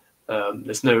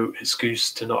 There's no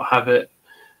excuse to not have it.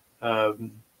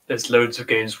 There's loads of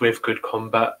games with good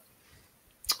combat.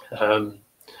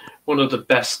 One of the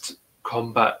best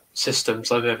combat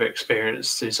systems I've ever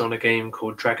experienced is on a game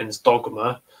called Dragon's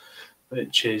Dogma,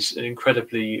 which is an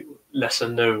incredibly lesser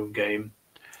known game,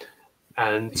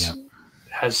 and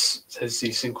has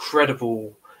these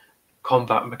incredible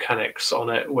combat mechanics on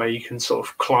it, where you can sort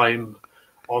of climb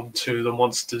onto the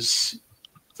monsters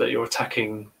that you're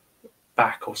attacking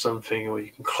back or something, or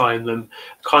you can climb them,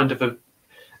 kind of a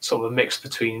sort of a mix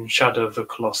between Shadow of the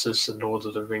Colossus and Lord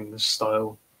of the Rings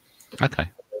style. Okay.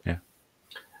 Yeah.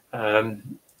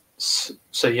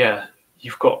 So yeah,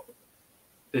 you've got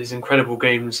these incredible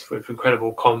games with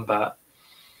incredible combat,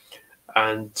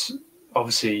 and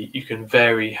obviously you can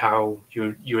vary how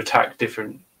you attack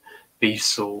different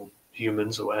beasts or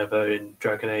humans or whatever in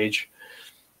Dragon Age.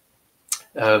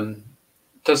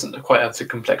 Doesn't quite have the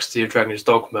complexity of Dragon's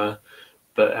Dogma,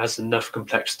 but has enough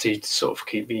complexity to sort of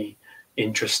keep me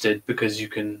interested, because you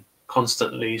can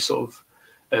constantly sort of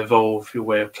evolve your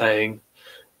way of playing.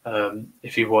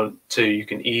 If you want to, you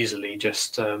can easily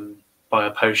just buy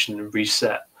a potion and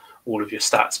reset all of your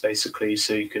stats, basically,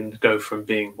 so you can go from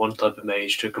being one type of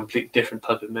mage to a completely different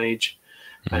type of mage.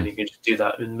 And you can just do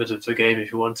that in the middle of the game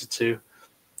if you wanted to.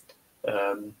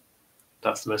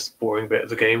 That's the most boring bit of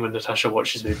the game, when Natasha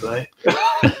watches me play.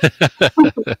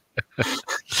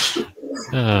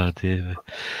 Oh dear.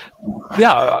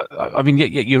 Yeah, I mean,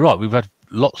 you're right. We've had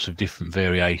lots of different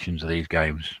variations of these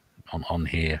games on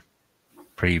here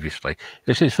previously.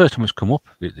 This is the first time it's come up.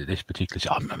 This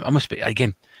particular. I must be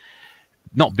again.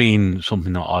 Not being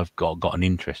something that I've gotten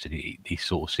interested in, this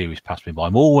sort of series passed me by.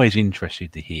 I'm always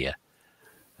interested to hear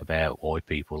about why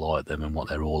people like them and what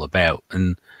they're all about.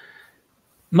 And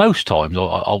most times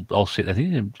I'll sit there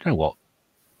thinking, you know what,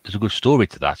 there's a good story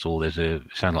to that, or there's a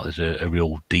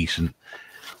real decent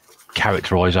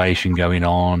characterization going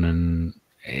on, and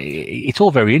it's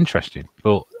all very interesting.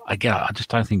 But again, I just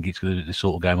don't think it's the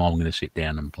sort of game I'm going to sit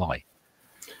down and play.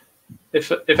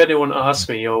 If anyone asks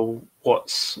me,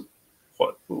 what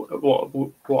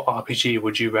RPG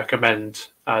would you recommend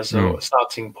as a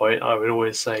starting point, I would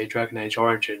always say Dragon Age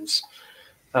Origins.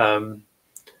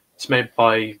 It's made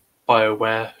by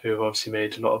BioWare, who obviously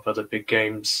made a lot of other big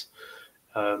games,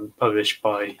 published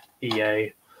by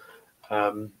EA.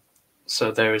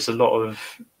 So there is a lot of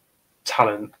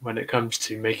talent when it comes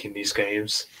to making these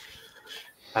games.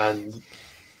 And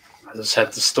as I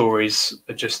said, the stories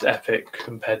are just epic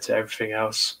compared to everything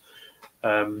else.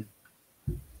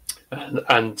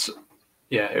 And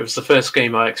yeah, it was the first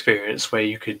game I experienced where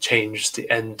you could change the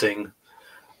ending,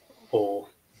 or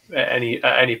at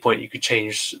any point you could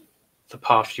change the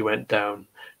path you went down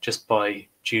just by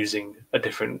choosing a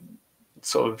different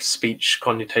sort of speech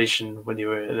connotation when you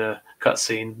were in a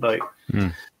cutscene. Like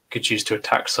you could choose to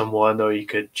attack someone, or you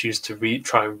could choose to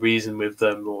try and reason with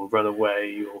them, or run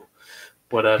away, or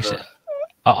whatever.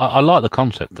 I like the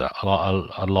concept of that.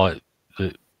 I like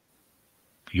that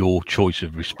your choice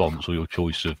of response or your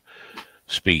choice of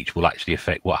speech will actually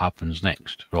affect what happens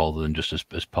next, rather than just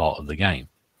as part of the game.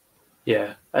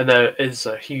 Yeah, and there is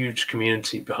a huge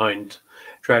community behind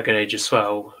Dragon Age as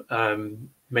well,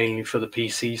 mainly for the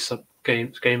PC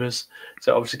gamers.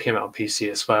 So it obviously came out on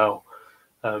PC as well,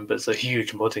 but there's a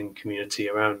huge modding community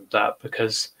around that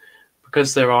because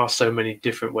there are so many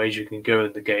different ways you can go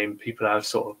in the game. People have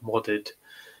sort of modded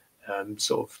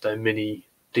sort of their mini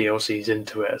DLCs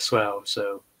into it as well,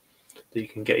 so that you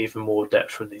can get even more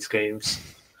depth from these games.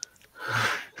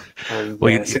 And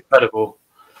well, it's incredible.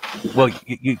 Well,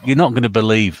 you're not going to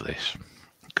believe this,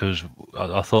 because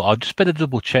I thought I'd just better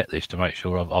double check this to make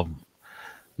sure I've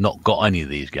not got any of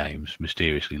these games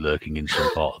mysteriously lurking in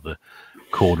some part of the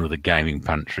corner of the gaming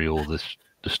pantry or the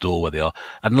store where they are.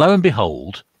 And lo and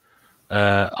behold,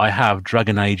 I have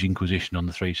Dragon Age Inquisition on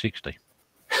the 360.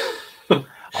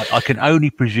 I can only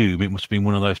presume it must have been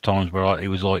one of those times where it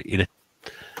was like in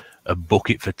a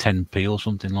bucket for 10p or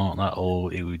something like that,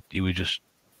 or it was just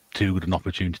too good an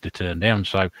opportunity to turn down.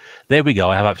 So there we go.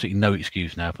 I have absolutely no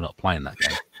excuse now for not playing that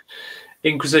game.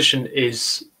 Inquisition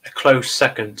is a close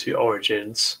second to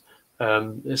Origins.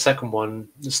 The second one,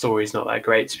 the story's not that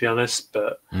great, to be honest,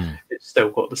 but it's still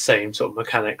got the same sort of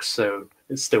mechanics, so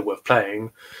it's still worth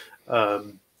playing.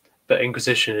 But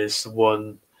Inquisition is the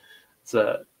one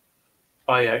that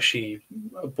I actually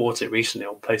bought it recently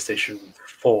on PlayStation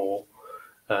 4,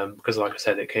 because, like I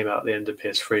said, it came out at the end of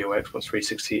PS3 or Xbox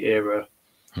 360 era,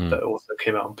 but it also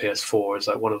came out on PS4 as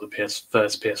like one of the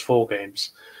first PS4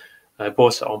 games. I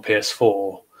bought it on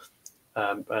PS4,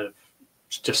 and I've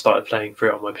just started playing through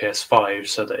it on my PS5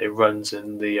 so that it runs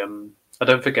in the I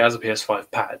don't think it has a PS5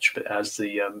 patch, but it has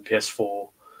the PS4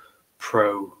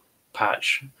 Pro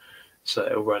patch, so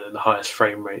it'll run in the highest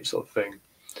frame rate sort of thing.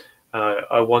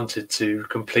 I wanted to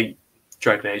complete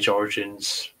Dragon Age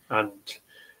Origins and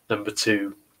number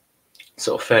 2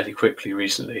 sort of fairly quickly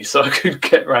recently, so I could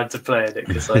get around to playing it,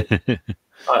 because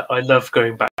I love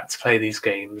going back to play these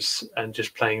games and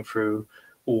just playing through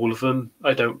all of them.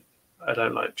 I don't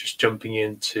like just jumping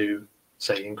into,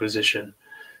 say, Inquisition.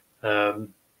 I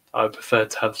prefer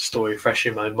to have the story fresh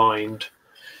in my mind,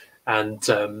 and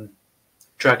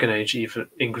Dragon Age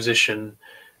Inquisition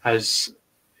has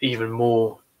even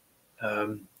more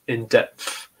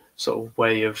in-depth sort of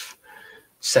way of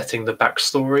setting the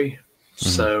backstory.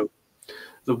 So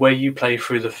the way you play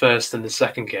through the first and the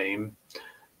second game,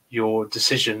 your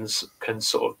decisions can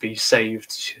sort of be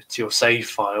saved to your save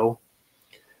file,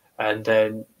 and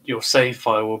then your save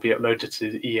file will be uploaded to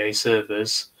the EA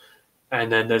servers,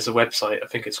 and then there's a website, I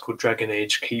think it's called Dragon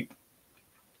Age Keep,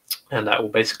 and that will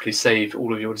basically save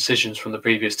all of your decisions from the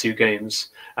previous 2 games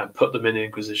and put them in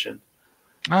Inquisition.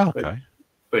 Oh, okay.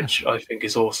 Which I think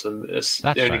is awesome. It's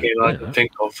the only game I can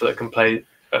think of that can play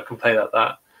like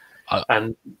that.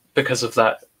 And because of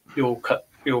that, your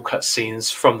cut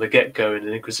scenes from the get-go in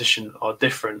an Inquisition are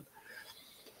different.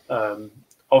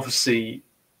 Obviously,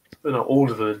 not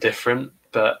all of them are different,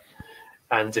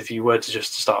 and if you were to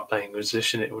just start playing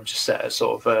Inquisition, it would just set a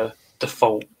sort of a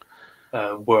default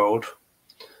world.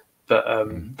 But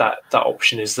that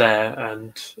option is there,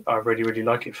 and I really, really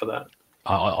like it for that.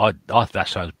 That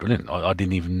sounds brilliant. I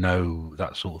didn't even know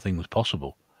that sort of thing was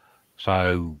possible.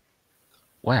 So,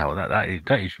 wow, that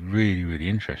is really, really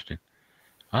interesting.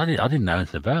 I didn't know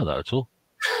anything about that at all.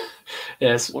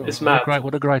 Yeah, it's mad.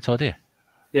 What a great idea.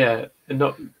 Yeah, and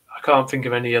not I can't think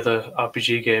of any other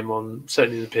RPG game on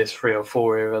certainly the PS3 or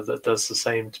 4 era that does the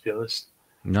same. To be honest.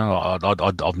 No,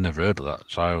 I've never heard of that.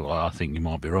 So I think you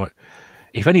might be right.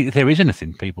 If there is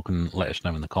anything, people can let us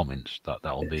know in the comments.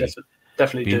 That'll Yeah, be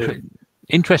definitely do.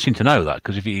 interesting to know that,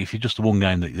 because if you're just the one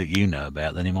game that you know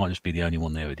about, then it might just be the only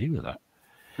one they ever do with that.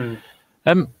 Hmm.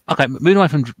 Okay, moving away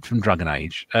from Dragon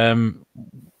Age,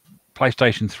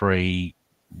 PlayStation 3.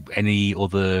 Any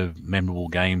other memorable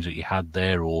games that you had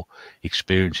there, or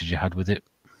experiences you had with it?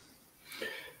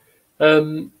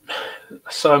 So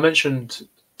I mentioned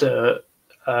that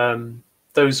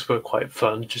those were quite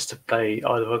fun just to play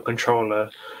either a controller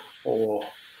or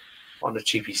on a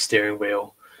cheapy steering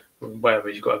wheel, wherever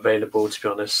you've got available. To be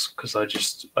honest, because I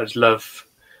just love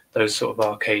those sort of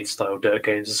arcade style dirt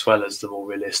games as well as the more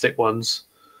realistic ones.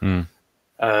 Mm.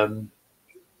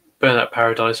 Burnout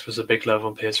Paradise was a big love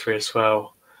on PS3 as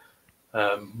well.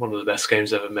 One of the best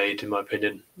games ever made, in my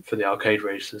opinion, for the arcade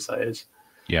races. That is,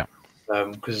 Yeah.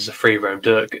 because it's a free roam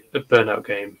Burnout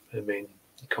game. I mean,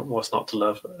 what's not to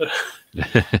love?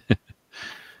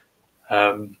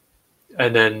 And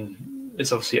then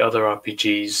there's obviously other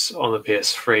RPGs on the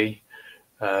PS3.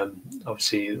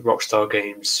 Obviously, Rockstar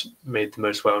Games made the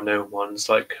most well-known ones,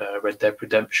 like Red Dead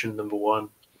Redemption #1,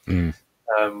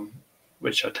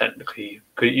 which are technically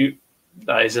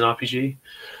that is an RPG,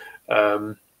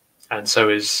 and so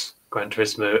is Gran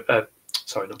Turismo.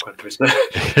 Sorry, not Gran Turismo.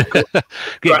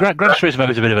 Gran Turismo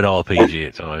is a bit of an RPG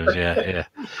at times. Yeah.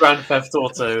 Grand Theft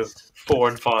Auto 4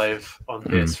 and 5 on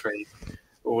PS3,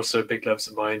 also big loves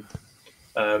of mine.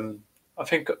 I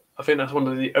think that's one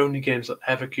of the only games that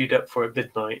I ever queued up for at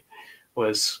midnight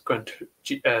was Grand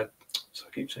Theft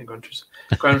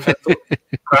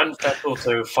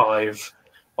Auto 5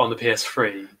 on the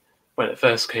PS3 when it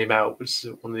first came out. Was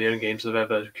one of the only games I've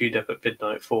ever queued up at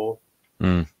midnight for.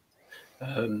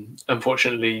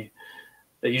 Unfortunately,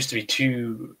 there used to be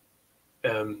two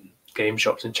game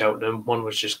shops in Cheltenham. One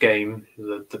was just Game,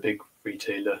 the big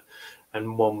retailer,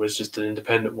 and one was just an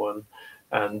independent one.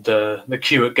 And the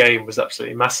queue at Game was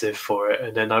absolutely massive for it.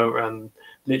 And then I ran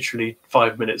literally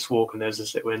 5 minutes walk, and there was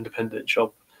this little independent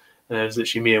shop, and there was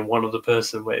literally me and one other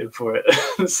person waiting for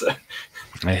it. So,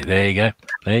 hey, there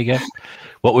you go.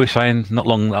 What we were saying not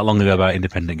long ago about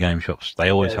independent game shops, they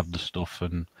always have the stuff,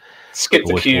 and skip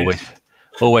the queue.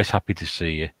 Always happy to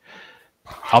see you.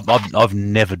 I've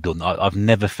never done that. I've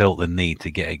never felt the need to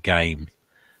get a game,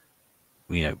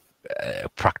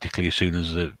 practically as soon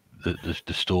as the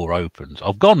store opens.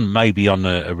 I've gone maybe on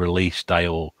a release day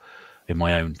or in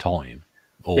my own time,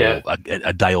 or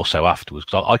a day or so afterwards,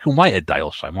 because I can wait a day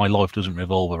or so. My life doesn't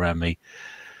revolve around me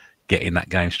getting that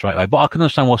game straight away. But I can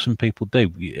understand why some people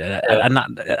do,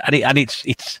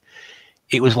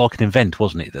 it was like an event,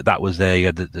 wasn't it? That was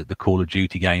there. The Call of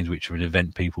Duty games, which were an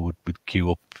event, people would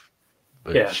queue up,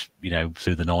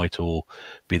 through the night, or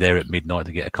be there at midnight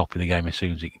to get a copy of the game as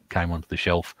soon as it came onto the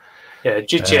shelf. Yeah,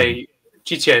 GTA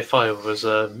 5 was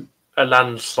a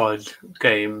landslide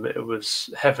game. It was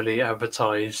heavily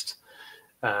advertised.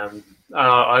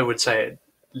 I would say it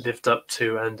lived up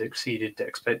to and exceeded the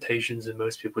expectations in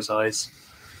most people's eyes,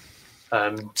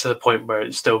 to the point where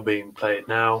it's still being played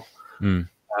now.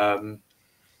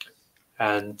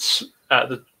 And at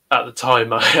the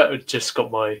time, I had just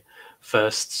got my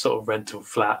first sort of rental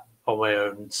flat on my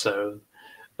own, so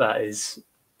that is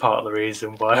part of the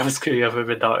reason why I was queuing up at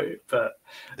midnight. But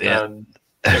it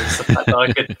was the fact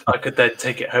that I could then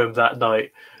take it home that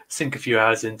night, sink a few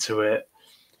hours into it,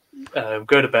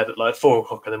 go to bed at like 4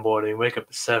 o'clock in the morning, wake up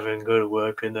at 7, go to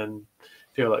work, and then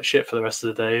feel like shit for the rest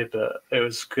of the day. But it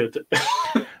was good.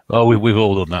 Well, we've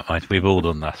all done that, mate. We've all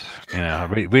done that. I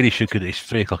really should go. It's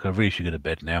 3 o'clock. I really should go to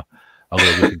bed now. I've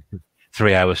got to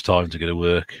 3 hours time to go to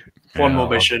work. One more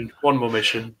mission.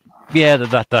 Yeah,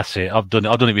 that's it. I've done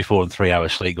it before, and 3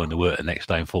 hours sleep, going to work the next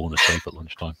day and falling asleep at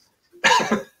lunchtime.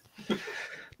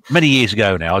 Many years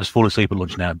ago now, I just fall asleep at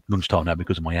lunchtime now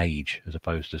because of my age, as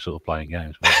opposed to sort of playing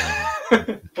games.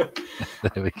 There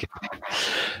we go.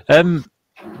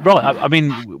 Right, I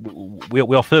mean,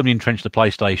 we are firmly entrenched the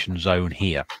PlayStation zone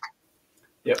here.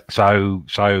 Yep. So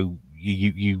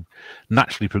you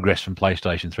naturally progress from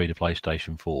PlayStation 3 to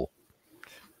PlayStation 4.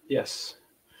 Yes.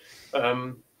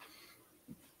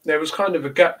 There was kind of a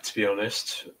gap, to be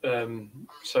honest.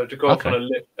 So to go off on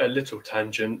a little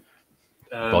tangent.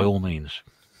 By all means.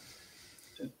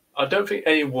 I don't think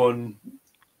anyone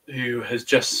who has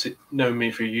just known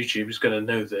me through YouTube is going to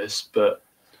know this, but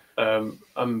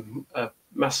I'm a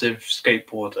massive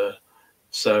skateboarder,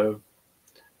 so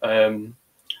I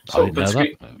sort didn't of know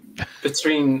that.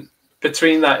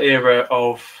 between that era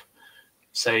of,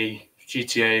 say,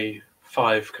 GTA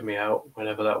 5 coming out,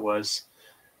 whenever that was,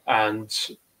 and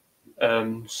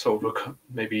sort of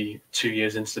maybe 2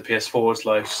 years into the PS4's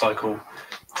life cycle,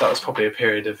 that was probably a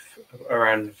period of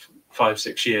around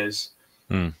 5-6 years.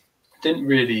 Didn't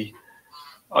really.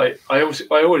 I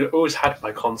always had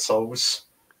my consoles.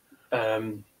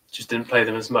 Just didn't play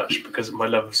them as much because of my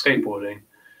love of skateboarding.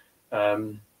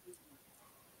 And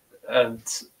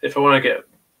if I want to get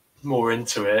more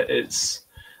into it, it's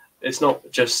not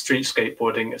just street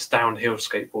skateboarding; it's downhill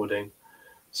skateboarding.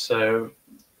 So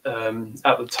at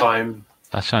the time,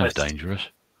 That sounds dangerous.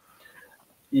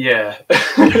 Yeah.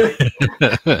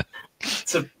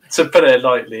 To put it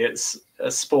lightly, it's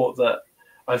a sport that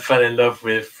I fell in love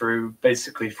with through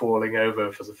basically falling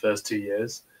over for the first 2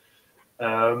 years.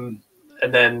 And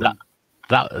then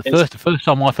The first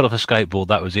time I fell off a skateboard,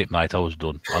 that was it, mate. I was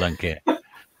done. I don't care.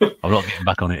 I'm not getting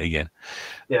back on it again.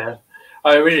 Yeah.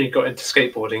 I originally got into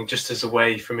skateboarding just as a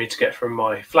way for me to get from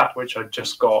my flat, which I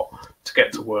just got, to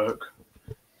get to work.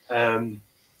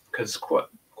 Because quite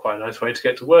a nice way to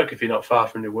get to work if you're not far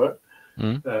from your work.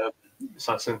 It's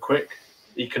nice and quick,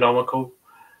 economical.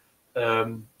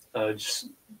 I just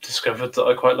discovered that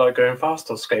I quite like going fast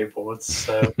on skateboards.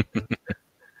 So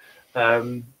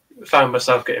found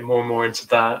myself getting more and more into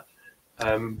that.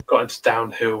 Got into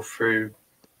downhill through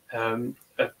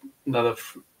another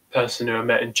person who I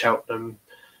met in Cheltenham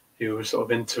who was sort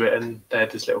of into it, and they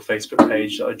had this little Facebook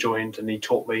page that I joined, and he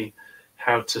taught me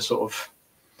how to sort of,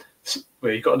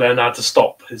 well, you've got to learn how to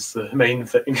stop is the main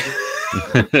thing.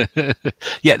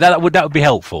 Yeah, that would be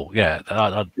helpful. Yeah,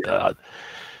 I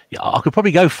could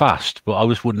probably go fast, but I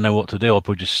just wouldn't know what to do. I'd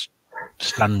probably just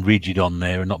stand rigid on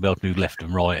there and not be able to move left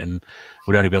and right, and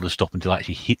would only be able to stop until I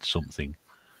actually hit something.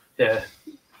 Yeah.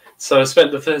 So I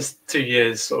spent the first 2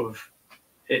 years sort of.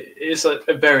 It's a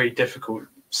very difficult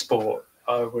sport.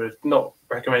 I would not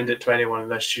recommend it to anyone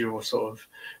unless you're sort of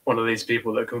one of these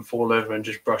people that can fall over and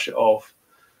just brush it off,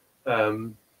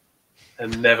 and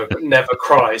never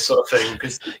cry, sort of thing.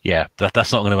 Cause, yeah,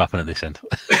 that's not going to happen at this end.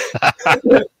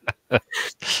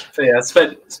 So yeah, I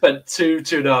spent two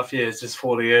and a half years just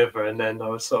falling over, and then I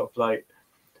was sort of like,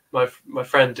 my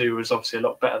friend who was obviously a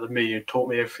lot better than me, who taught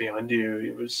me everything I knew.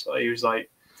 He was like,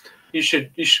 you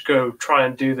should go try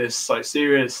and do this like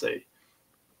seriously.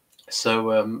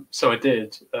 So I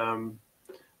did.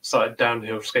 Started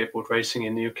downhill skateboard racing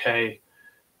in the UK.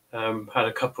 Had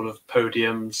a couple of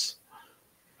podiums.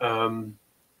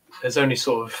 There's only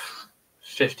sort of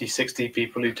 50, 60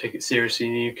 people who take it seriously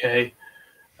in the UK.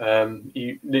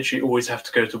 You literally always have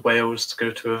to go to Wales to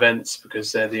go to events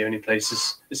because they're the only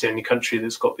places. It's the only country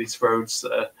that's got these roads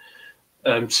that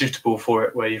are suitable for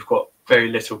it, where you've got very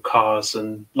little cars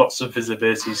and lots of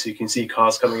visibility, so you can see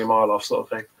cars coming a mile off, sort of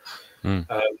thing.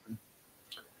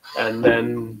 And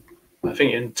then I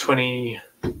think in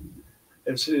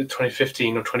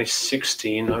 2015 or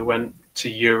 2016, I went to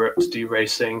Europe to do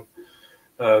racing.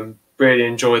 Really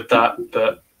enjoyed that,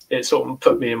 but it sort of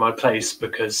put me in my place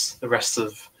because the rest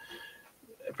of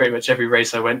pretty much every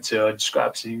race I went to, I just got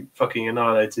absolutely fucking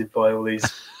annihilated by all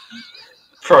these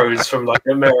pros from like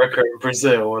America and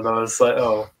Brazil, and I was like,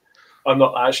 oh, I'm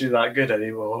not actually that good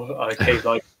anymore. I came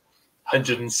like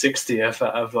 160th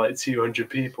out of like 200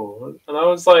 people, and I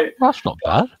was like, that's not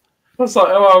bad. I was like,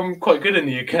 oh, I'm quite good in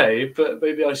the UK, but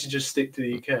maybe I should just stick to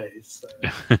the UK. So,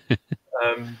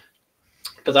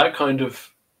 but that kind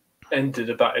of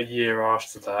ended about a year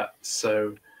after that.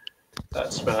 So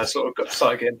that's when I sort of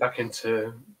started getting back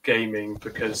into gaming,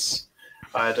 because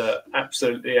I had an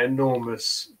absolutely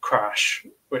enormous crash,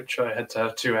 which I had to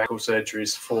have 2 ankle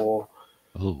surgeries for.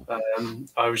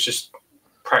 I was just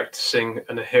practicing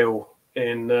on a hill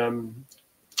in,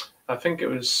 I think it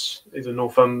was either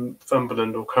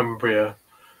Northumberland or Cumbria.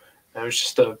 It was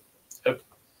just a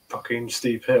fucking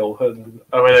steep hill, and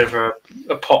I went over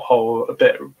a pothole a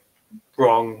bit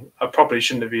wrong. I probably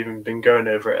shouldn't have even been going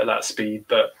over it at that speed,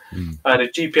 but I had a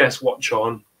GPS watch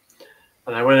on,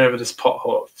 and I went over this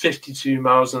pothole at 52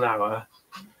 miles an hour,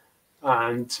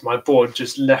 and my board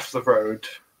just left the road.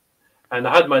 And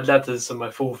I had my leathers and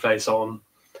my full face on,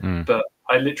 but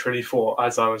I literally thought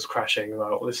as I was crashing,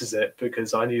 like, well, this is it,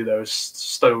 because I knew there was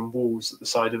stone walls at the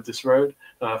side of this road,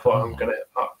 and I thought I'm gonna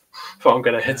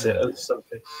hit it or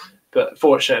something. But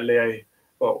unfortunately,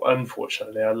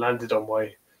 I landed on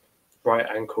my right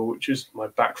ankle, which is my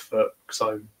back foot,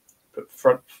 because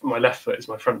my left foot is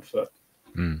my front foot.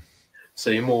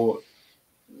 So it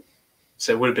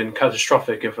would have been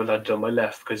catastrophic if I landed on my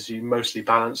left, because you mostly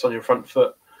balance on your front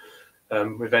foot.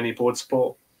 with any board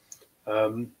sport.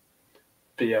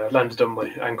 But yeah, I landed on my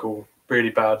ankle really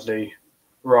badly,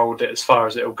 rolled it as far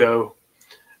as it'll go,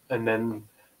 and then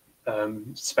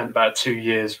spent about 2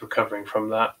 years recovering from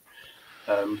that.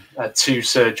 I had 2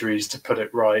 surgeries to put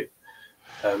it right,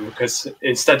 because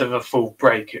instead of a full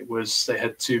break, they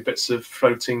had 2 bits of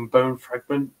floating bone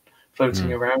fragment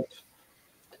floating around,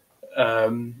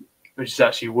 which is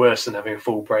actually worse than having a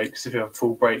full break. Because if you have a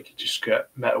full break, you just get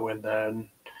metal in there and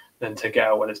then take it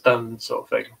out when it's done, sort of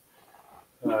thing.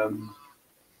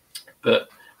 But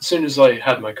as soon as I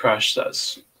had my crash,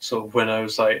 that's sort of when I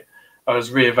was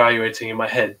reevaluating in my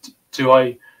head: do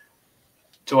I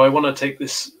want to take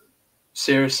this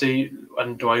seriously,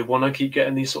 and do I want to keep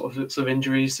getting these sorts of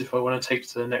injuries if I want to take it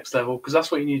to the next level? Because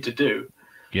that's what you need to do.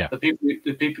 Yeah. The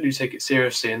people who take it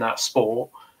seriously in that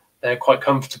sport, they're quite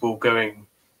comfortable going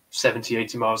 70,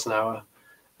 80 miles an hour.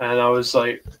 And I was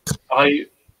like,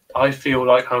 I feel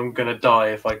like I'm going to die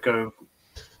if I go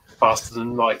faster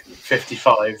than like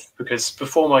 55, because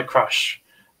before my crash,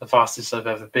 the fastest I've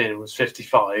ever been was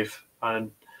 55,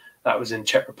 and that was in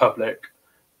Czech Republic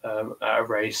at a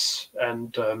race,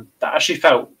 and that actually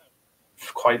felt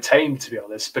quite tame, to be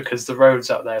honest, because the roads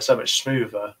out there are so much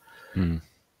smoother.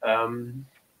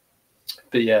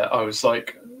 But yeah, I was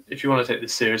like, if you want to take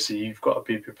this seriously, you've got to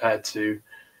be prepared to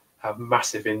have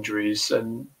massive injuries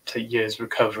and take years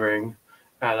recovering.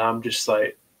 And I'm just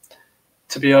like,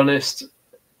 to be honest,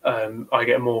 I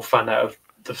get more fun out of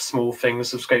the small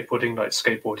things of skateboarding, like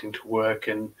skateboarding to work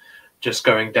and just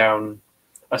going down.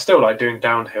 I still like doing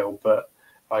downhill, but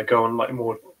I go on like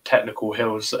more technical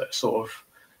hills that are sort of,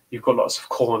 you've got lots of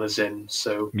corners in.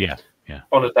 So Yeah.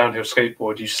 on a downhill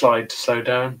skateboard, you slide to slow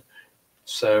down.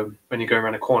 So when you go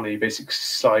around a corner, you basically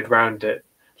slide round it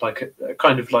like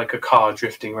kind of like a car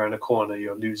drifting around a corner.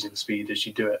 You're losing speed as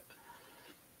you do it.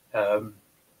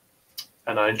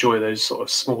 And I enjoy those sort of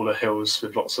smaller hills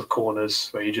with lots of corners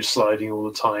where you're just sliding all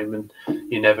the time and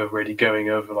you're never really going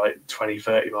over like 20,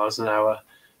 30 miles an hour.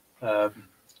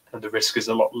 And the risk is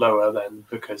a lot lower then,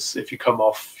 because if you come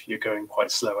off, you're going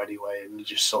quite slow anyway, and you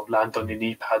just sort of land on your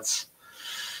knee pads.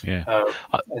 Yeah.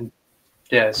 And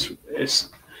yeah, it's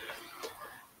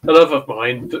a love of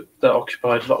mine that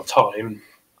occupied a lot of time.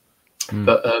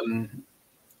 But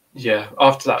yeah,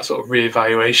 after that sort of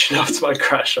reevaluation after my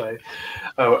crash,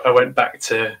 I went back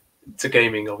to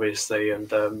gaming, obviously, and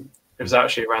it was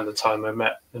actually around the time I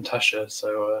met Natasha,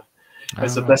 so it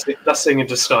was a blessing in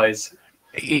disguise.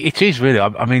 It is really.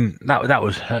 I mean, that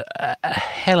was a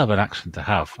hell of an accident to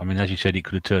have. I mean, as you said, it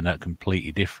could have turned out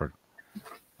completely different.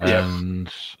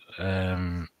 And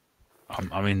I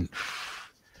mean,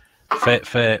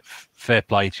 fair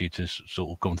play to you to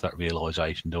sort of come to that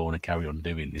realization. Don't want to carry on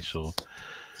doing this, or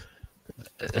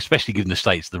especially given the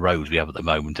states of the roads we have at the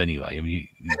moment. Anyway, I mean,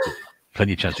 you've got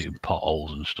plenty of chance of getting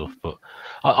potholes and stuff. But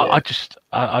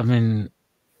I mean,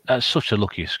 that's such a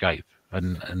lucky escape.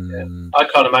 And I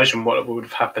can't imagine what would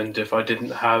have happened if I didn't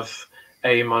have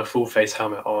A, my full face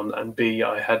helmet on, and B,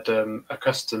 I had a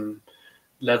custom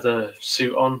leather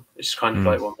suit on. It's kind of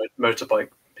like what motorbike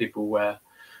people wear.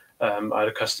 I had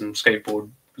a custom skateboard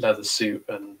leather suit,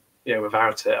 and yeah,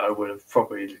 without it, I would have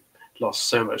probably lost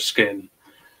so much skin.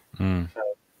 I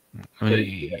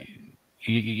mean,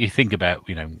 you think about,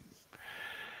 you know,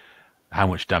 how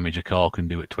much damage a car can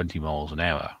do at 20 miles an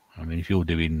hour. I mean, if you're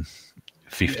doing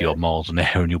 50 odd miles an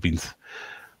hour and you're being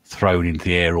thrown into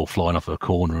the air or flying off a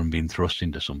corner and being thrust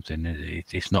into something,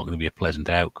 it's not going to be a pleasant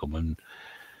outcome. And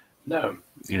no,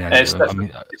 you know, it's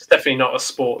definitely not a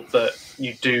sport that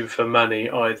you do for money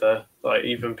either. Like,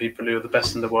 even people who are the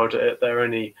best in the world at it, they're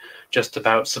only just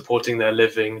about supporting their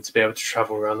living to be able to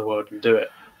travel around the world and do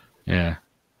it. It's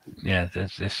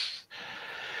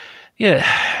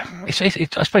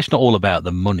I suppose it's not all about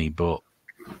the money, but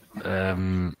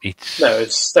it's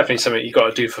definitely something you got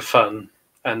to do for fun.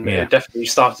 And it definitely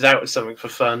started out as something for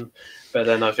fun, but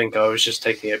then I think I was just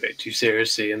taking it a bit too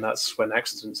seriously, and that's when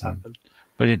accidents happen.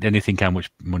 But then you think how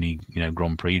much money, you know,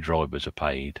 Grand Prix drivers are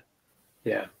paid.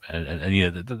 Yeah, and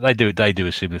you know, they do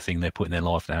a similar thing. They're putting their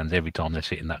life in their hands every time they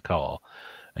sit in that car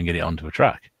and get it onto a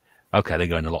track. Okay, they're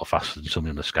going a lot faster than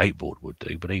somebody on a skateboard would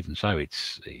do, but even so,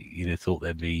 it's, you'd have thought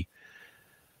there'd be.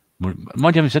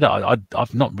 Mind you, having said that,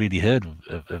 I've not really heard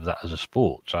of that as a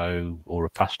sport, or a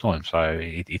pastime, so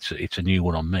it's a new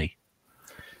one on me.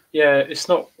 Yeah, it's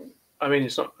not. I mean,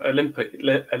 it's not Olympic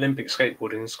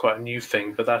skateboarding is quite a new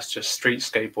thing, but that's just street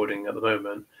skateboarding at the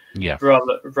moment. Yeah.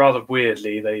 Rather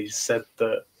weirdly, they said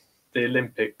that the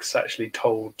Olympics actually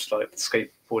told like the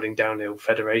Skateboarding Downhill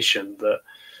Federation that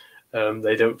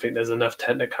they don't think there's enough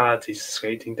technicalities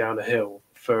skating down a hill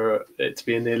for it to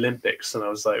be in the Olympics, and I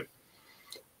was like,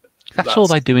 That's all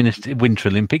they do in the Winter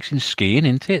Olympics in skiing,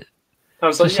 isn't it? I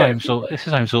was It's like, it's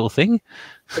the same sort of thing.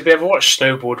 Have you ever watched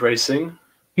snowboard racing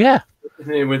Yeah. in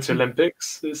the Winter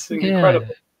Olympics? It's Yeah.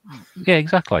 incredible. Yeah,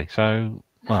 exactly. So,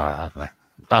 well, I don't know.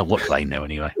 Oh, what do they know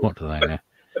anyway? What do they know?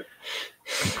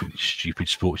 Stupid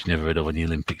sports you never heard of in the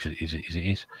Olympics as it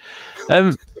is.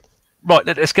 Right,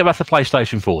 let's get back to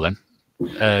PlayStation 4 then.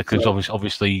 Because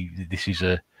obviously this is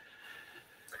a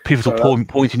pivotal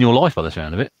point in your life by the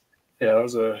sound of it. Yeah, that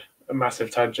was a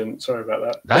massive tangent. Sorry about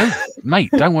that. No,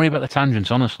 mate, don't worry about the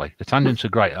tangents, honestly. The tangents are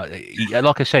great.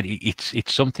 Like I said,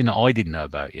 it's something that I didn't know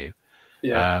about you.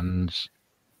 Yeah. And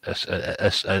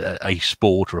a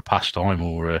sport or a pastime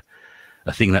or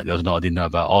a thing that I didn't know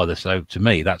about either. So to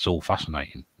me, that's all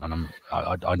fascinating. And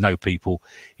I know people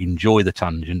enjoy the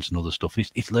tangents and other stuff.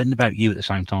 It's learning about you at the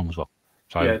same time as well.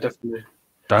 So yeah, definitely.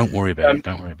 Don't worry about it.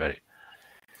 Don't worry about it.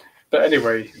 But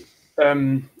anyway,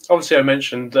 obviously I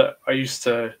mentioned that I used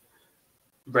to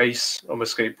race on my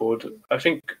skateboard. I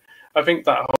think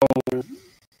that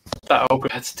whole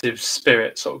competitive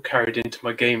spirit sort of carried into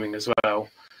my gaming as well,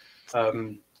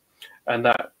 and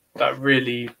that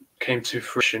really came to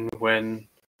fruition when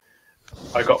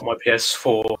I got my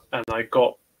PS4 and I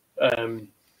got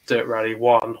Dirt Rally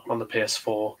 1 on the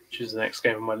PS4, which is the next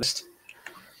game on my list.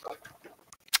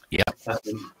 Yeah,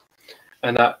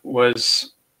 and that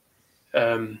was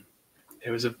it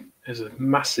was a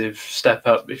massive step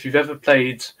up. If you've ever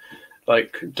played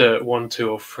like Dirt 1, 2,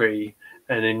 or 3,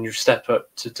 and then you step up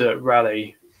to Dirt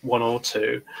Rally 1 or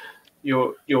 2,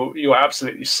 you'll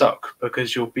absolutely suck,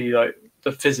 because you'll be like,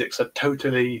 the physics are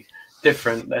totally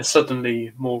different. They're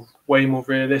suddenly way more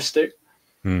realistic.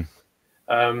 But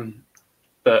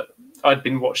I'd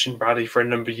been watching Rally for a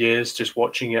number of years, just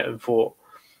watching it, and thought,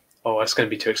 oh, it's going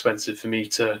to be too expensive for me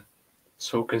to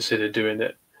sort of consider doing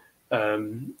it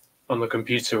on the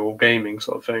computer or gaming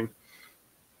sort of thing.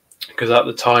 Because at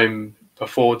the time,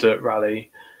 before Dirt Rally,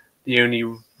 the only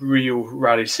real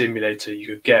rally simulator you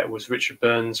could get was Richard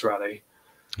Burns Rally.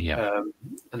 Yeah.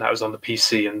 And that was on the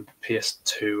PC and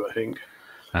PS2, I think.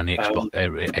 And the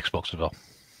Xbox as well.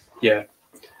 Yeah.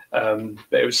 But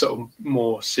it was sort of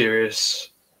more serious.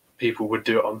 People would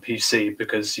do it on PC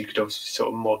because you could obviously sort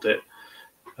of mod it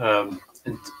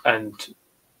and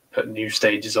put new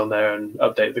stages on there and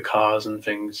update the cars and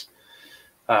things.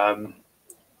 But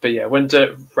yeah, when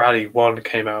Dirt Rally 1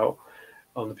 came out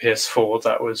on the PS4,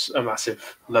 that was a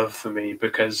massive love for me,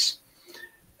 because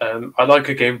I like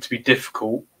a game to be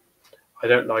difficult. I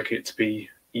don't like it to be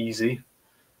easy.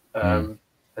 And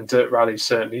Dirt Rally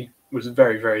certainly was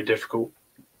very, very difficult.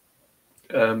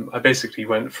 I basically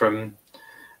went from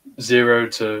 0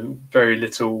 to very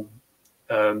little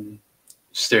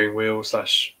steering wheel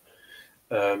steering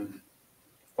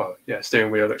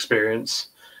wheel experience.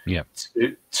 Yeah.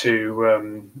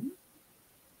 To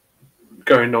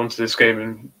going on to this game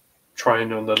and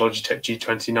trying on the Logitech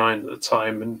G29 at the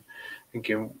time and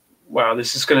thinking, wow,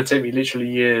 this is going to take me literally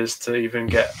years to even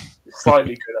get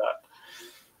slightly good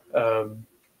at.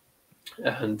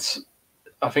 And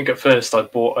I think at first I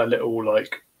bought a little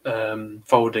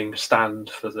folding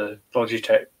stand for the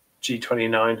Logitech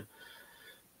G29,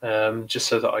 just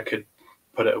so that I could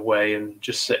put it away and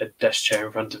just sit a desk chair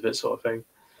in front of it, sort of thing.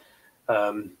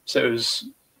 So it was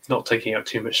not taking up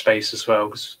too much space as well,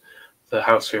 because the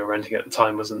house we were renting at the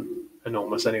time wasn't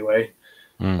enormous anyway.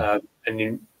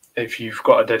 If you've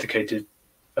got a dedicated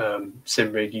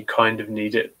sim rig, you kind of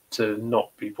need it to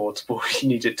not be portable. You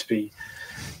need it to be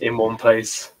in one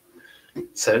place,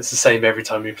 so it's the same every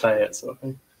time you play it, sort of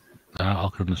thing. I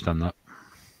could understand that.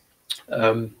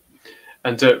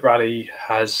 And Dirt Rally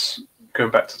has,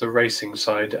 going back to the racing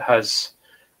side, it has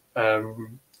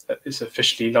it's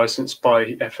officially licensed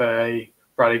by FAA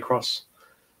Rallycross,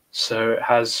 so it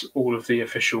has all of the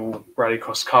official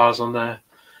Rallycross cars on there,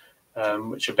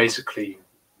 which are basically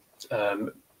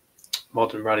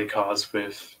modern rally cars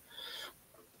with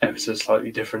ever so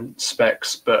slightly different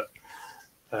specs, but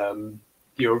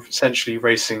you're essentially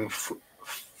racing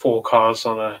 4 cars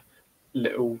on a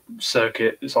little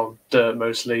circuit. It's on dirt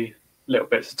mostly, little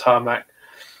bits of tarmac,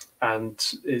 and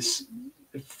it's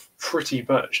pretty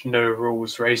much no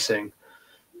rules racing,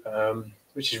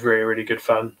 which is really, really good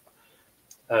fun.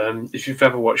 If you've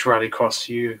ever watched Rallycross,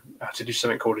 you have to do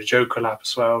something called a Joker lap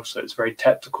as well, so it's very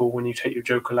technical when you take your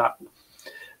Joker lap.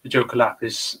 The Joker lap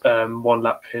is 1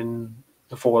 lap in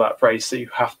the 4-lap race that you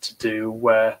have to do,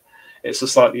 where it's a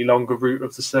slightly longer route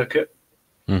of the circuit.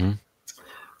 So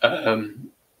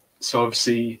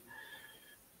obviously,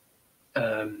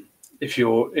 if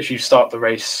you start the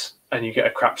race and you get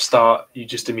a crap start, you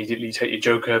just immediately take your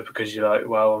Joker, because you're like,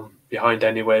 well, I'm behind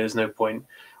anyway, there's no point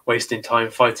wasting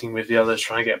time fighting with the others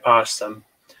trying to get past them.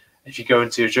 if you go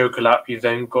into your Joker lap, you've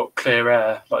then got clear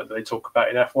air, like they talk about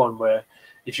in F1, where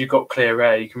if you've got clear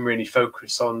air, you can really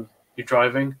focus on your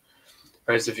driving.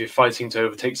 Whereas if you're fighting to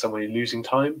overtake someone, you're losing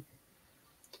time.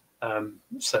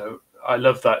 So I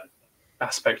love that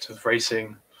aspect of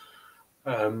racing.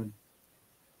 And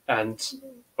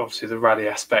obviously the rally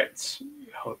aspect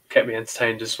kept me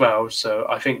entertained as well. So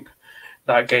I think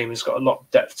that game has got a lot of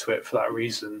depth to it for that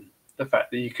reason. The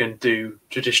fact that you can do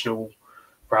traditional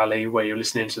rally where you're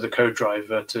listening to the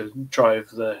co-driver to drive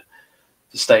the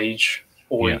stage,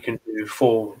 or you can do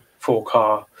four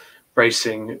car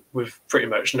racing with pretty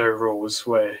much no rules,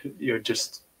 where you're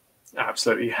just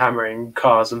absolutely hammering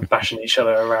cars and bashing each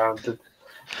other around. And,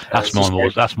 that's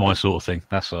my sort of thing.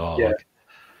 That's what I like.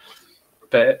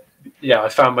 But yeah, I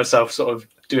found myself sort of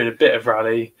doing a bit of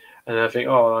rally, and I think,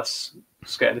 oh, that's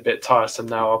getting a bit tiresome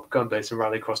now. I'll go and play some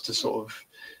rallycross to sort of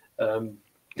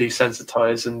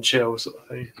desensitize and chill, sort of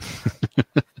thing.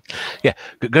 Yeah,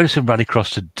 go to some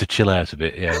rallycross to chill out a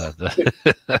bit. Yeah,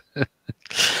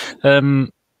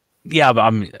 yeah,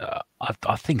 but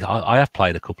I think I have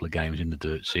played a couple of games in the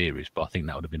Dirt series, but I think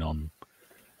that would have been on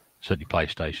certainly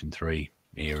PlayStation 3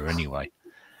 era anyway.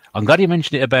 I'm glad you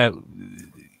mentioned it about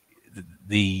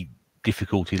the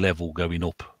difficulty level going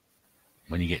up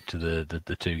when you get to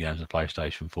the two games of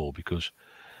PlayStation 4, because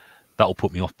that'll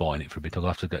put me off buying it for a bit. I'll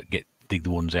have to dig the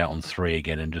ones out on 3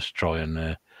 again and just try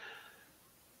and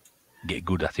get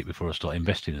good at it before I start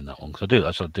investing in that one,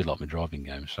 because I do like my driving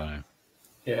game. So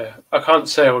yeah, I can't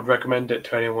say I would recommend it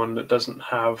to anyone that doesn't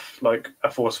have like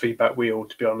a force feedback wheel,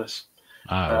 to be honest.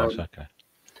 Right, okay.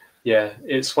 Yeah,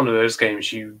 it's one of those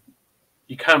games you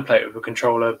can play it with a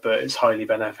controller, but it's highly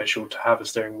beneficial to have a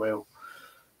steering wheel.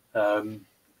 And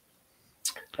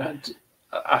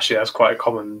actually, that's quite a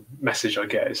common message I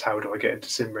get, is how do I get into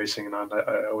sim racing? And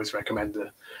I always recommend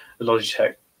the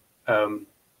Logitech,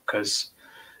 because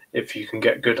if you can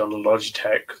get good on the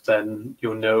Logitech, then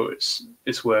you'll know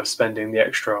it's worth spending the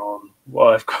extra on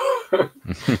what I've got.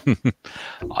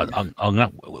 I'm gonna,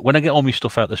 when I get all my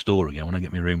stuff out the store again, when I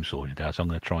get my room sorted out, I'm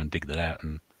going to try and dig that out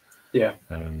and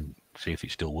see if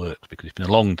it still works, because it's been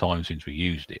a long time since we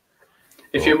used it.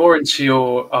 If you're more into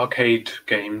your arcade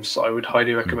games, I would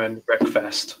highly recommend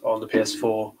Wreckfest on the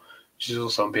PS4, which is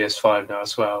also on PS5 now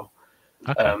as well.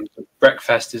 Okay.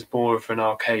 Wreckfest is more of an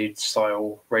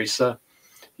arcade-style racer.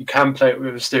 You can play it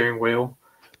with a steering wheel,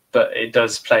 but it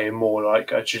does play more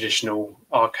like a traditional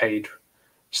arcade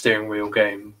steering wheel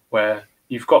game, where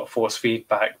you've got force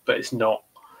feedback, but it's not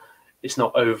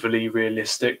overly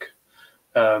realistic.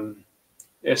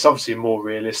 It's obviously more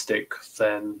realistic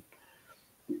than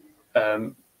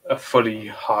a fully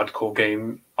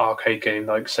hardcore arcade game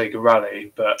like Sega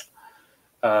Rally, but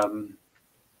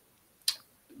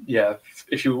yeah,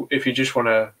 if you just want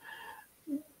to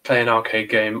play an arcade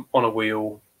game on a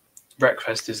wheel,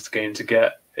 Wreckfest is the game to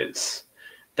get. It's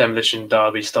Demolition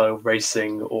Derby style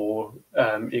racing, or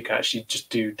you can actually just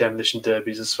do Demolition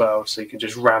Derbies as well, so you can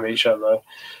just ram each other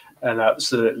and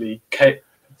absolutely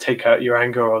take out your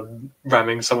anger on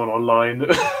ramming someone online.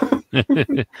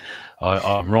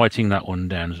 I'm writing that one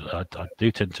down. I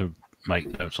do tend to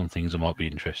make notes on things that might be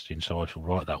interesting, so I shall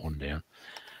write that one down.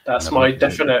 That's my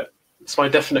definite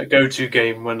go-to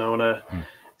game when I want to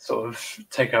sort of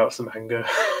take out some anger.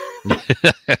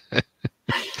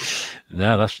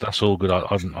 No, that's all good.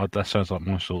 That sounds like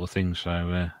my sort of thing.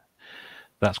 So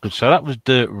that's good. So that was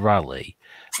Dirt Rally.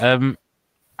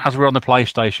 As we're on the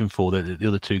PlayStation 4, the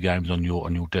other two games on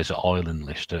your Desert Island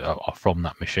list are from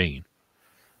that machine.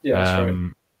 Yeah, that's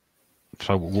right.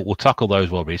 So we'll tackle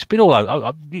those while it's been all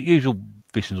out. Usual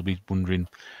listeners will be wondering,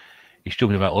 he's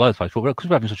jumping about all over the place, but because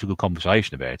we're having such a good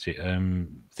conversation about it,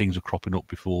 things are cropping up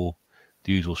before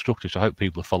the usual structure. So I hope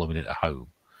people are following it at home.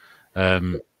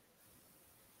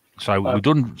 We've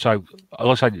done. So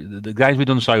I'll say the games we've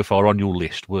done so far on your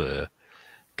list were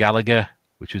Gallagher,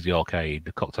 which was the arcade,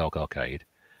 the cocktail arcade,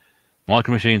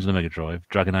 Micro Machines on the Mega Drive,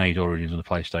 Dragon Age Origins on the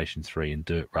PlayStation 3, and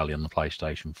Dirt Rally on the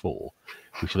PlayStation 4,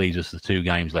 which leaves us the two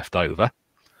games left over.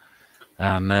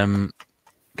 And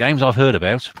games I've heard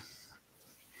about.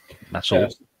 That's all.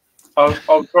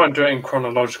 I'll try and do it in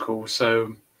chronological.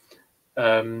 So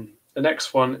the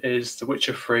next one is The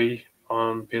Witcher 3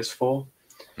 on PS4.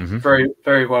 Mm-hmm. Very,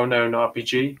 very well-known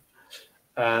RPG.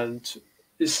 And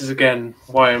this is, again,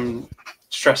 why I'm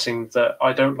stressing that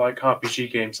I don't like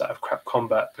RPG games that have crap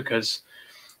combat, because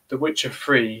The Witcher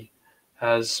 3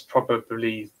 has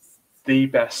probably the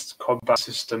best combat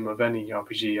system of any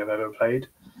RPG I've ever played,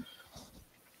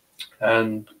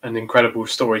 and an incredible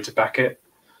story to back it.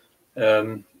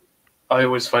 I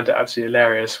always find it absolutely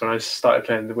hilarious when I started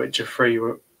playing The Witcher 3.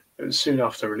 It was soon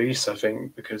after release, I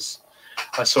think, because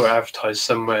I saw it advertised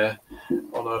somewhere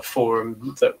on a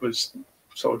forum that was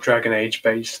sort of Dragon Age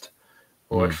based,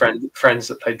 or had friends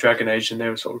that played Dragon Age, and they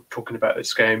were sort of talking about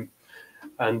this game.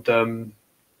 And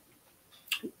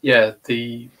yeah,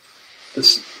 the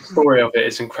story of it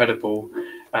is incredible,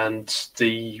 and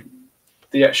the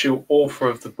actual author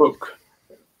of the book,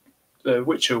 The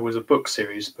Witcher, was a book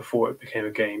series before it became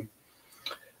a game.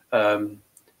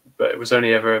 But it was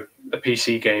only ever a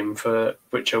PC game for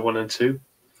Witcher 1 and 2.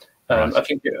 Right. I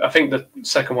think the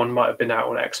second one might have been out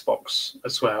on Xbox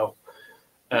as well,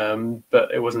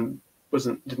 but it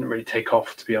didn't really take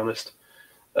off, to be honest.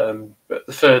 But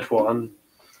the third one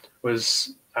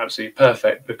was absolutely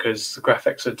perfect because the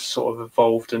graphics had sort of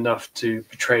evolved enough to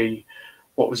portray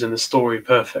what was in the story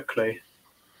perfectly.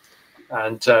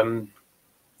 And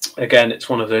again, it's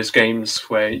one of those games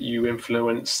where you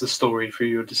influence the story through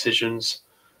your decisions,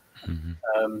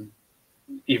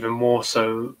 even more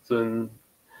so than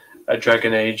a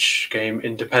Dragon Age game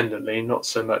independently, not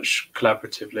so much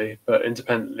collaboratively, but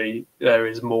independently there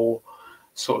is more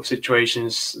sort of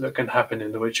situations that can happen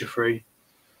in The Witcher 3.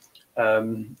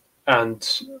 And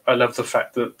I love the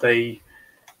fact that they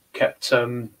kept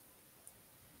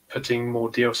putting more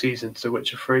DLCs into The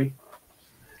Witcher 3. Okay.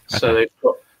 So they've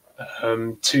got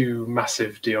 2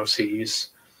 massive DLCs.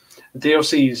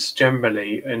 DLCs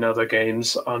generally in other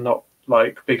games are not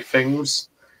like big things.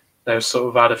 They'll sort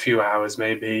of add a few hours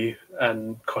maybe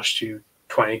and cost you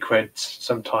 20 quid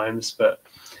sometimes, but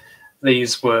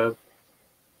these were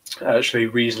actually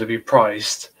reasonably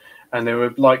priced, and they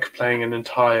were like playing an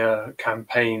entire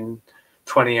campaign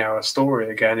 20-hour story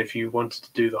again if you wanted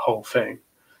to do the whole thing,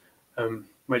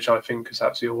 which I think is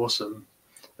absolutely awesome.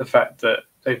 The fact that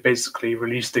they've basically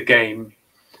released a game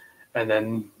and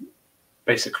then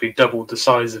basically doubled the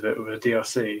size of it with a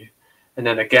DLC, and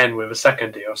then again with a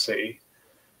second DLC.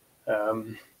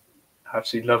 I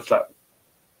absolutely love that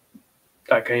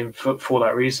game for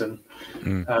that reason.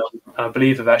 I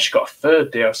believe they've actually got a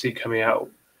third DLC coming out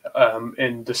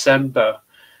in December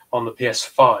on the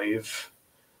PS5,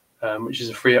 which is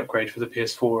a free upgrade for the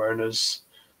PS4 owners,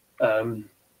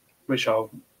 which I'll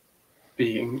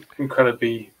be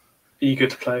incredibly eager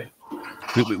to play.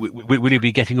 Will you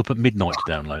be getting up at midnight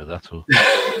to download that? Or?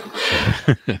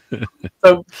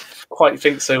 Don't quite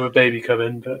think so with baby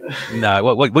coming, but no.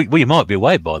 Well, you might be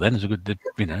away by then. There's a good,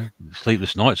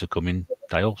 sleepless nights are coming,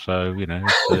 Dale. So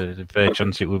there's a fair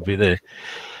chance it would be there.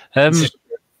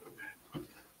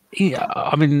 Yeah,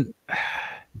 I mean,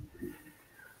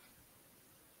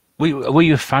 were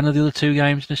you a fan of the other 2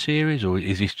 games in the series, or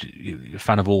is this a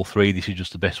fan of all 3? This is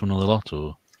just the best one of the lot,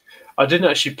 or? I didn't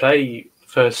actually play the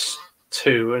first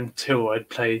 2 until I'd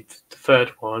played the third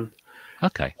one.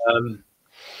 Okay.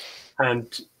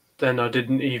 And then I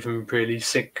didn't even really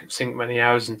sink many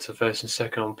hours into first and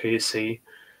second on PC,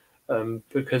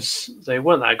 because they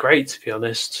weren't that great, to be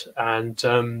honest. And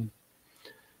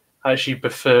I actually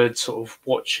preferred sort of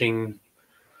watching,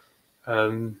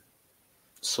 there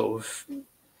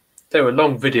were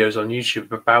long videos on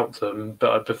YouTube about them,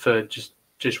 but I preferred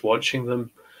just watching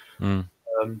them,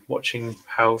 watching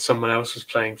how someone else was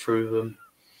playing through them.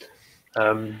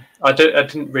 I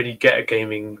didn't really get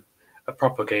a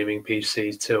proper gaming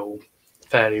PC till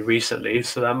fairly recently,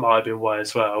 so that might have been why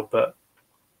as well. But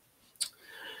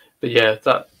yeah,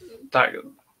 that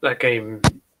game,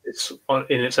 it's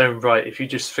in its own right. If you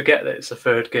just forget that it's a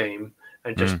third game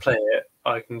and just play it,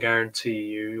 I can guarantee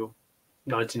you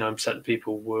 99% of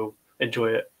people will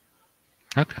enjoy it.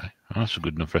 Okay, that's a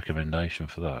good enough recommendation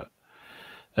for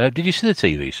that. Did you see the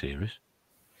TV series?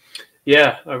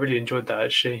 Yeah, I really enjoyed that,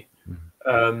 actually.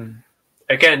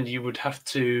 Again, you would have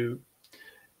to,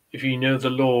 if you know the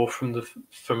lore from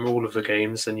all of the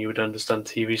games, then you would understand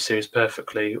the TV series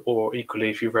perfectly. Or equally,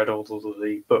 if you've read all of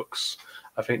the books,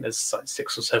 I think there's like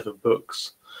 6 or 7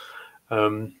 books,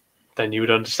 then you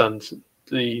would understand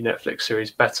the Netflix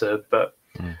series better. But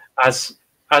as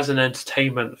an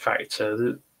entertainment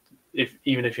factor,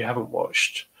 even if you haven't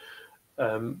watched,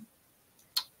 even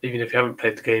if you haven't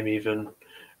played the game, even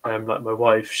like my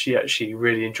wife, she actually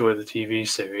really enjoyed the TV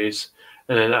series,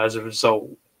 and then as a result,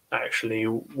 actually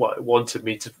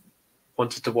wanted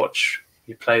to watch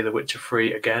me play The Witcher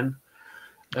 3 again,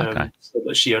 so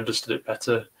that she understood it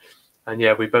better. And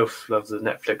yeah, we both love the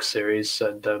Netflix series,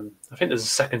 and I think there's a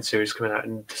second series coming out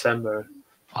in December.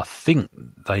 I think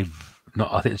they've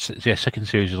not. I think second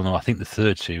series is on. I think the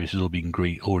third series has already been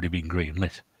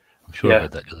greenlit. I'm sure I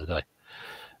read that the other day.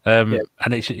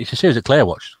 And it's a series that Claire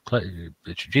watched.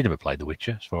 She never played The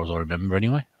Witcher, as far as I remember.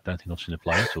 Anyway, I don't think I've seen her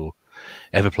play it or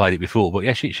ever played it before. But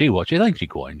yeah, she watched it. I think she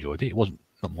quite enjoyed it. It wasn't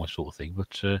not my sort of thing,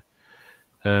 but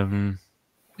yeah,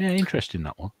 interesting,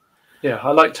 that one. Yeah,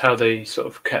 I liked how they sort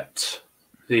of kept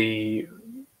for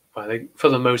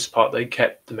the most part, they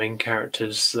kept the main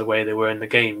characters the way they were in the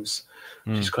games,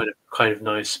 which is kind of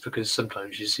nice because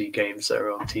sometimes you see games that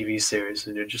are on TV series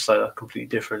and you're just like that completely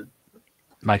different.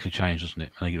 Makes a change, doesn't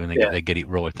it? When they get it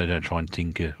right, they don't try and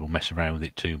tinker or mess around with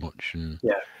it too much. And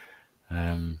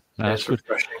no, that's it's good.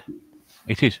 refreshing.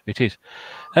 It is. It is.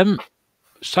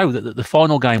 So the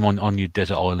final game on your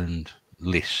Desert Island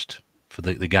list for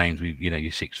the games,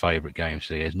 your 6 favourite games.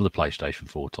 So there's another PlayStation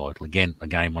 4 title. Again, a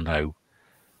game I know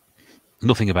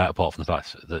nothing about apart from the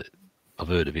fact that I've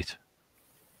heard of it.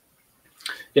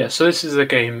 Yeah, so this is a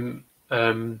game.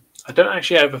 I don't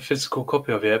actually have a physical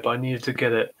copy of it, but I needed to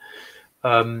get it.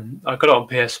 I got it on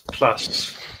PS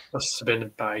Plus. Must have been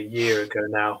about a year ago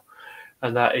now,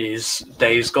 and that is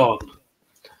Days Gone.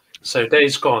 So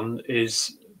Days Gone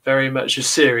is very much a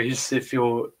series. If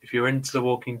you're into The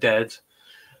Walking Dead,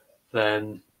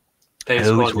 then Days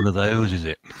Gone. It's one of those, is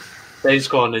it? Days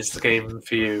Gone is the game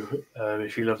for you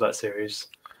if you love that series.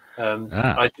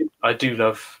 I do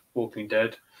love Walking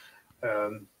Dead.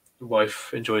 The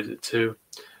wife enjoys it too,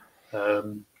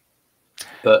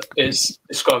 but it's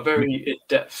got a very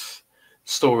in-depth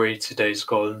story to Days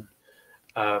Gone.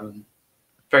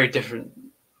 Very different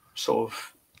sort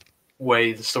of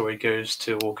way the story goes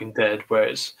to Walking Dead, where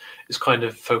it's kind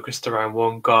of focused around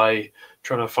one guy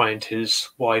trying to find his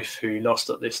wife who he lost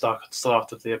at the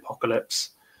start of the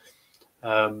apocalypse.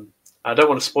 I don't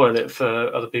want to spoil it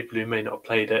for other people who may not have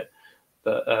played it,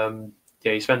 but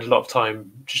he spent a lot of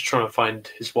time just trying to find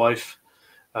his wife.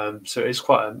 So it's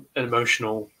quite an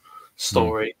emotional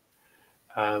story.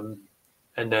 And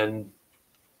then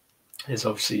there's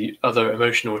obviously other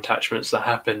emotional attachments that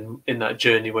happen in that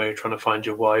journey where you're trying to find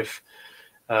your wife.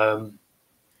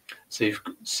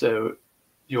 So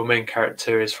your main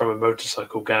character is from a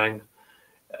motorcycle gang.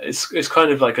 It's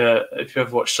kind of like if you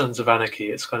ever watched Sons of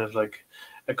Anarchy, it's kind of like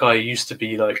a guy who used to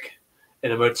be like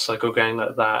in a motorcycle gang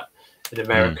like that in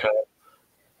America,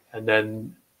 and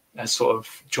then has sort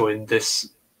of joined this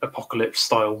apocalypse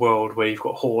style world where you've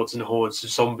got hordes and hordes of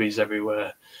zombies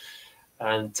everywhere.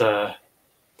 And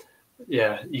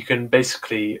you can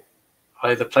basically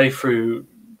either play through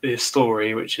the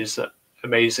story, which is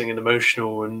amazing and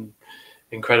emotional and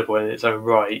incredible in its own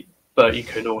right, but you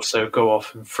can also go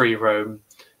off and free roam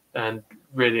and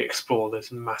really explore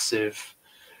this massive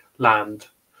land.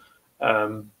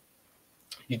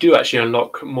 You do actually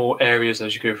unlock more areas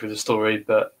as you go through the story,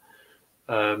 but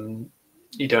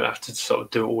you don't have to sort of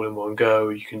do it all in one go.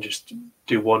 You can just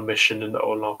do one mission and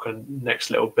it'll unlock a next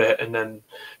little bit, and then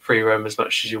free roam as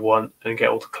much as you want and get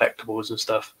all the collectibles and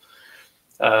stuff.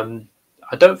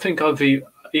 I don't think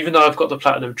even though I've got the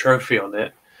platinum trophy on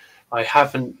it, I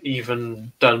haven't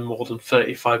even done more than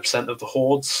 35% of the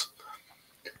hordes.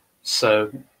 So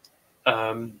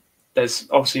there's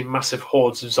obviously massive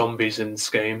hordes of zombies in this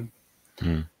game.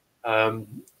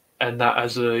 And that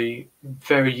has a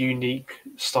very unique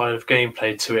style of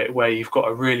gameplay to it, where you've got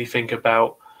to really think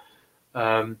about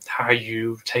how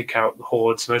you take out the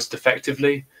hordes most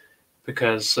effectively,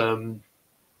 because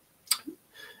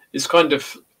it's kind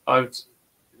of,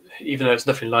 even though it's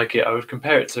nothing like it, I would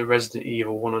compare it to Resident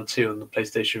Evil 1 and 2 on the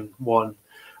PlayStation 1,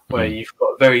 where you've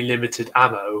got very limited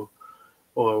ammo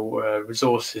or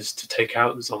resources to take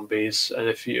out the zombies, and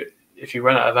if you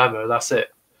run out of ammo, that's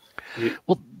it.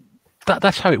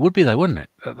 That's how it would be, though, wouldn't it?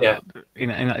 Yeah.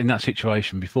 In that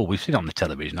situation before, we've seen it on the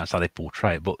television. That's how they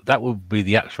portray it. But that would be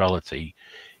the actuality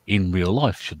in real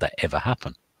life, should that ever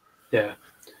happen. Yeah.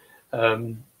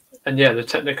 And the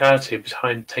technicality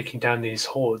behind taking down these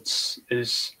hordes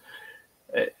is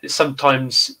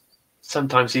sometimes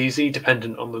easy,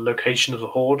 dependent on the location of the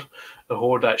horde. The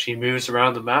horde actually moves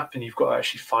around the map, and you've got to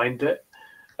actually find it.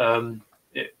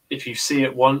 If you see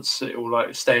it once, it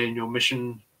will stay in your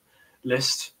mission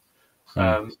list.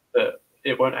 But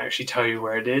it won't actually tell you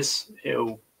where it is.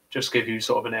 It'll just give you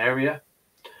sort of an area,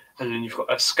 and then you've got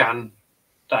to scan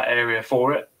that area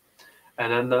for it.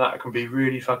 And then that can be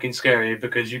really fucking scary,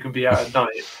 because you can be out at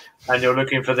night and you're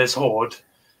looking for this horde,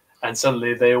 and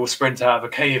suddenly they all sprint out of a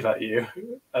cave at you,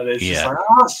 and it's just like,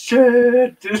 oh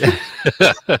shit.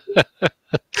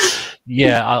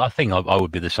 Yeah, I think I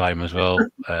would be the same as well.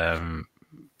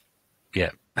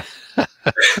 Yeah.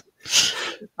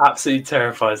 Absolutely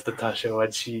terrifies Natasha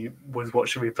when she was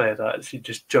watching me play that. She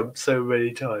just jumped so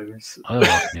many times. Oh,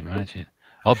 I can imagine.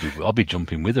 I'll be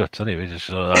jumping with her. I tell you, I just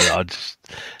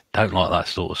don't like that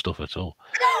sort of stuff at all.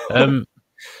 But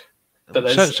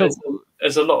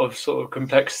there's a lot of sort of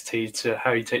complexity to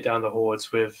how you take down the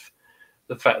hordes, with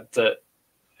the fact that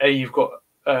you've got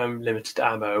limited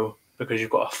ammo, because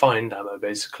you've got to find ammo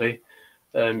basically.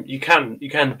 You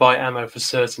can buy ammo for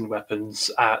certain weapons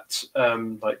at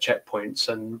like checkpoints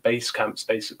and base camps,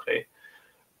 basically.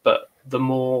 But the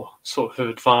more sort of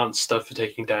advanced stuff for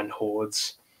taking down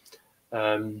hordes,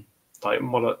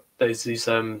 there's these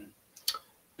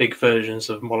big versions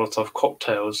of Molotov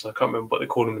cocktails. I can't remember what they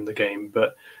call them in the game,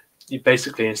 but you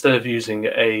basically, instead of using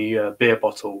a beer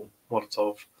bottle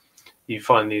Molotov, you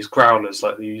find these growlers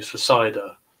like they use for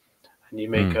cider, and you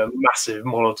make a massive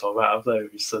Molotov out of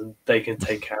those, and they can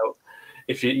take out,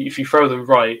 if you throw them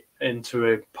right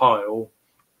into a pile,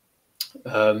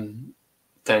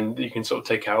 then you can sort of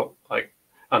take out, like,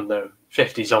 I don't know,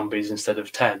 50 zombies instead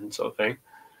of 10, sort of thing.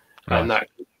 Nice.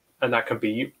 And that can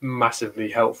be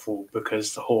massively helpful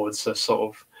because the hordes are sort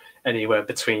of anywhere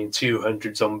between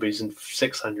 200 zombies and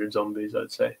 600 zombies,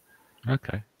 I'd say.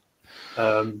 Okay.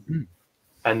 And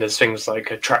there's things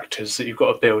like tractors that you've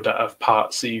got to build out of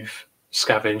parts that you've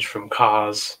scavenged from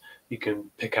cars. You can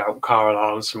pick out car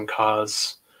alarms from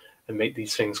cars and make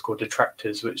these things called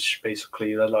detractors, which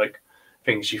basically they're like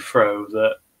things you throw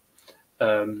that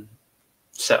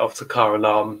set off the car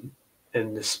alarm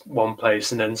in this one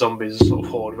place, and then zombies sort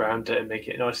of horde around it and make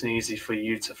it nice and easy for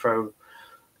you to throw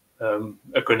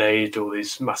a grenade or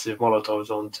these massive Molotovs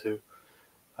onto.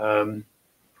 And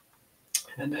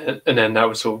then that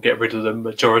would sort of get rid of the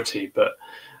majority. But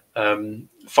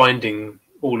finding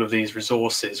all of these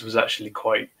resources was actually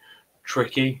quite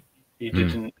tricky.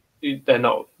 They're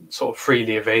not sort of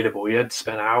freely available. You had to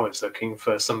spend hours looking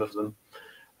for some of them.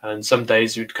 And some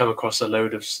days you'd come across a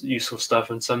load of useful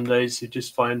stuff, and some days you'd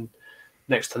just find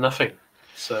next to nothing.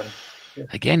 So yeah.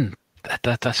 Again,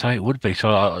 that's how it would be.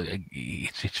 So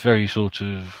it's very sort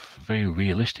of very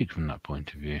realistic from that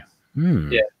point of view.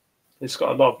 Yeah, it's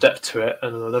got a lot of depth to it,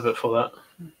 and I love it for that.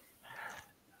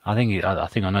 I think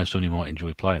I know somebody might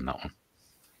enjoy playing that one.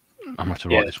 I'm going to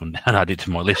write this one down and add it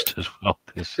to my list as well.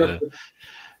 Because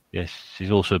yes, she's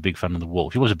also a big fan of The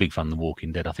Walk. She was a big fan of The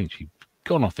Walking Dead. I think she's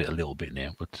gone off it a little bit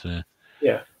now, but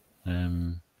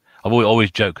I've always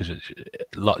joked because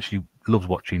she loves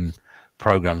watching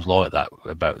programs like that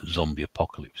about zombie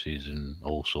apocalypses and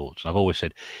all sorts. And I've always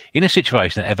said, in a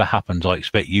situation that ever happens, I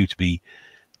expect you to be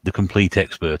the complete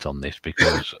expert on this,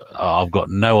 because I've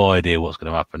got no idea what's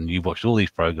going to happen. You've watched all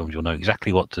these programs, you'll know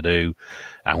exactly what to do,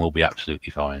 and we'll be absolutely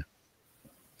fine.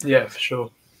 Yeah, for sure.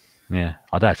 Yeah,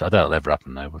 I doubt it'll ever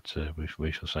happen though, but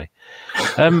we shall see.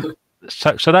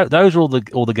 So those are all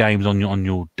the games on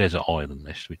your desert island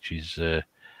list, which is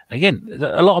again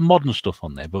a lot of modern stuff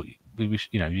on there. But you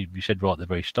said right at the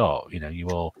very start, you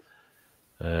are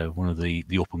one of the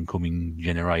up and coming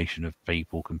generation of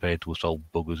people compared to us old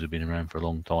buggers who've been around for a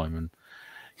long time and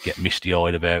get misty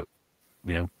eyed about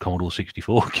Commodore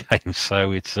 64 games.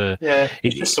 So it's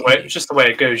it's just the way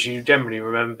it goes. You generally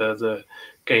remember the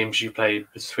games you played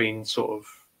between sort of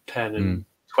 10 and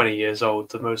 20 years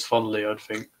old the most fondly, I'd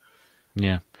think.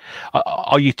 Yeah.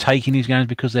 Are you taking these games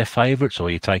because they're favourites, or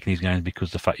are you taking these games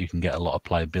because the fact you can get a lot of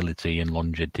playability and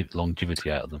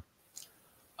longevity out of them?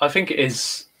 I think it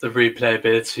is the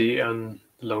replayability and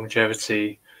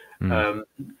longevity, and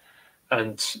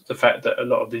the fact that a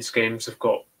lot of these games have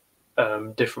got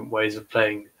different ways of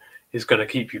playing is going to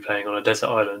keep you playing on a desert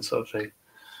island, sort of thing.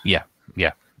 Yeah.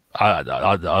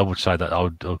 I would say that I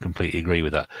would completely agree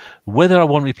with that. Whether I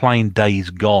want to be playing Days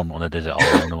Gone on a desert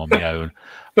island on my own,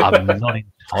 I'm not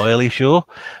entirely sure.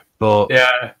 But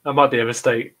yeah, that might be a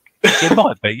mistake. It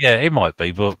might be. Yeah, it might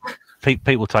be. But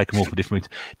people take them all for different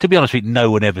reasons. To be honest with you,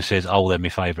 no one ever says, "Oh, they're my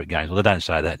favourite games." Well, they don't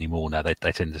say that anymore now. They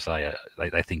tend to say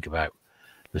they think about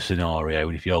the scenario,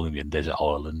 and if you're going to be on desert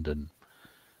island, and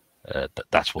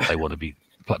that's what they want to be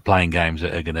playing games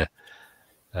that are going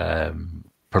to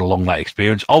prolong that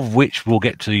experience, of which we'll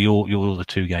get to your other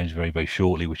two games very, very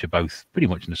shortly, which are both pretty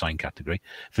much in the same category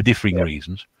for differing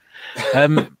reasons.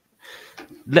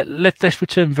 Let's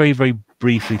return very, very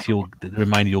briefly to the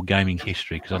remainder of your gaming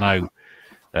history, because I know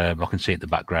I can see it in the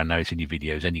background now. It's in your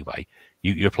videos anyway.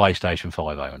 You're a PlayStation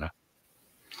 5 owner.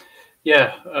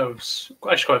 Yeah, I was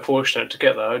actually quite fortunate to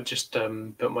get that. I just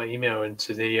put my email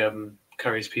into the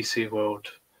Curry's PC World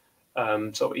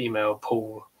sort of email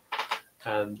pool,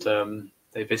 and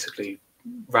they basically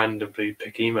randomly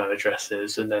pick email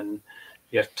addresses, and then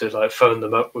you have to like phone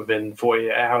them up within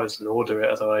 48 hours and order it,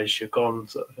 otherwise you're gone,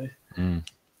 sort of thing. And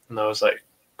I was like,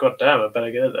 God damn, I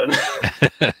better get it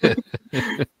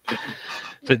then.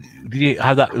 So did you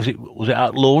have that? Was it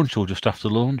at launch or just after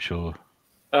launch, or?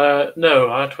 No,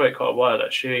 I had to wait quite a while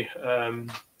actually.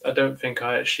 I don't think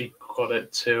I actually got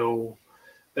it till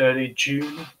early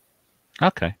June.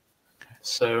 Okay.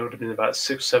 So it would have been about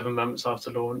 6-7 months after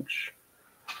launch.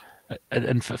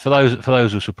 And for those of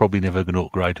us who are probably never going to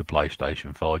upgrade to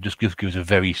PlayStation 5, just give us a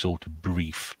very sort of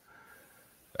brief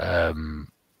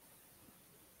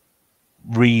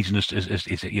reason as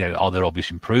is it, are there obvious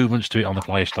improvements to it on the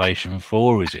PlayStation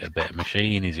 4? Is it a better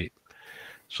machine? Is it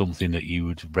something that you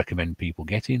would recommend people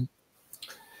getting?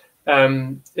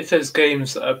 If there's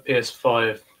games that are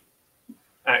PS5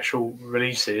 actual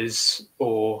releases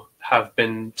or have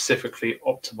been specifically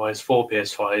optimized for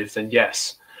PS5, then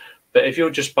yes. But if you're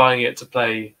just buying it to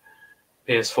play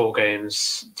PS4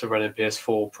 games to run in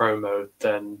PS4 Pro mode,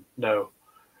 then no.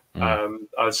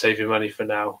 I'd save your money for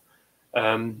now.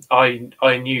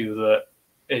 I knew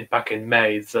that back in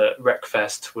May that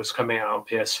Wreckfest was coming out on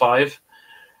PS5,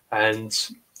 and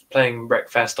playing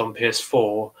Wreckfest on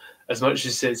PS4, as much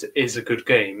as it is a good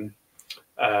game,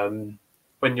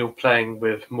 when you're playing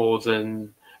with more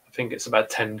than, I think it's about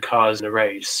 10 cars in a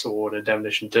race or in a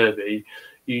demolition derby,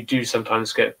 you do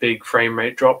sometimes get big frame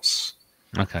rate drops.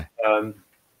 Okay.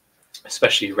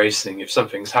 Especially racing, if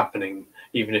something's happening,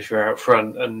 even if you're out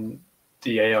front and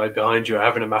the AI behind you are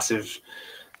having a massive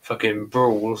fucking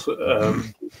brawl,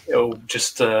 it'll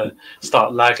just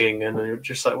start lagging, and you're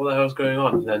just like, what the hell's going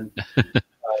on? And then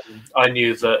I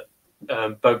knew that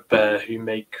Bugbear, who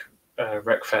make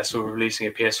Wreckfest, were releasing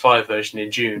a PS5 version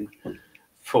in June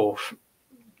for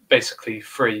basically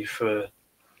free for,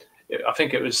 I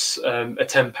think it was a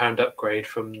 £10 upgrade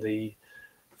from for the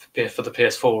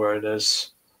PS4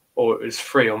 owners, or it was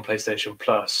free on PlayStation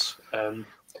Plus. And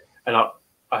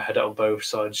I had it on both,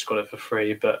 so I just got it for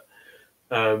free. But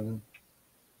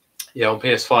yeah, on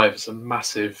PS5, it's a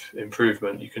massive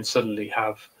improvement. You can suddenly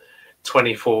have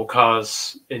 24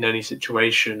 cars in any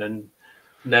situation and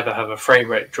never have a frame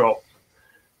rate drop,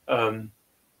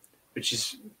 which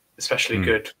is especially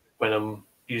good when I'm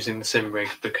using the sim rig,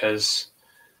 because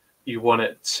you want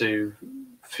it to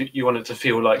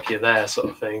feel like you're there, sort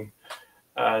of thing,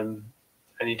 and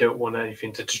you don't want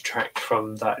anything to detract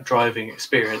from that driving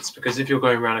experience. Because if you're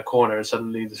going around a corner and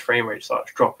suddenly the frame rate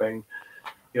starts dropping,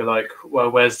 you're like,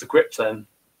 well, where's the grip then?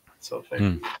 Sort of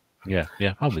thing. Yeah,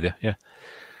 I'm with you. Yeah.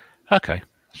 Okay,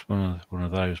 it's one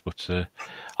of those. But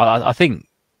I think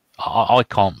I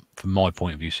can't, from my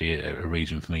point of view, see a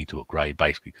reason for me to upgrade,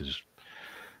 basically because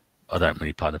I don't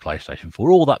really play the PlayStation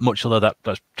 4 all that much, although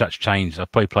that's changed.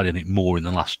 I've probably played it more in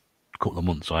the last couple of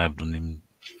months. I have done in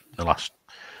the last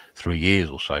 3 years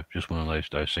or so. Just one of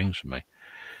those things for me.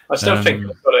 I still think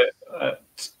I've got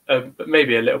it, but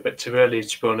maybe a little bit too early,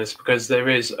 to be honest, because there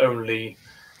is only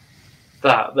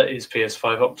that is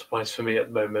PS5 optimized for me at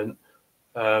the moment.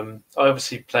 I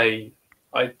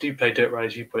do play Dirt Rally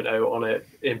 2.0 on it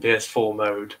in PS4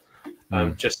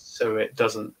 mode, just so it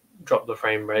doesn't drop the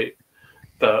frame rate.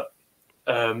 But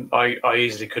I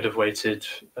easily could have waited.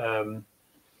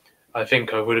 I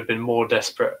think I would have been more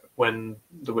desperate when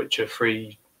The Witcher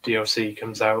 3 DLC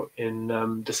comes out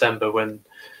in December, when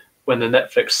the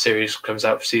Netflix series comes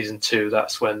out for season 2.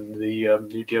 That's when the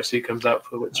new DLC comes out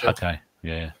for The Witcher. Okay,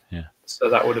 yeah. So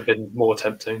that would have been more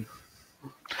tempting.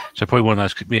 So probably one of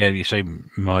those. Yeah, you say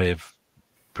might have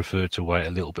preferred to wait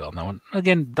a little bit on that one.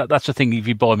 Again, that's the thing. If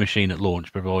you buy a machine at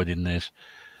launch, providing there's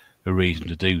a reason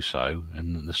to do so,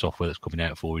 and the software that's coming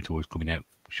out for it, or is coming out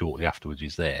shortly afterwards,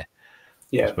 is there.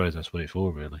 Yeah, I suppose that's what it's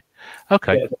for, really.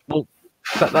 Okay, yeah. Well,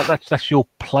 that's your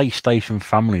PlayStation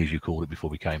family, as you called it before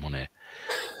we came on here.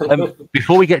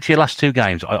 Before we get to your last two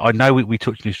games, I know we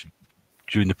touched this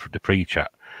during the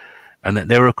pre-chat, and that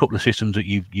there are a couple of systems that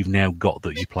you've now got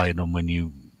that you played on when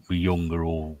you were younger,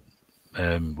 or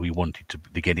we wanted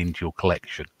to get into your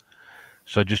collection.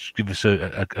 So just give us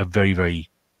a very, very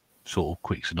sort of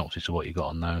quick synopsis of what you got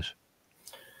on those.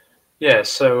 Yeah,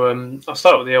 so I'll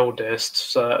start with the oldest,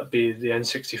 so that'd be the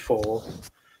N64.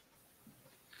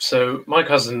 So my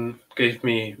cousin gave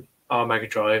me our Mega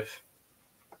Drive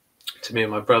to me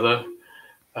and my brother.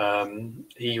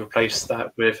 He replaced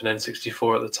that with an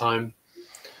N64 at the time.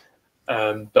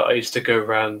 But I used to go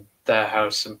around their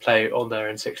house and play on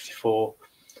their N64.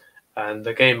 And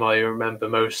the game I remember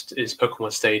most is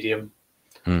Pokemon Stadium.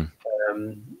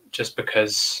 Just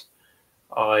because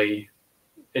I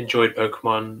enjoyed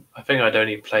Pokemon. I think I'd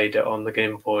only played it on the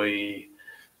Game Boy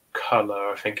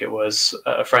Color, I think it was,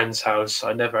 at a friend's house.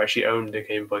 I never actually owned a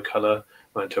Game Boy Color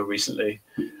until recently.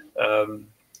 And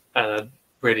I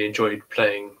really enjoyed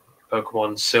playing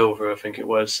Pokemon Silver, I think it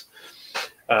was.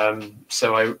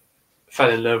 So I fell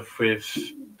in love with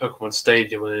Pokemon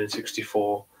Stadium on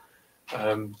N64,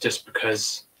 just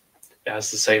because it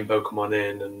has the same Pokemon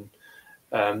in,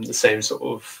 and the same sort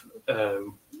of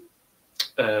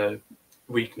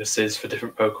weaknesses for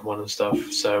different Pokemon and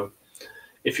stuff. So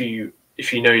if you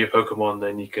know your Pokemon,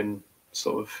 then you can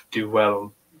sort of do well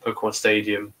on Pokemon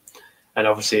Stadium. and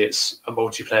obviously it's a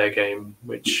multiplayer game,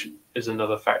 which is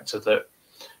another factor that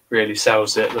really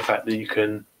sells it. The fact that you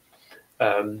can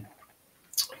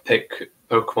pick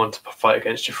Pokemon to fight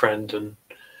against your friend, and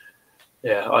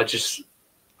yeah, I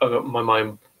got my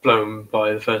mind blown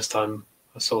by the first time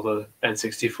I saw the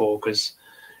N64, because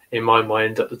in my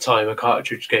mind at the time a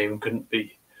cartridge game couldn't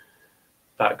be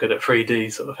that good at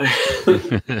 3D sort of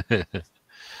thing.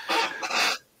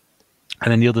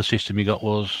 And then the other system you got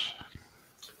was?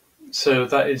 So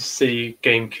that is the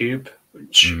GameCube,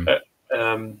 which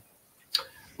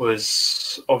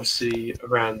was obviously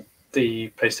around the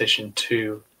PlayStation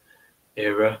 2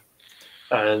 era,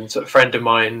 and a friend of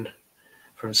mine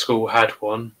from school had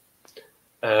one.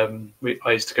 I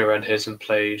used to go around his and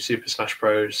play Super Smash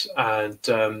Bros. And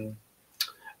I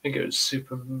think it was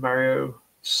Super Mario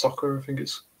Soccer, I think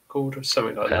it's called, or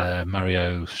something like that.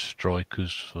 Mario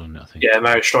Strikers, I think. Yeah,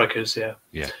 Mario Strikers, yeah.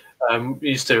 Yeah. We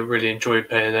used to really enjoy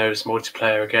playing those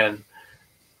multiplayer again.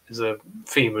 There's a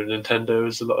theme with Nintendo.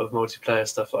 There's a lot of multiplayer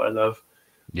stuff that I love.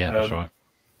 Yeah, that's right.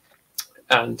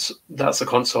 And that's a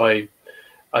console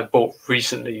I bought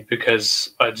recently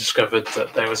because I discovered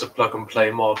that there was a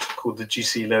plug-and-play mod called the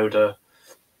GC Loader,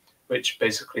 which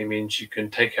basically means you can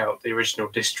take out the original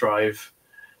disk drive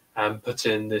and put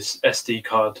in this SD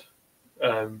card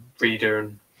reader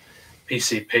and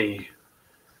PCB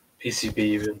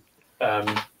even,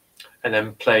 and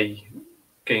then play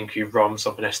GameCube ROMs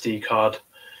off an SD card.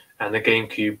 And the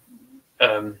GameCube,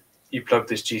 you plug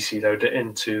this GC Loader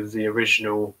into the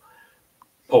original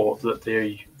port that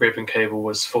the ribbon cable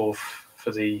was for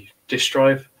the disk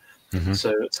drive. Mm-hmm.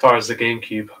 So as far as the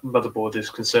GameCube motherboard is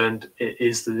concerned, it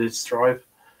is the disk drive.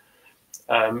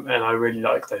 And I really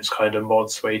like those kind of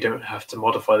mods where you don't have to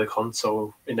modify the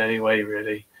console in any way,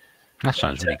 really. That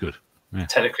sounds really good. Yeah.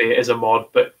 Technically, it is a mod,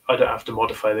 but I don't have to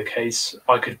modify the case.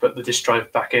 I could put the disk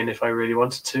drive back in if I really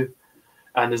wanted to,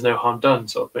 and there's no harm done,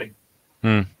 sort of thing.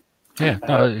 Mm. Yeah,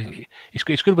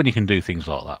 it's good when you can do things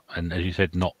like that, and as you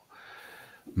said, not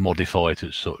modify it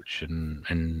as such,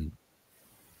 and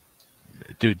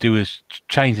do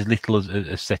change as little as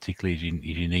aesthetically as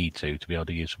you need to be able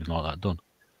to get something like that done.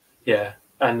 Yeah,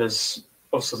 and there's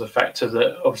also the factor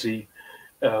that obviously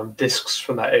discs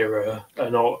from that era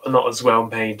are not as well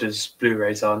made as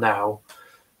Blu-rays are now.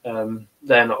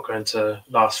 They're not going to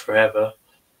last forever.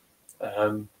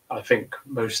 I think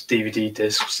most DVD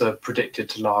discs are predicted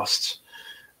to last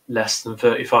less than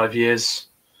 35 years.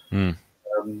 Mm.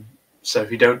 So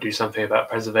if you don't do something about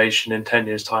preservation, in 10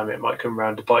 years' time, it might come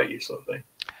around to bite you, sort of thing.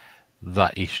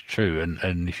 That is true,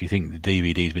 and if you think the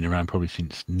DVD's been around probably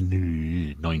since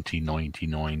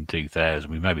 1999, 2000,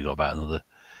 we've maybe got about another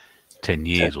 10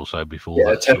 years or so before. Yeah,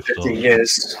 that 10, 15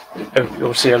 years.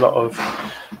 You'll see a lot of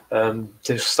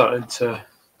discs starting to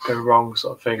go wrong,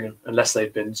 sort of thing, unless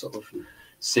they've been sort of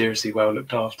seriously well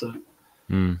looked after.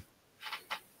 Mm.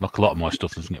 Like a lot of my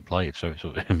stuff doesn't get played, so it's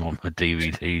sort of on my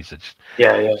DVDs. It's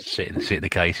sit in the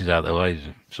cases out the way.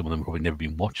 Some of them have probably never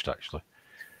been watched, actually.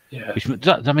 Yeah.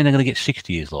 Does that mean they're going to get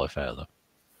 60 years life out of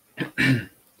them?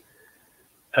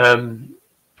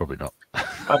 Probably not.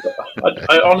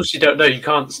 I honestly don't know. You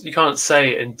can't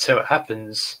say it until it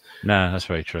happens. No, that's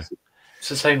very true. It's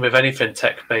the same with anything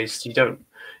tech-based. You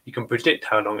can predict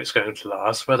how long it's going to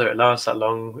last. Whether it lasts that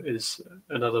long is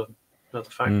another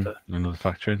factor. Another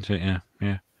factor into it,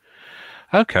 yeah.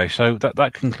 Okay, so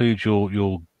that concludes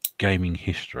your gaming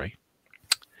history,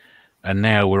 and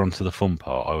now we're on to the fun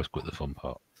part. I always quit the fun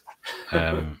part.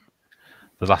 The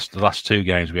last two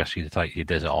games we asked you to take your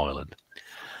desert island.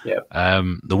 Yeah.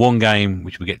 The one game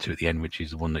which we get to at the end, which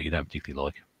is the one that you don't particularly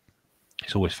like.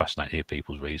 It's always fascinating to hear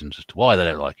people's reasons as to why they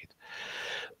don't like it.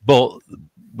 But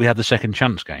we have the second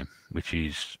chance game, which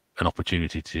is an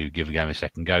opportunity to give a game a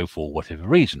second go for whatever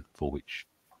reason, for which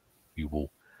you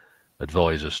will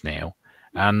advise us now.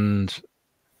 And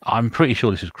I'm pretty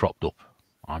sure this has cropped up.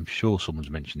 I'm sure someone's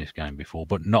mentioned this game before,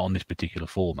 but not on this particular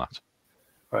format.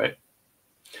 Right.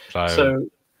 So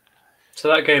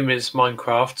that game is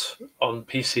Minecraft on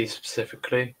PC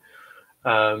specifically.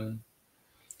 I'm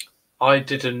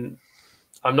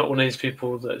not one of these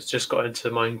people that's just got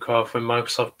into Minecraft when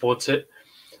Microsoft bought it.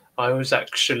 I was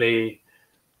actually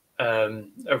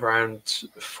around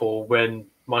for when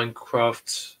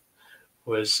Minecraft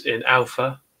was in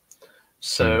alpha.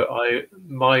 So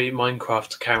my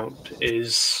Minecraft account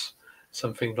is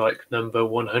something like number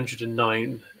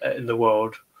 109 in the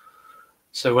world.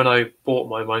 So when I bought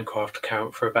my Minecraft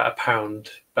account for about £1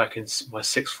 back in my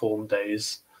sixth form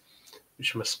days,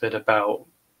 which must have been about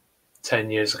 10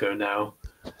 years ago now,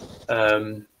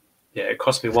 it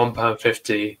cost me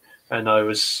 £1.50, and I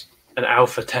was an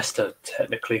alpha tester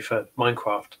technically for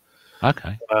Minecraft.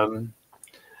 Okay.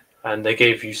 and they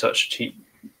gave you such a cheap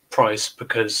price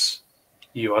because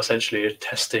you are essentially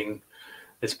testing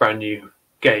this brand new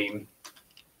game.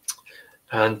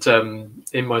 And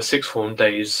in my sixth form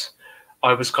days,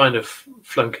 I was kind of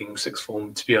flunking sixth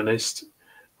form, to be honest.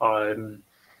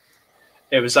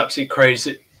 It was absolutely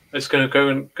crazy. It's going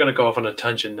to go off on a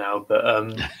tangent now, but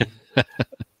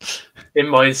in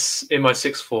my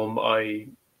sixth form, I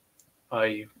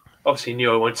obviously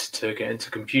knew I wanted to get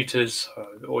into computers.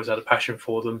 I always had a passion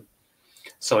for them,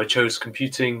 so I chose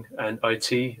computing and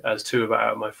IT as two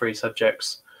out of my three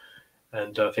subjects,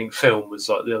 and I think film was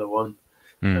like the other one,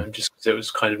 just because it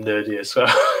was kind of nerdy as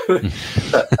well.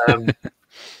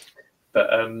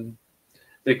 but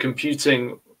the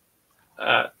computing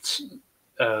at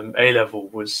A level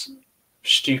was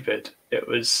stupid. It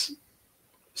was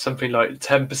something like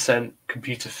 10%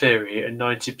 computer theory and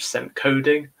 90%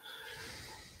 coding.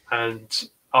 And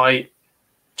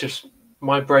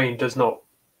my brain does not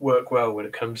work well when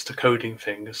it comes to coding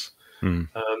things.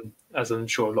 As I'm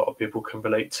sure a lot of people can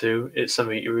relate to. It's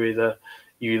something you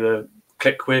either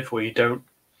click with or you don't.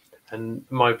 And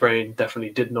my brain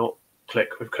definitely did not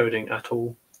click with coding at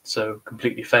all. So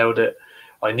completely failed it.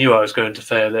 I knew I was going to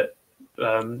fail it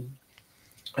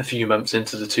a few months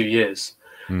into the 2 years.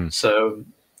 So,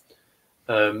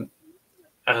 and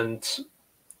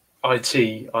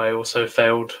IT, I also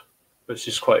failed, which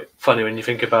is quite funny when you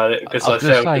think about it, because I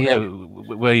failed.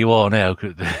 Where you are now,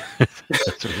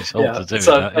 that's a result of doing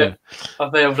that. I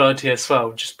failed IT as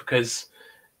well, just because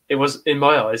it was, in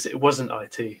my eyes, it wasn't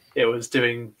IT. It was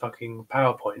doing fucking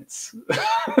PowerPoints.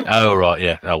 Oh right,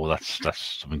 yeah. Oh well,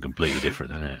 that's something completely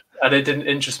different, isn't it? And it didn't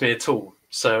interest me at all.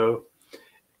 So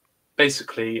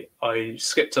basically, I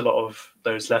skipped a lot of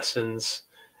those lessons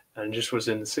and just was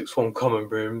in the sixth form common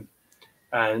room.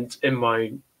 And in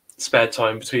my spare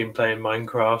time between playing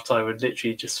Minecraft, I would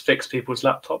literally just fix people's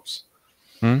laptops.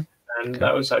 And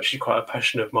that was actually quite a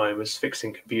passion of mine, was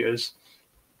fixing computers.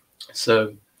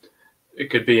 So it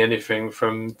could be anything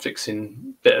from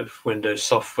fixing a bit of Windows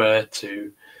software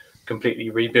to completely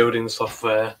rebuilding the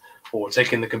software, or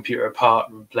taking the computer apart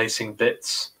and replacing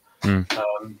bits, like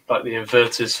the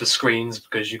inverters for screens,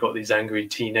 because you've got these angry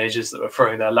teenagers that were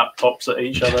throwing their laptops at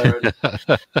each other.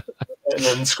 And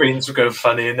then screens would go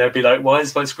funny, and they'd be like, "Why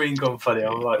is my screen gone funny?"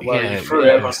 I'm like, "Well, you threw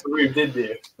it across the room, didn't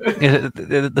you?"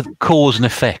 The cause and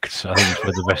effect, I think,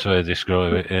 is the best way to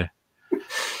describe it. Yeah.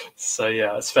 So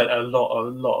yeah, I spent a lot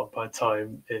of my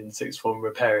time in sixth form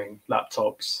repairing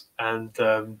laptops,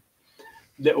 and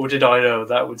little did I know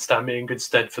that would stand me in good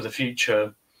stead for the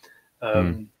future,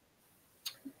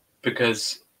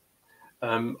 because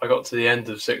I got to the end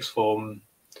of sixth form,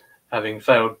 having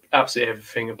failed absolutely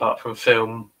everything apart from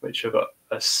film, which I got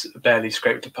barely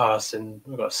scraped a pass in.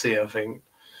 I got a C, I think.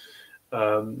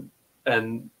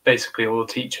 And basically all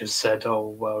the teachers said, "Oh,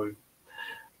 well,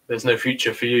 there's no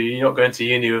future for you. You're not going to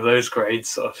uni with those grades,"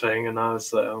 sort of thing. And I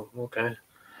was like, "Oh, okay."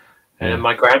 And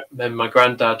then my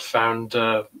granddad found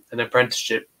an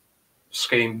apprenticeship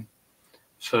scheme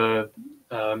for,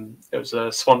 it was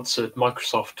a sponsored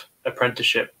Microsoft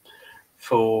apprenticeship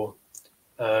for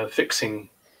fixing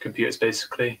computers,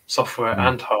 basically software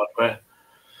and hardware.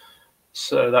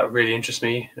 So that really interested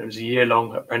me. It was a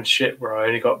year-long apprenticeship where I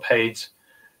only got paid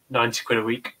 90 quid a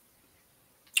week,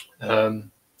 and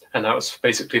that was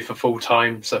basically for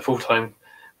full-time. So full-time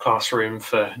classroom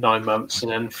for 9 months,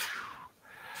 and then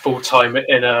full-time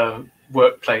in a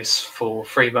workplace for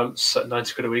 3 months at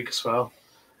 90 quid a week as well.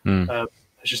 I was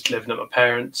just living at my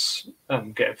parents',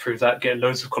 getting through that, getting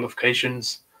loads of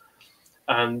qualifications,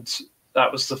 and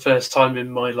that was the first time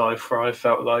in my life where I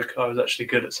felt like I was actually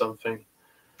good at something.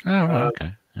 Oh, right,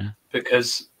 okay. Yeah.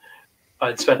 Because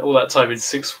I'd spent all that time in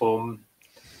sixth form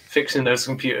fixing those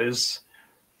computers,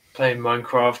 playing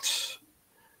Minecraft,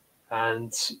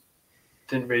 and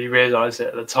didn't really realise it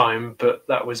at the time, but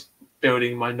that was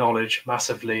building my knowledge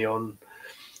massively on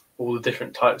all the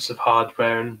different types of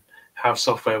hardware and how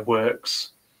software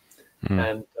works.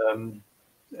 And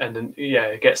then,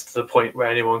 it gets to the point where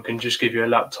anyone can just give you a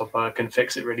laptop and I can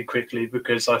fix it really quickly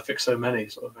because I fix so many,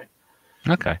 sort of thing.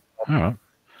 Okay, all right.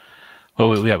 Well,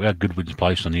 we had Goodwin's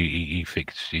place, and he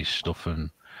fixed his stuff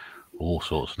and all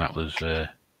sorts, and that was. I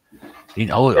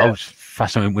was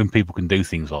fascinated when people can do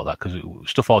things like that, because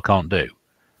stuff I can't do.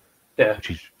 Yeah.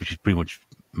 Which is pretty much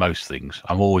most things.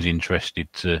 I'm always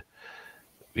interested to,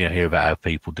 hear about how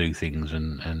people do things,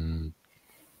 and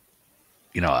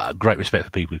a great respect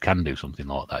for people who can do something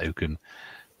like that, who can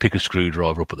pick a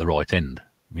screwdriver up at the right end,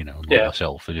 like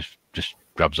myself, and just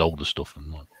grabs hold of stuff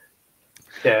and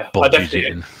bodges it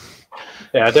in.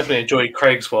 Yeah, I definitely enjoyed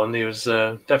Craig's one. He was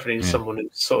definitely someone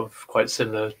who's sort of quite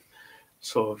similar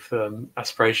sort of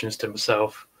aspirations to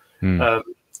myself.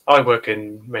 I work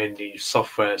in mainly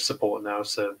software support now,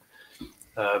 so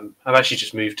I've actually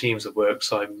just moved teams at work,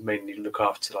 so I mainly look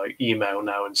after like email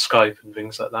now and Skype and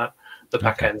things like that. The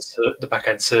back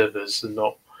end servers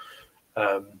are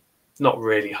not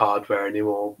really hardware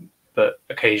anymore, but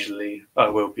occasionally I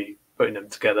will be putting them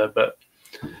together. But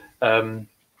back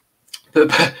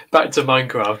to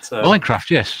Minecraft. Minecraft,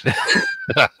 yes.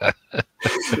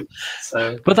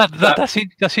 So, but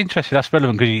that's interesting. That's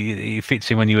relevant because it fits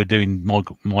in when you were doing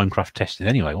Minecraft testing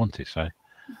anyway, wasn't it? So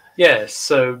yeah.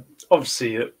 So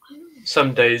obviously,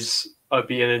 some days I'd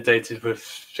be inundated with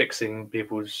fixing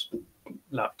people's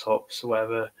laptops or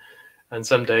whatever, and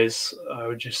some days I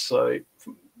would just like,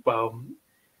 well,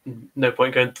 no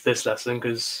point going to this lesson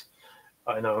because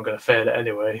I know I'm going to fail it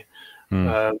anyway.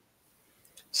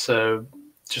 So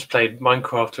just played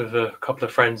Minecraft with a couple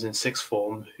of friends in sixth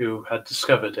form who had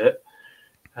discovered it,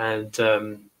 and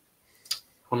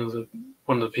one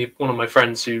of my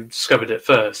friends who discovered it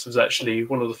first was actually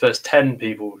one of the first 10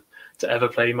 people to ever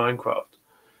play Minecraft,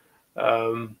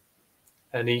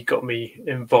 and he got me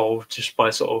involved just by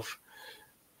sort of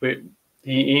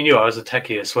he knew I was a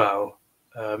techie as well,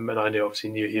 and I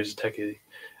obviously knew he was a techie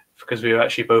because we were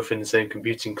actually both in the same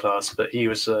computing class, but he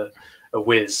was a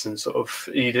whiz, and sort of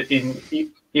he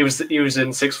was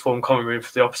in sixth form common room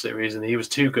for the opposite reason. He was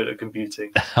too good at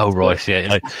computing. Oh right,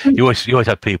 yeah. You always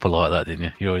had people like that, didn't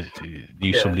you? You always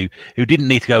knew somebody who didn't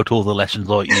need to go to all the lessons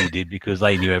like you did because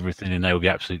they knew everything and they would be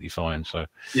absolutely fine. So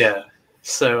yeah,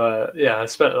 I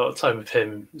spent a lot of time with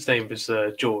him. His name was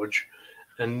George,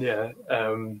 and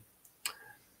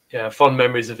fond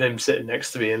memories of him sitting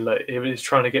next to me, and like he was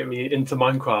trying to get me into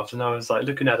Minecraft, and I was like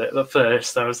looking at it at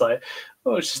first, I was like,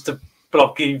 oh, it's just a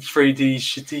blocky 3D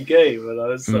shitty game, and I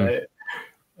was like,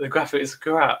 the graphics are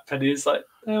crap, and he was like,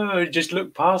 oh, just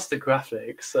look past the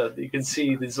graphics, and you can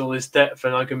see there's all this depth,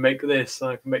 and I can make this,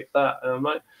 and I can make that, and I'm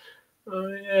like, oh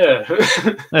yeah.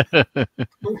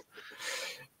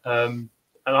 And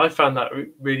I found that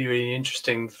really, really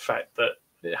interesting, the fact that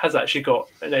it has actually got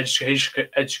an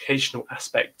educational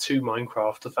aspect to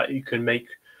Minecraft. The fact you can make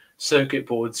circuit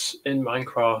boards in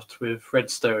Minecraft with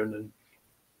redstone and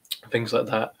things like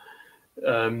that,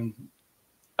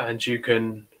 and you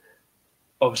can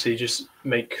obviously just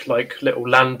make like little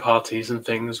LAN parties and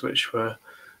things, which were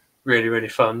really, really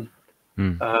fun.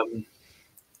 I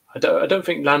don't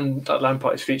think that LAN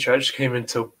parties feature actually came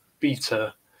into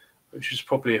beta, which was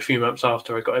probably a few months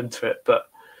after I got into it, but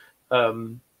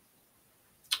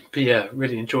yeah,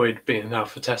 really enjoyed being an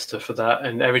alpha tester for that.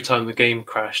 And every time the game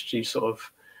crashed, you sort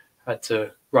of had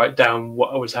to write down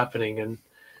what was happening and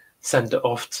send it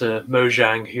off to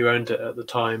Mojang, who owned it at the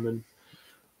time,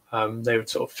 and they would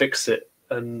sort of fix it.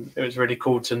 And it was really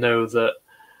cool to know that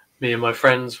me and my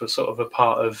friends were sort of a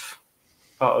part of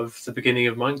the beginning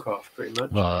of Minecraft, pretty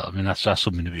much. Well, I mean that's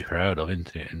something to be proud of,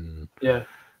 isn't it? And yeah,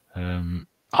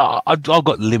 I've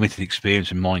got limited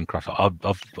experience in Minecraft.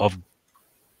 I've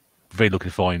very lucky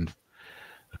to find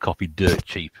a copy dirt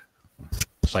cheap.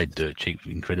 I say dirt cheap,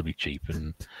 incredibly cheap,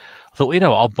 and I thought,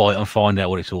 I'll buy it and find out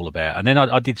what it's all about. And then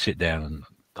I did sit down, and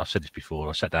I've said this before.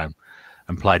 I sat down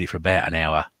and played it for about an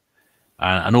hour,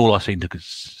 and all I seemed to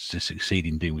succeed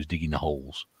in doing was digging the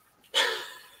holes,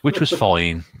 which was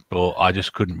fine, but I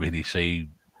just couldn't really see.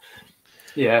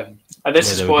 Yeah, and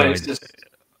this is why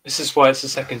it's a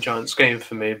second chance game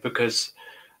for me, because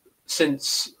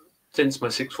since my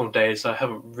sixth form days, I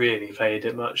haven't really played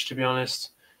it much, to be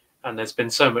honest. And there's been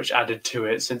so much added to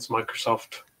it since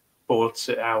Microsoft bought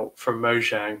it out from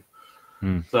Mojang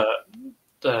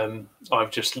that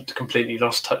I've just completely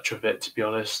lost touch with it, to be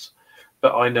honest.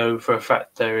 But I know for a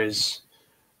fact there is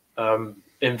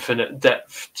infinite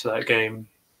depth to that game,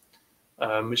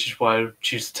 which is why I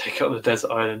choose to take it on the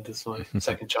desert island as my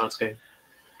second chance game.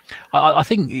 I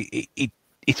think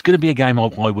it's going to be a game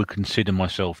I would consider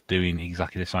myself doing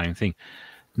exactly the same thing.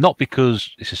 Not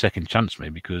because it's a second chance for me,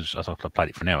 because as I've played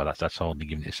it for an hour, that's hardly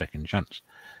giving it a second chance.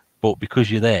 But because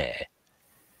you're there,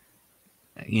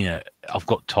 I've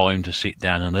got time to sit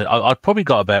down, and I've probably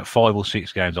got about 5 or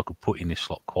 6 games I could put in this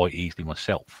slot quite easily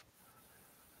myself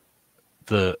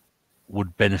that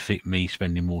would benefit me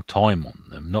spending more time on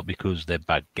them, not because they're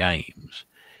bad games.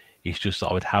 It's just that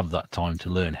I would have that time to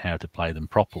learn how to play them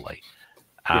properly.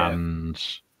 And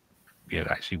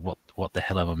actually what the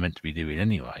hell am I meant to be doing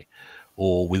anyway?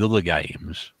 Or with other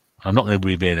games, I'm not going to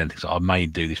reveal anything, so I may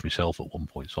do this myself at one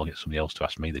point, so I'll get somebody else to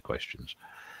ask me the questions,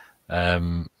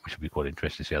 which will be quite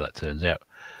interesting to see how that turns out.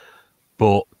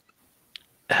 But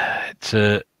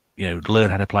to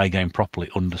learn how to play a game properly,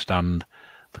 understand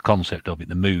the concept of it,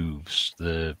 the moves,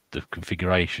 the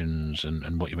configurations,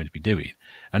 and what you're meant to be doing,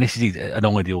 and this is an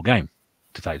ideal game.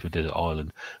 to take to a desert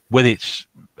island, whether it's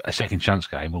a second chance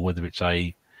game or whether it's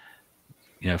a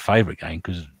favourite game,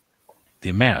 because the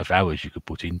amount of hours you could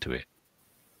put into it,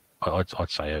 I'd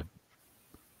say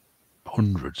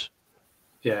hundreds.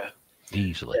 Yeah,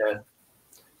 easily.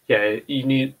 Yeah.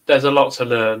 There's a lot to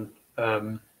learn.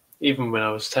 Even when I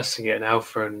was testing it in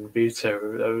alpha and beta,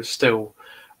 there was still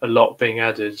a lot being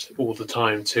added all the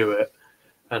time to it,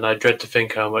 and I dread to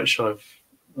think how much I've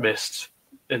missed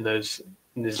in these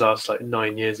last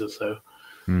 9 years or so.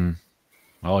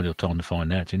 Ideal time to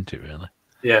find out, isn't it? Really?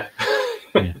 Yeah.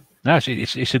 Yeah. No,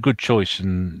 it's a good choice,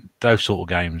 and those sort of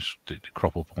games that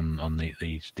crop up on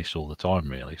this all the time,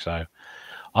 really. So,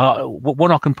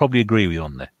 one I can probably agree with you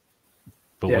on there,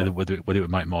 but whether it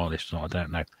would make my list or not, I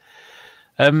don't know.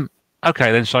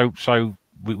 Okay, then. So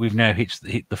we've now hit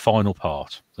the final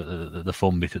part, the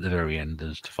fun bit at the very end,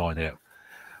 is to find out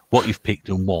what you've picked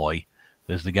and why.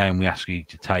 There's the game we ask you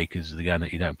to take as the game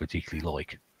that you don't particularly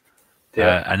like.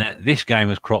 Yeah. And this game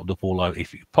has cropped up all over.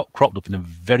 If it cropped up in the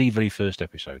very, very first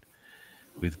episode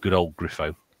with good old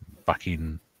Griffo back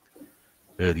in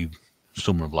early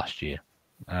summer of last year.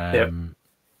 And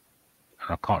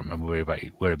I can't remember where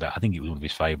about. I think it was one of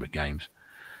his favourite games.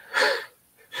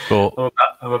 But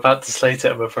I'm about to slate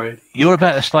it, I'm afraid. You're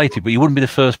about to slate it, but you wouldn't be the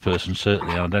first person,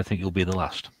 certainly. I don't think you'll be the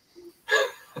last.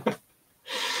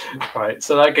 Right,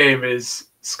 so that game is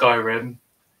Skyrim.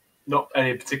 Not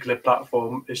any particular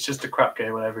platform. It's just a crap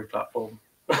game on every platform.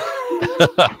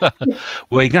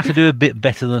 Well, you have to do a bit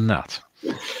better than that.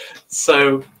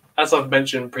 So, as I've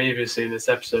mentioned previously in this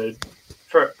episode,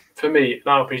 for me, an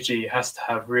RPG has to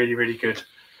have really, really good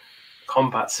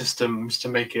combat systems to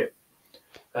make it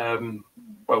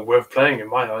worth playing in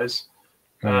my eyes.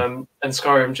 And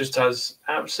Skyrim just has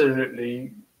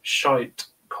absolutely shite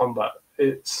combat.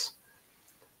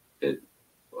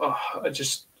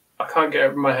 I can't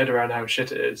get my head around how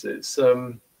shit it is. It's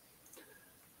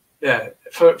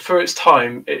for its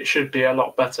time, it should be a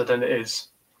lot better than it is.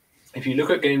 If you look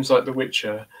at games like The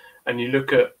Witcher and you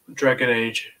look at Dragon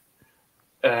Age,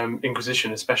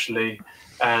 Inquisition especially,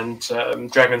 and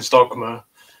Dragon's Dogma,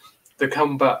 the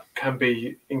combat can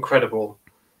be incredible,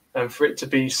 and for it to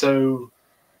be so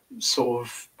sort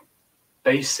of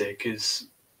basic is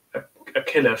a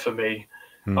killer for me.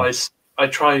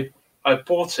 I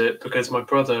bought it because my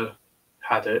brother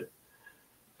had it.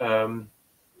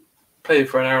 Played it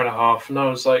for an hour and a half, and I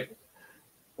was like,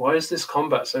 "Why is this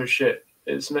combat so shit?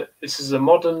 This is a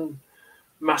modern,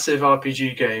 massive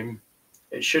RPG game.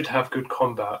 It should have good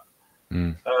combat."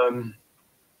 The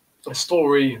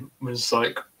story was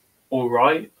all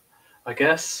right, I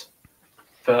guess,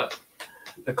 but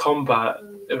the combat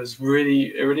it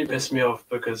really pissed me off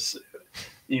because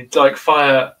you'd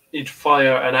fire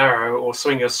an arrow or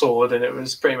swing a sword, and it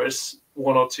was pretty much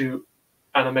one or two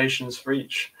animations for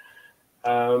each,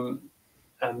 and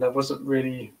there wasn't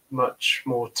really much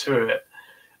more to it.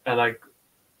 And I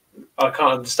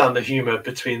can't understand the humor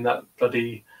between that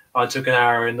bloody I took an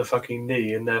arrow in the fucking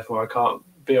knee and therefore I can't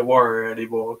be a warrior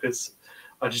anymore, because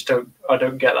I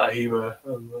don't get that humor.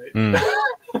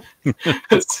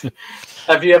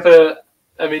 Have you ever?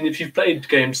 I mean, if you've played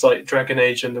games like Dragon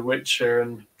Age and The Witcher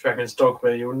and Dragon's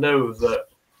Dogma, you'll know that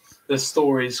the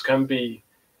stories can be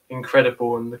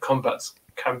incredible and the combats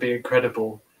can be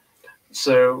incredible.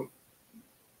 So,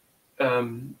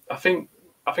 I think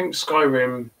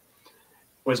Skyrim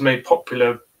was made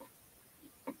popular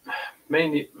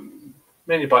mainly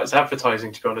by its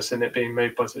advertising, to be honest, and it being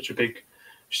made by such a big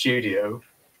studio.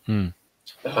 And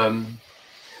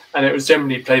it was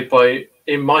generally played by,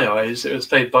 in my eyes, it was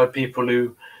played by people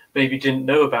who maybe didn't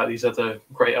know about these other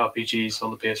great RPGs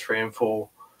on the PS3 and 4.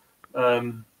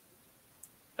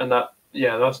 And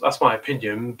that's my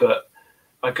opinion, but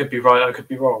I could be right, I could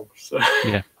be wrong. So.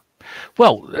 Yeah.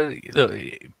 Well,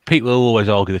 people will always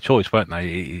argue the choice, won't they?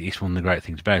 It's one of the great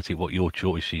things about it. What your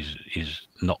choice is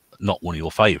not one of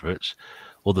your favourites.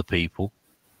 Other people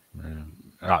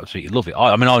absolutely love it.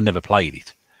 I mean, I've never played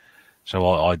it, so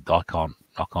I can't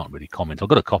really comment. I've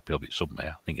got a copy of it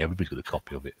somewhere. I think everybody's got a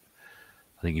copy of it.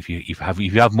 I think if you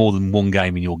have more than one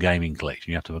game in your gaming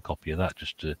collection, you have to have a copy of that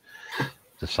just to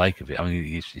the sake of it. I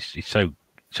mean, it's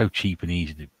so cheap and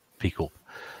easy to pick up,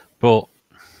 but.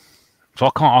 So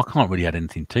I can't really add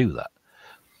anything to that,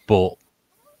 but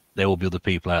there will be other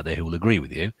people out there who will agree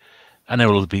with you, and there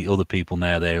will be other people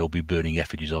now there who will be burning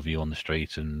effigies of you on the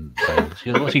street and saying,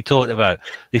 "What's he talking about?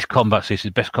 This combat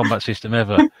system, best combat system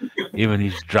ever, even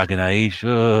his Dragon Age."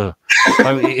 I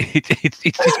mean,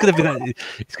 it's going to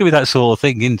be that sort of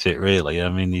thing, isn't it? Really, I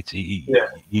mean,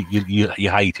 you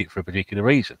hate it for a particular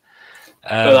reason.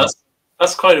 That's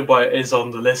kind of why it is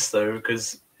on the list, though,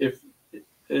 because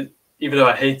even though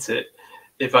I hate it,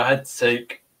 if I had to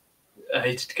take a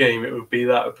hated game, it would be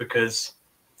that, because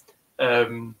I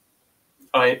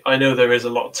know there is a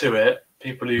lot to it.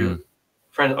 People who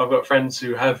I've got friends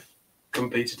who have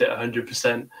completed it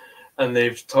 100%, and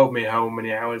they've told me how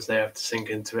many hours they have to sink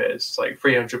into it. It's like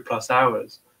 300 plus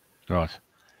hours. Right.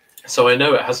 So I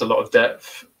know it has a lot of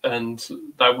depth, and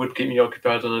that would keep me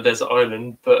occupied on a desert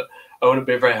island, but I wouldn't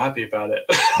be very happy about it.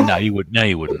 No, you would. No,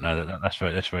 you wouldn't. No, that's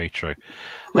very true.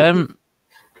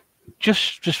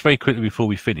 Just very quickly before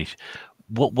we finish,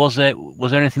 what was there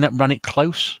anything that ran it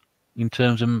close in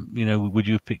terms of, would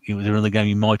you have picked? Was there another game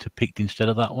you might have picked instead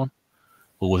of that one,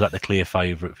 or was that the clear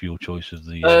favourite for your choice of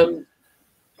the?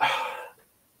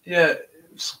 Yeah,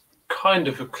 it's kind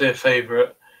of a clear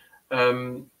favourite.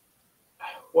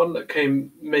 One that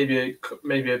came maybe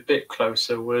a bit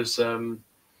closer was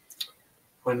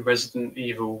when Resident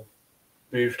Evil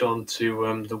moved on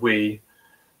to the Wii.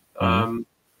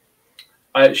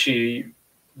 I actually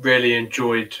really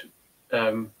enjoyed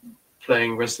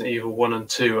playing Resident Evil 1 and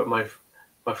 2 at my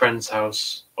friend's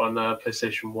house on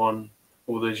PlayStation 1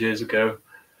 all those years ago.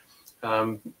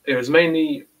 It was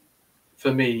mainly,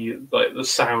 for me, like the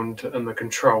sound and the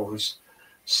controls.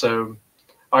 So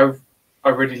I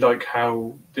really like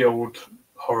how the old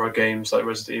horror games like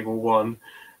Resident Evil 1,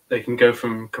 they can go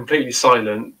from completely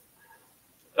silent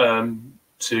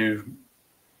to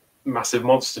massive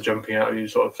monster jumping out of you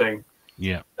sort of thing.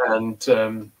 Yeah.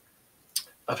 And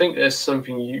I think there's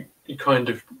something you kind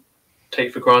of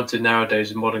take for granted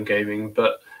nowadays in modern gaming,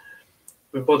 but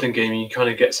with modern gaming you kind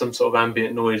of get some sort of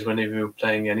ambient noise whenever you're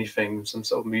playing anything, some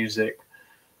sort of music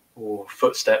or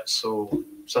footsteps or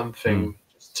something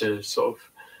to sort of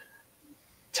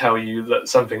tell you that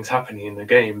something's happening in the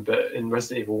game. But in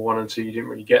Resident Evil 1 and 2 you didn't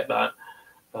really get that,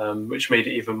 which made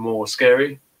it even more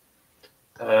scary.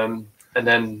 And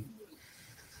then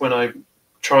when I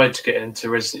tried to get into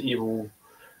Resident Evil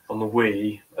on the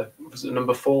Wii, was it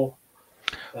number 4?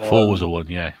 4 was the one,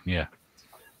 yeah.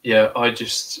 Yeah, I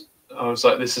was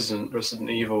like, this isn't Resident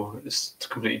Evil. It's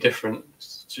completely different.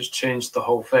 It's just changed the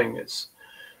whole thing. It's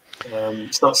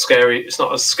not scary. It's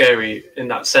not as scary in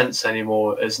that sense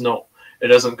anymore. It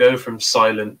doesn't go from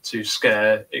silent to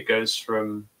scare. It goes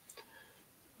from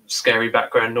scary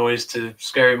background noise to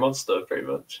scary monster, pretty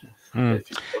much.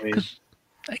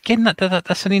 Again,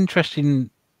 that's an interesting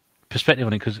perspective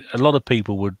on it, because a lot of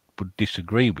people would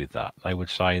disagree with that. They would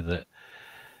say that.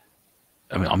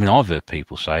 I mean, I've heard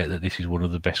people say that this is one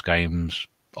of the best games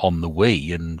on the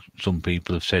Wii, and some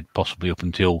people have said possibly up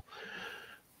until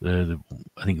the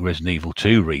I think Resident Evil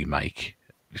 2 remake,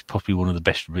 it's possibly one of the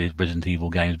best Resident Evil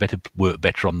games. Worked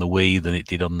better on the Wii than it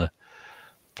did on the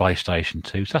PlayStation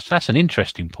 2. So that's an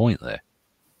interesting point there.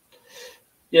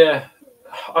 Yeah,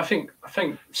 I think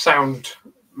sound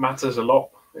matters a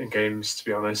lot in games, to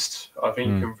be honest. I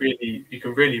think you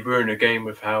can really ruin a game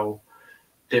with how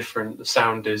different the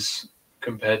sound is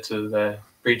compared to their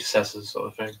predecessors, sort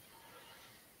of thing.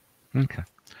 Okay.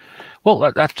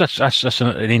 Well, that's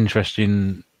an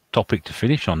interesting topic to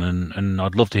finish on, and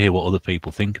I'd love to hear what other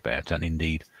people think about it, and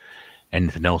indeed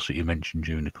anything else that you mentioned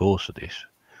during the course of this.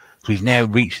 So we've now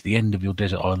reached the end of your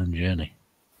desert island journey.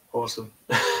 Awesome.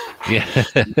 Yeah.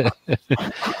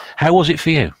 How was it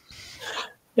for you?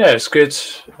 Yeah, it's good.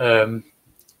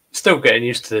 Still getting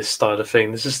used to this style of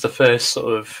thing. This is the first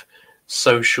sort of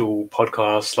social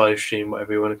podcast, live stream,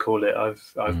 whatever you want to call it,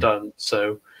 I've done.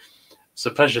 So it's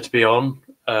a pleasure to be on.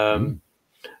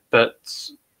 But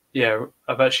yeah,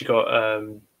 I've actually got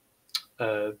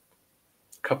a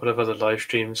couple of other live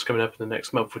streams coming up in the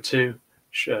next month or two,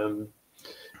 which you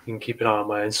can keep an eye on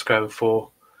my Instagram for.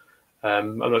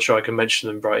 I'm not sure I can mention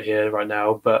them right here, right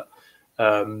now, but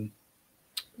they'll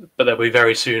be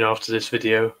very soon after this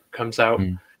video comes out.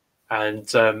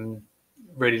 And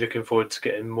really looking forward to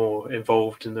getting more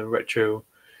involved in the retro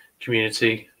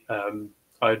community.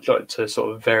 I'd like to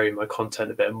sort of vary my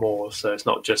content a bit more, so it's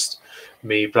not just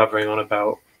me blabbering on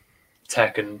about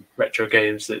tech and retro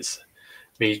games. It's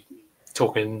me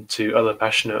talking to other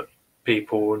passionate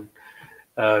people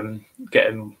and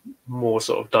getting more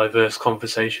sort of diverse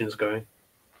conversations going.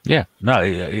 Yeah,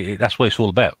 no, that's what it's all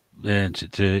about.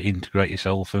 To integrate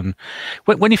yourself, and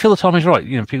when you feel the time is right,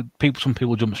 some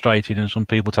people jump straight in, and some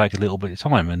people take a little bit of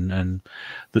time, and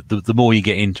the more you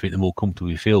get into it, the more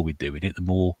comfortable you feel with doing it, the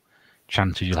more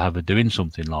chances you'll have of doing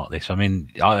something like this. I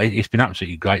mean, it's been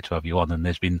absolutely great to have you on, and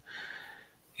there's been,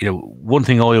 one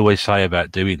thing I always say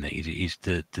about doing these is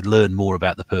to learn more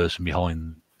about the person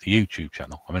behind the YouTube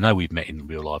channel. I mean, I know we've met in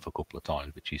real life a couple of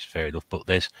times, which is fair enough, but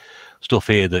there's stuff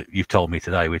here that you've told me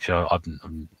today which I've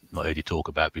not heard you talk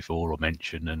about before or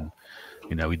mention, and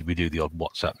we do the odd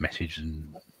WhatsApp message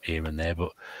and here and there.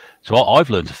 But so I've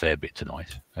learned a fair bit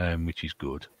tonight, which is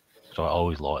good. So I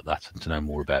always like that, and to know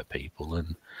more about people.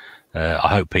 And I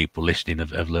hope people listening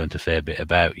have learned a fair bit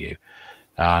about you.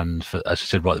 And as I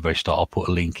said right at the very start, I'll put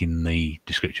a link in the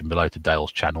description below to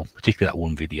Dale's channel, particularly that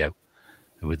one video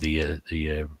with the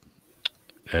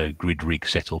grid rig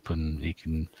setup, and you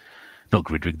can not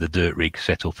grid rig, the dirt rig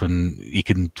setup, and he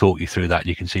can talk you through that. And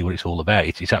you can see what it's all about.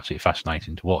 It's absolutely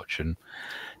fascinating to watch. And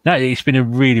no, it's been a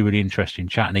really, really interesting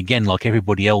chat. And again, like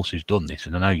everybody else who's done this,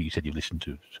 and I know you said you've listened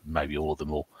to maybe all of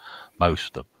them or most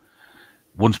of them.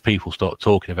 Once people start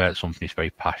talking about something, it's very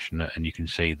passionate, and you can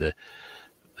see the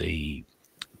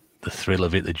thrill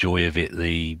of it, the joy of it,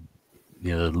 the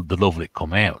love that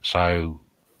come out. So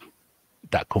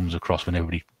that comes across when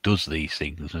everybody does these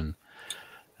things, and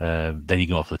then you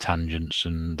go off the tangents,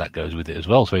 and that goes with it as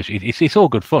well. So it's all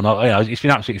good fun. It's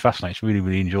been absolutely fascinating. It's really,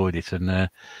 really enjoyed it, and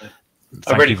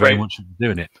thank you very much for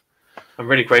doing it. I'm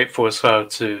really grateful as well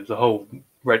to the whole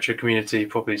retro community.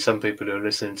 Probably some people who are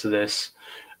listening to this.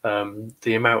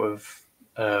 The amount of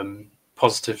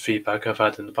positive feedback I've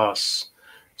had in the past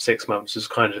 6 months has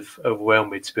kind of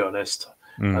overwhelmed me, to be honest.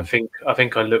 I think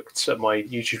I looked at my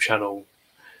YouTube channel,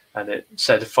 and it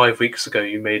said 5 weeks ago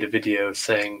you made a video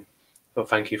saying, "Well,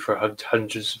 thank you for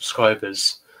 100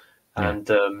 subscribers," and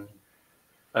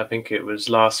I think it was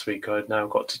last week I'd now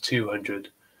got to 200.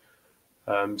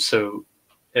 So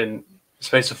in the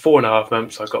space of 4.5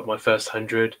 months, I got my first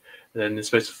 100. And then in the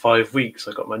space of 5 weeks,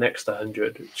 I got my next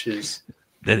 100, which is...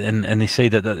 And they say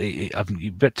that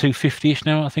you bet 250-ish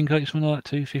now, I think, it's something like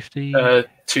 250?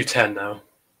 210 now.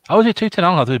 Oh, is it 210?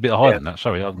 I'll do a bit higher than that.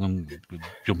 Sorry, I'm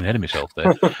jumping ahead of myself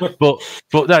there. but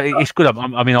no, it's good.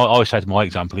 I mean, I always say to my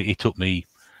example, it took me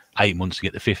 8 months to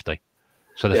get to 50.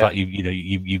 So the fact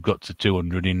you've got to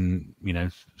 200 in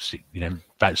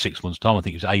about 6 months' time. I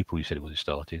think it was April. You said it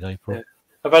started April. Yeah.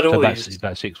 I've had all these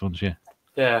about 6 months. Yeah.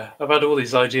 Yeah, I've had all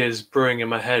these ideas brewing in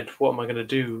my head. What am I going to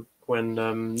do when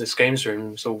this games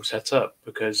room is all set up?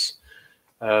 Because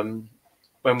when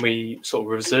we sort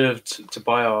of reserved to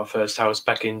buy our first house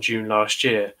back in June last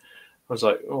year, I was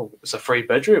like, "Oh, it's a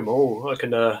 3-bedroom. Oh, I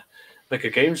can make a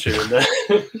games room in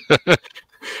there."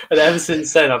 And ever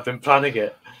since then, I've been planning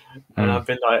it, and I've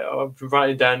been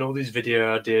writing down all these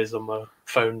video ideas on my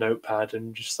phone notepad,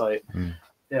 and just like,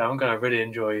 yeah, I'm going to really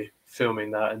enjoy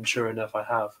filming that. And sure enough, I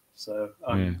have. So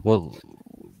well,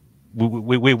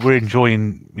 we're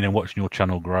enjoying watching your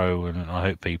channel grow, and I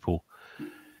hope people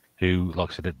who,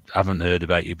 like I said, haven't heard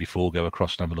about you before go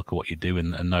across and have a look at what you do,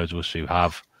 and those of us who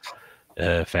have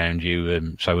found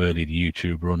you so early in the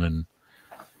YouTube run, and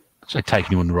so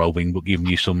taking you under our wing, but giving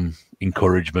you some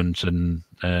encouragement and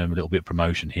a little bit of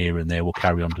promotion here and there, we'll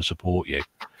carry on to support you.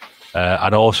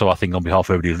 And also, I think on behalf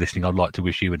of everybody who's listening, I'd like to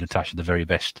wish you and Natasha the very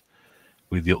best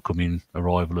with the upcoming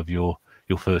arrival of your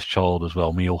first child as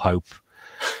well. We all hope,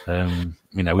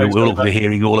 we'll be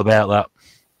hearing all about that.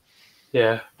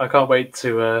 Yeah, I can't wait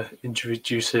to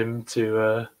introduce him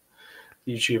to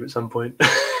YouTube at some point.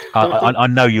 I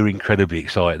know you're incredibly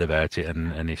excited about it,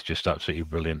 and it's just absolutely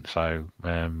brilliant. So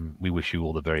we wish you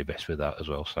all the very best with that as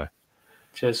well. So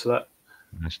cheers for that.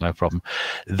 That's no problem.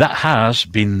 That has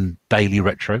been Daley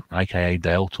Retro, a.k.a.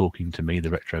 Dale, talking to me, the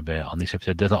Retro Bear, on this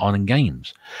episode of Desert Island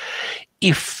Games.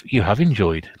 If you have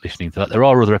enjoyed listening to that, there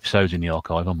are other episodes in the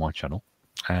archive on my channel.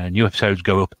 New episodes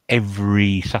go up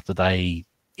every Saturday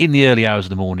in the early hours of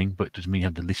the morning, but it doesn't mean you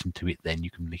have to listen to it then.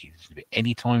 You can listen to it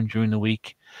any time during the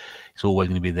week. It's always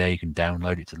going to be there. You can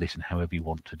download it to listen however you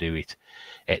want to do it,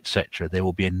 etc. There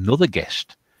will be another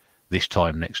guest this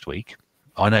time next week.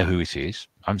 I know who it is.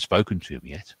 I haven't spoken to him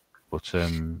yet, but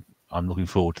I'm looking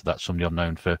forward to that. Somebody I've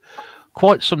known for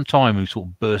quite some time, who sort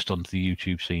of burst onto the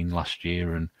YouTube scene last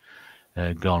year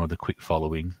and garnered a quick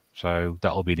following. So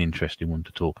that'll be an interesting one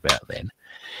to talk about then.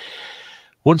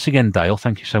 Once again, Dale,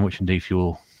 thank you so much indeed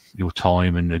for your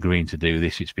time and agreeing to do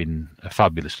this. It's been a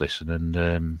fabulous listen,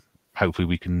 and hopefully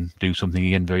we can do something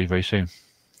again very, very soon.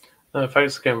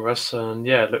 Thanks again, Russ. And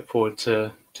yeah, look forward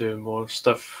to doing more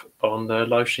stuff on the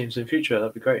live streams in future.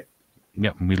 That'd be great.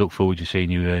 Yep, and we look forward to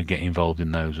seeing you get involved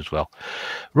in those as well.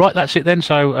 Right, that's it then.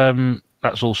 So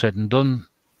that's all said and done.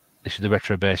 This is the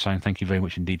Retro Bear saying thank you very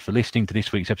much indeed for listening to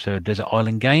this week's episode of Desert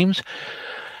Island Games.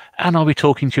 And I'll be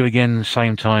talking to you again,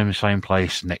 same time, same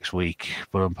place next week.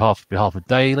 But on behalf of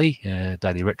Daley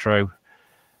Retro,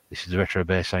 this is the Retro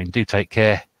Bear saying do take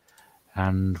care,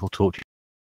 and we'll talk to you